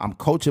fuck? I'm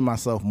coaching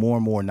myself more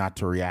and more not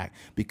to react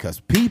because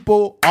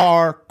people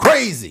are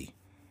crazy.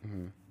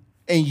 Mm-hmm.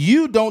 And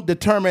you don't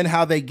determine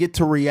how they get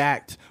to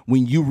react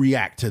when you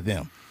react to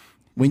them.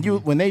 When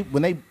they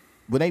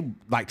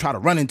like try to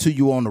run into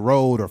you on the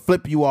road or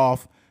flip you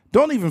off,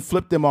 don't even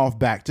flip them off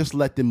back. Just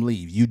let them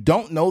leave. You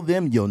don't know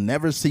them. You'll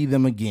never see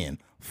them again.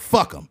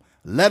 Fuck them.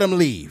 Let them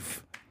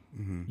leave.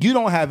 Mm-hmm. You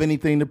don't have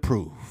anything to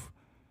prove.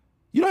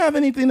 You don't have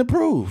anything to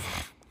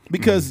prove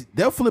because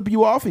they'll flip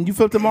you off and you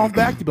flip them off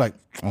back. You'll be like,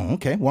 oh,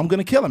 okay, well, I'm going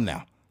to kill him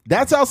now.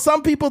 That's how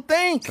some people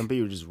think. Some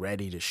people are just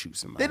ready to shoot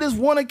somebody. They just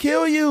want to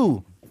kill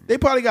you. They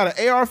probably got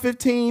an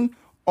AR-15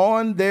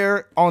 on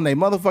their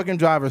motherfucking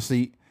driver's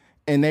seat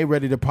and they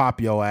ready to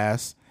pop your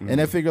ass. Mm-hmm. And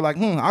they figure like,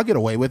 I'll get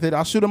away with it.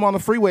 I'll shoot him on the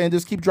freeway and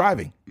just keep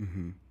driving.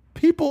 Mm-hmm.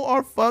 People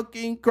are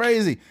fucking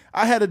crazy.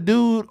 I had a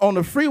dude on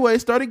the freeway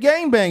started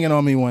gangbanging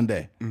on me one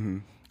day. Mm-hmm.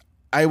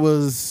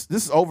 This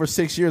is over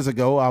 6 years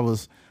ago. I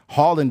was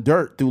hauling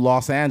dirt through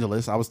Los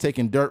Angeles. I was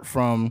taking dirt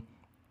from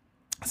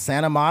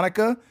Santa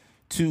Monica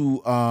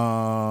to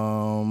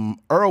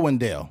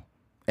Irwindale.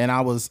 And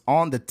I was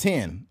on the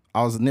 10.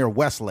 I was near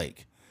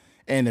Westlake.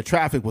 And the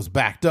traffic was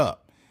backed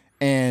up.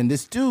 And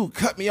this dude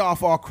cut me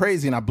off all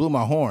crazy and I blew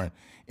my horn.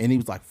 And he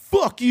was like,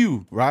 fuck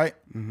you, right?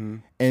 Mm-hmm.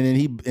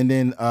 And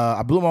then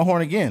I blew my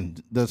horn again,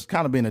 just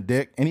kind of being a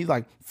dick. And he's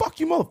like,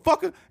 fuck you,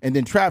 motherfucker. And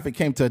then traffic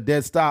came to a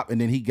dead stop.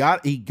 And then he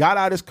got out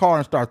of his car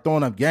and started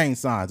throwing up gang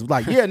signs. It was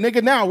like, yeah,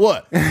 nigga, now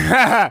what?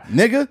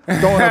 Nigga,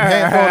 throwing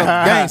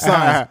up gang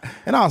signs.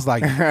 And I was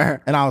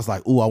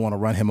like, ooh, I want to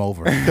run him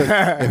over.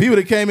 If he would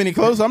have came any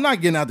closer, I'm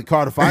not getting out the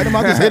car to fight him.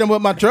 I just hit him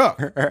with my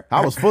truck.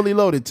 I was fully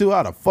loaded too.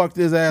 I'd have fucked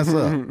his ass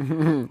up.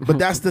 But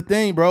that's the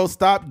thing, bro.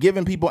 Stop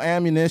giving people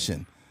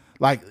ammunition.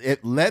 Like,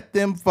 let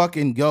them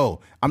fucking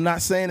go. I'm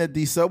not saying that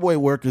these subway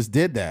workers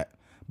did that,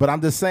 but I'm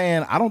just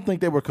saying I don't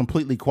think they were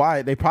completely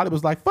quiet. They probably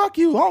was like, fuck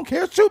you, I don't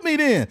care, shoot me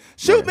then.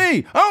 Shoot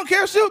me, I don't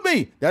care, shoot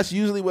me. That's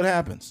usually what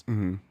happens.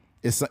 Mm-hmm.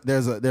 There's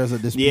a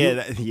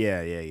dispute.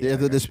 Yeah.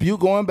 There's a dispute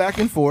going back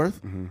and forth.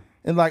 Mm-hmm.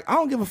 And like, I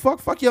don't give a fuck.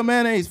 Fuck your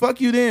mayonnaise.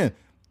 Fuck you then.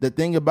 The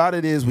thing about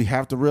it is we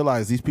have to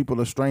realize these people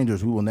are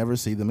strangers. We will never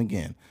see them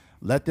again.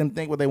 Let them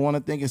think what they want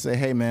to think and say,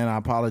 hey, man, I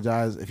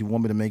apologize. If you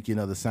want me to make you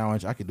another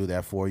sandwich, I could do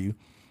that for you.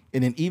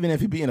 And then even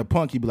if he being a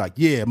punk, he'd be like,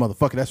 yeah,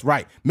 motherfucker, that's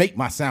right. Make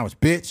my sandwich,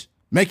 bitch.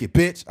 Make it,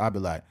 bitch. I'd be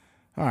like,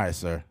 all right,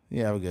 sir.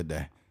 Yeah, have a good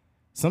day.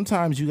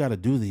 Sometimes you got to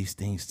do these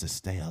things to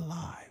stay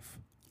alive.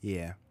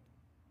 Yeah.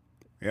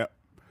 Yep.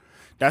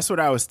 That's what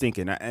I was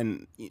thinking.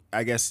 And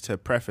I guess to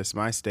preface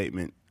my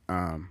statement,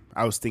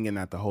 I was thinking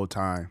that the whole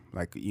time,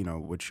 like, you know,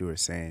 what you were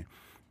saying.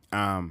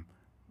 To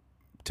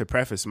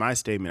preface my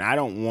statement, I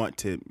don't want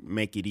to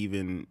make it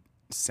even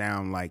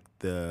sound like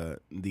the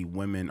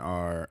women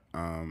are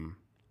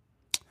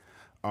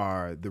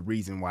the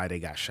reason why they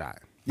got shot.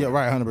 Yeah,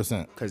 right,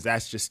 100%. Because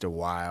that's a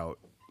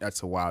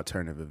wild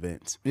turn of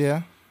events.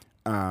 Yeah.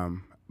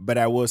 But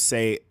I will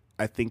say,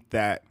 I think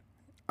that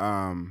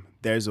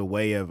there's a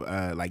way of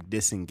like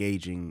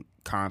disengaging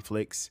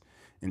conflicts,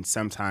 and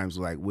sometimes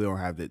like we don't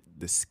have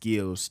the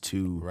skills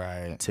to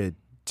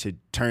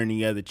turn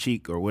the other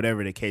cheek or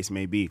whatever the case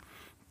may be.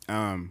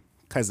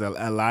 Because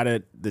a lot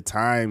of the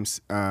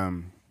times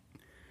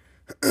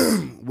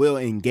we'll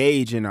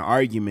engage in an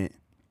argument.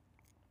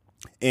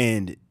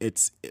 And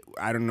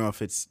I don't know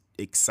if it's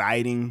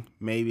exciting,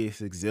 maybe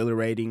it's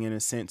exhilarating in a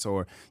sense,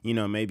 or, you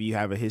know, maybe you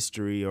have a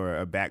history or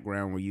a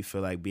background where you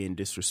feel like being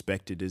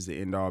disrespected is the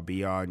end all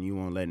be all and you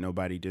won't let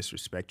nobody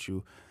disrespect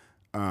you,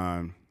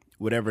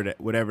 whatever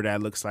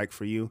that looks like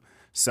for you.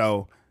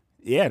 So,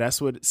 yeah,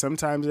 that's what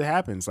sometimes it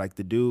happens. Like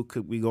the dude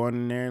could be going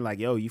in there and like,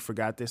 yo, you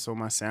forgot this on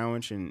my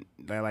sandwich. And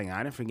they're like,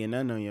 I didn't forget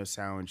nothing on your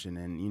sandwich. And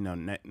then, you know,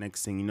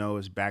 next thing you know,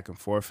 it's back and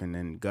forth and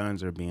then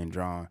guns are being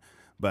drawn.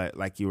 But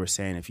like you were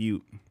saying, if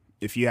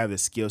you have the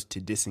skills to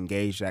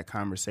disengage that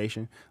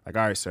conversation, like,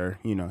 all right, sir,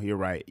 you know, you're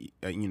right.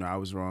 You know, I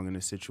was wrong in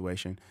this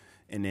situation.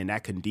 And then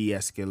that can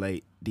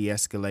de-escalate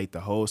the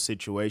whole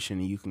situation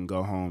and you can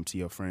go home to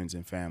your friends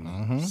and family.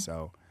 Mm-hmm.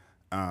 So,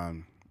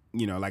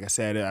 you know, like I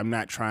said, I'm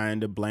not trying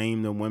to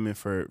blame the women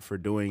for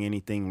doing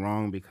anything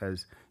wrong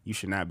because you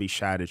should not be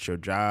shot at your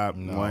job.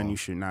 No. One, you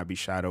should not be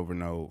shot over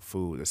no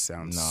food. That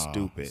sounds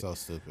stupid. So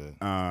stupid.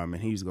 And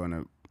he's going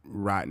to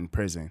rot in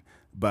prison.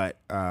 But,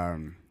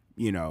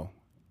 you know,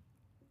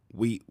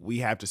 we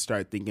have to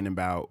start thinking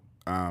about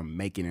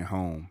making it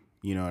home.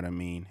 You know what I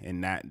mean?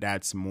 And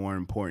that's more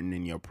important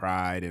than your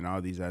pride and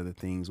all these other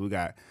things. We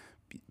got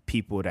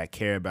people that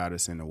care about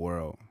us in the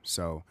world.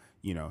 So,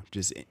 you know,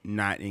 just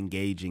not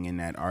engaging in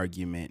that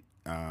argument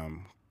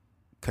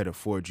could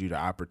afford you the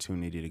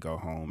opportunity to go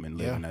home and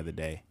live another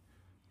day.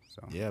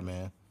 So yeah,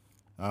 man.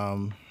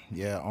 On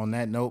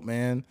that note,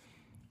 man,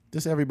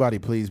 just everybody,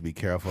 please be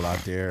careful out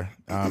there.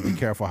 Be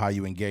careful how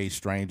you engage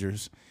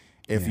strangers.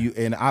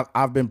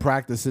 I've been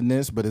practicing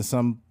this, but in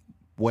some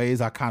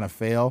ways I kind of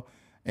fail.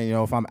 And, you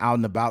know, if I'm out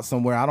and about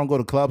somewhere, I don't go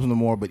to clubs no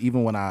more. But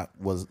even when I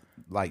was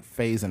like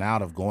phasing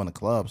out of going to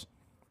clubs,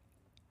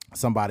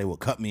 somebody will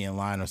cut me in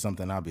line or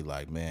something. I'll be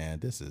like, man,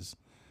 this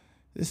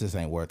just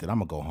ain't worth it. I'm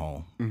going to go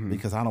home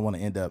because I don't want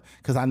to end up.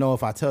 Because I know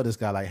if I tell this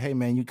guy, like, hey,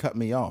 man, you cut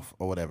me off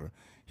or whatever,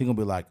 he going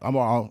to be like, I'm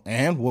all,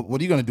 and what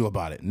are you going to do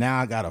about it? Now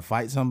I got to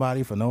fight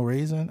somebody for no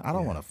reason? I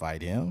don't want to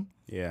fight him.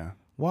 Yeah.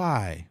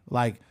 Why?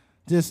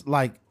 Just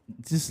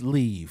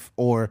leave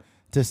or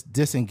just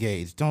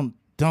disengage. Don't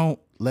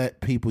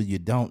let people you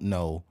don't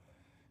know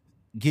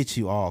get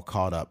you all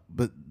caught up.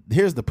 But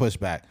here's the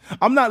pushback.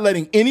 I'm not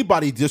letting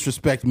anybody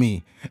disrespect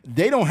me.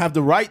 They don't have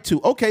the right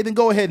to. Okay, then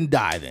go ahead and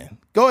die then.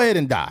 Go ahead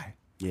and die.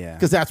 Yeah.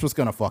 Because that's what's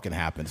going to fucking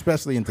happen,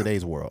 especially in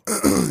today's world.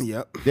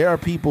 Yep. There are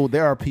people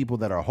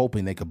that are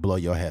hoping they could blow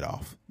your head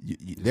off.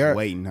 They're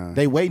waiting, huh?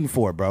 They waiting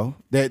for it, bro.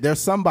 There's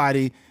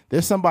somebody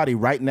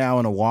right now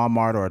in a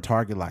Walmart or a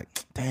Target like,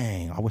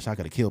 dang, I wish I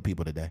could have killed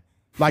people today.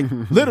 Like,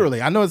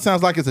 literally. I know it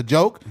sounds like it's a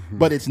joke,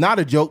 but it's not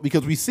a joke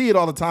because we see it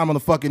all the time on the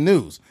fucking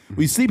news.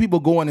 We see people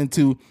going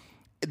into,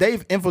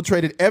 they've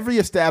infiltrated every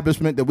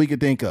establishment that we could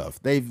think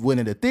of. They've went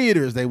into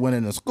theaters, they went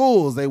into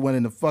schools, they went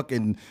into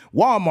fucking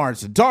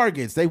Walmarts and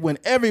Targets, they went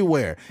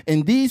everywhere.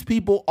 And these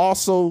people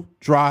also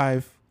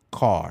drive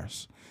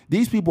cars.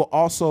 These people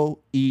also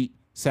eat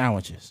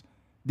sandwiches.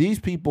 These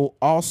people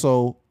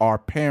also are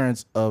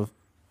parents of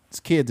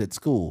kids at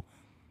school.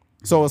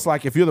 So it's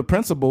like if you're the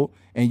principal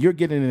and you're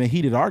getting in a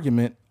heated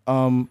argument,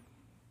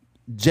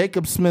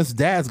 Jacob Smith's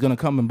dad's gonna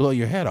come and blow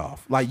your head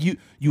off. Like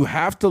you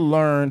have to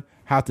learn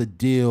how to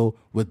deal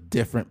with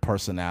different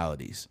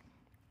personalities.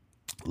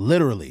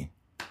 Literally,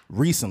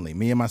 recently,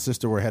 me and my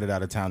sister were headed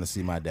out of town to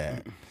see my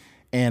dad.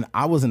 And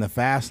I was in the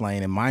fast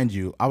lane, and mind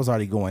you, I was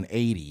already going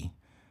 80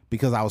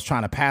 because I was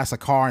trying to pass a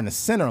car in the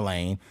center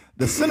lane.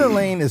 The center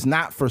lane is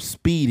not for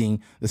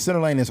speeding. The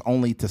center lane is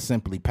only to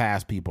simply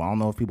pass people. I don't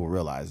know if people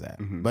realize that.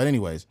 But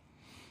anyways,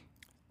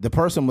 the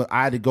person,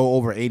 I had to go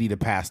over 80 to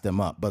pass them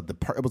up, but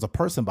it was a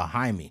person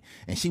behind me,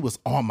 and she was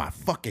on my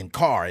fucking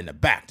car in the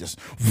back, just,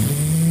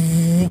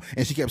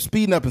 and she kept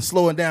speeding up and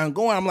slowing down,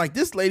 going. I'm like,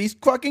 this lady's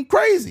fucking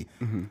crazy.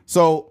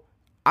 So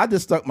I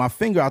just stuck my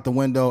finger out the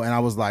window, and I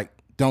was like,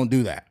 don't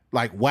do that.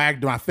 Like,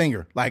 wagged my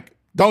finger, like,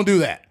 don't do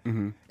that.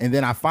 And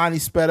then I finally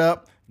sped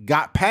up,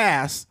 got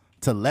past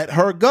to let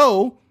her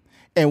go.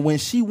 And when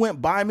she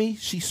went by me,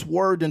 she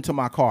swerved into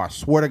my car.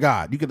 Swear to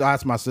God. You could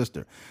ask my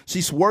sister. She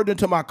swerved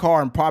into my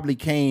car and probably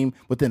came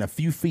within a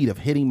few feet of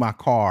hitting my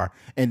car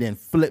and then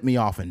flipped me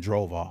off and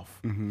drove off.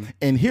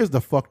 And here's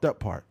the fucked up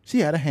part. She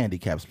had a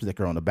handicap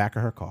sticker on the back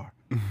of her car.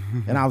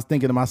 And I was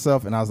thinking to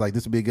myself, and I was like,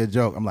 this would be a good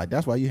joke. I'm like,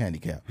 that's why you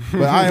handicapped.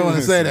 But I didn't want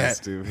to say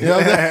that. You know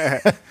what I'm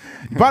saying?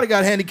 You probably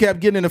got handicapped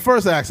getting in the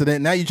first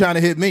accident. Now you're trying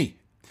to hit me.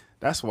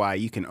 That's why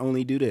you can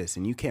only do this,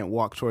 and you can't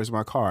walk towards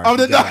my car.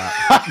 You know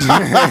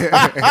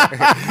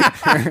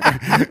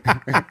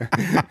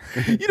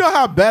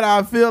how bad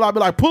I feel? I'd be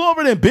like, pull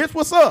over then, bitch,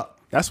 what's up?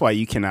 That's why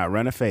you cannot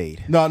run a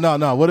fade. No.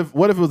 What if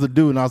it was a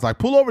dude and I was like,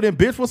 pull over then,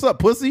 bitch, what's up,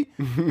 pussy?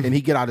 And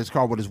he get out of his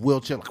car with his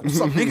wheelchair, like,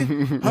 what's up,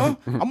 nigga? Huh?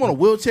 I'm on a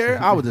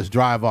wheelchair? I would just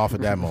drive off at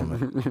that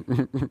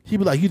moment. He'd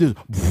be like, you just,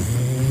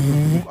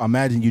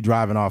 imagine you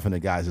driving off and the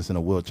guy's just in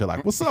a wheelchair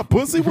like, what's up,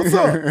 pussy, what's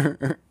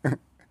up?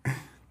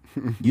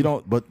 You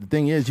don't, but the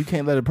thing is, you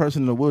can't let a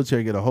person in a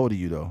wheelchair get a hold of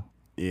you though.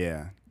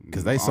 Yeah,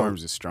 because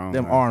arms are strong.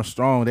 Them arms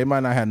strong. They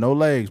might not have no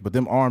legs, but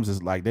them arms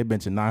is like they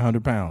benching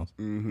 900 pounds.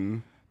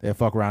 They'll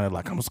fuck around and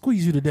like, I'm gonna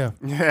squeeze you to death.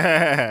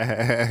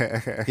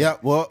 Yeah.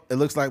 Well, it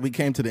looks like we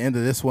came to the end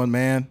of this one,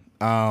 man.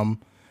 I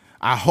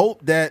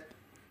hope that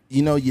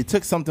you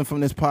took something from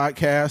this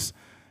podcast.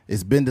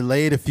 It's been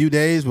delayed a few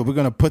days, but we're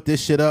gonna put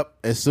this shit up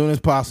as soon as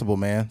possible,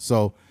 man.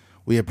 So.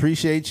 We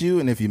appreciate you,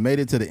 and if you made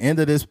it to the end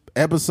of this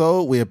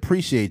episode, we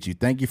appreciate you.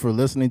 Thank you for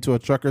listening to a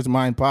Trucker's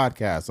Mind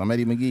podcast. I'm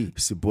Eddie McGee.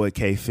 It's your boy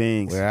K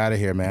Fings. We're out of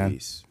here, man.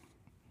 Peace.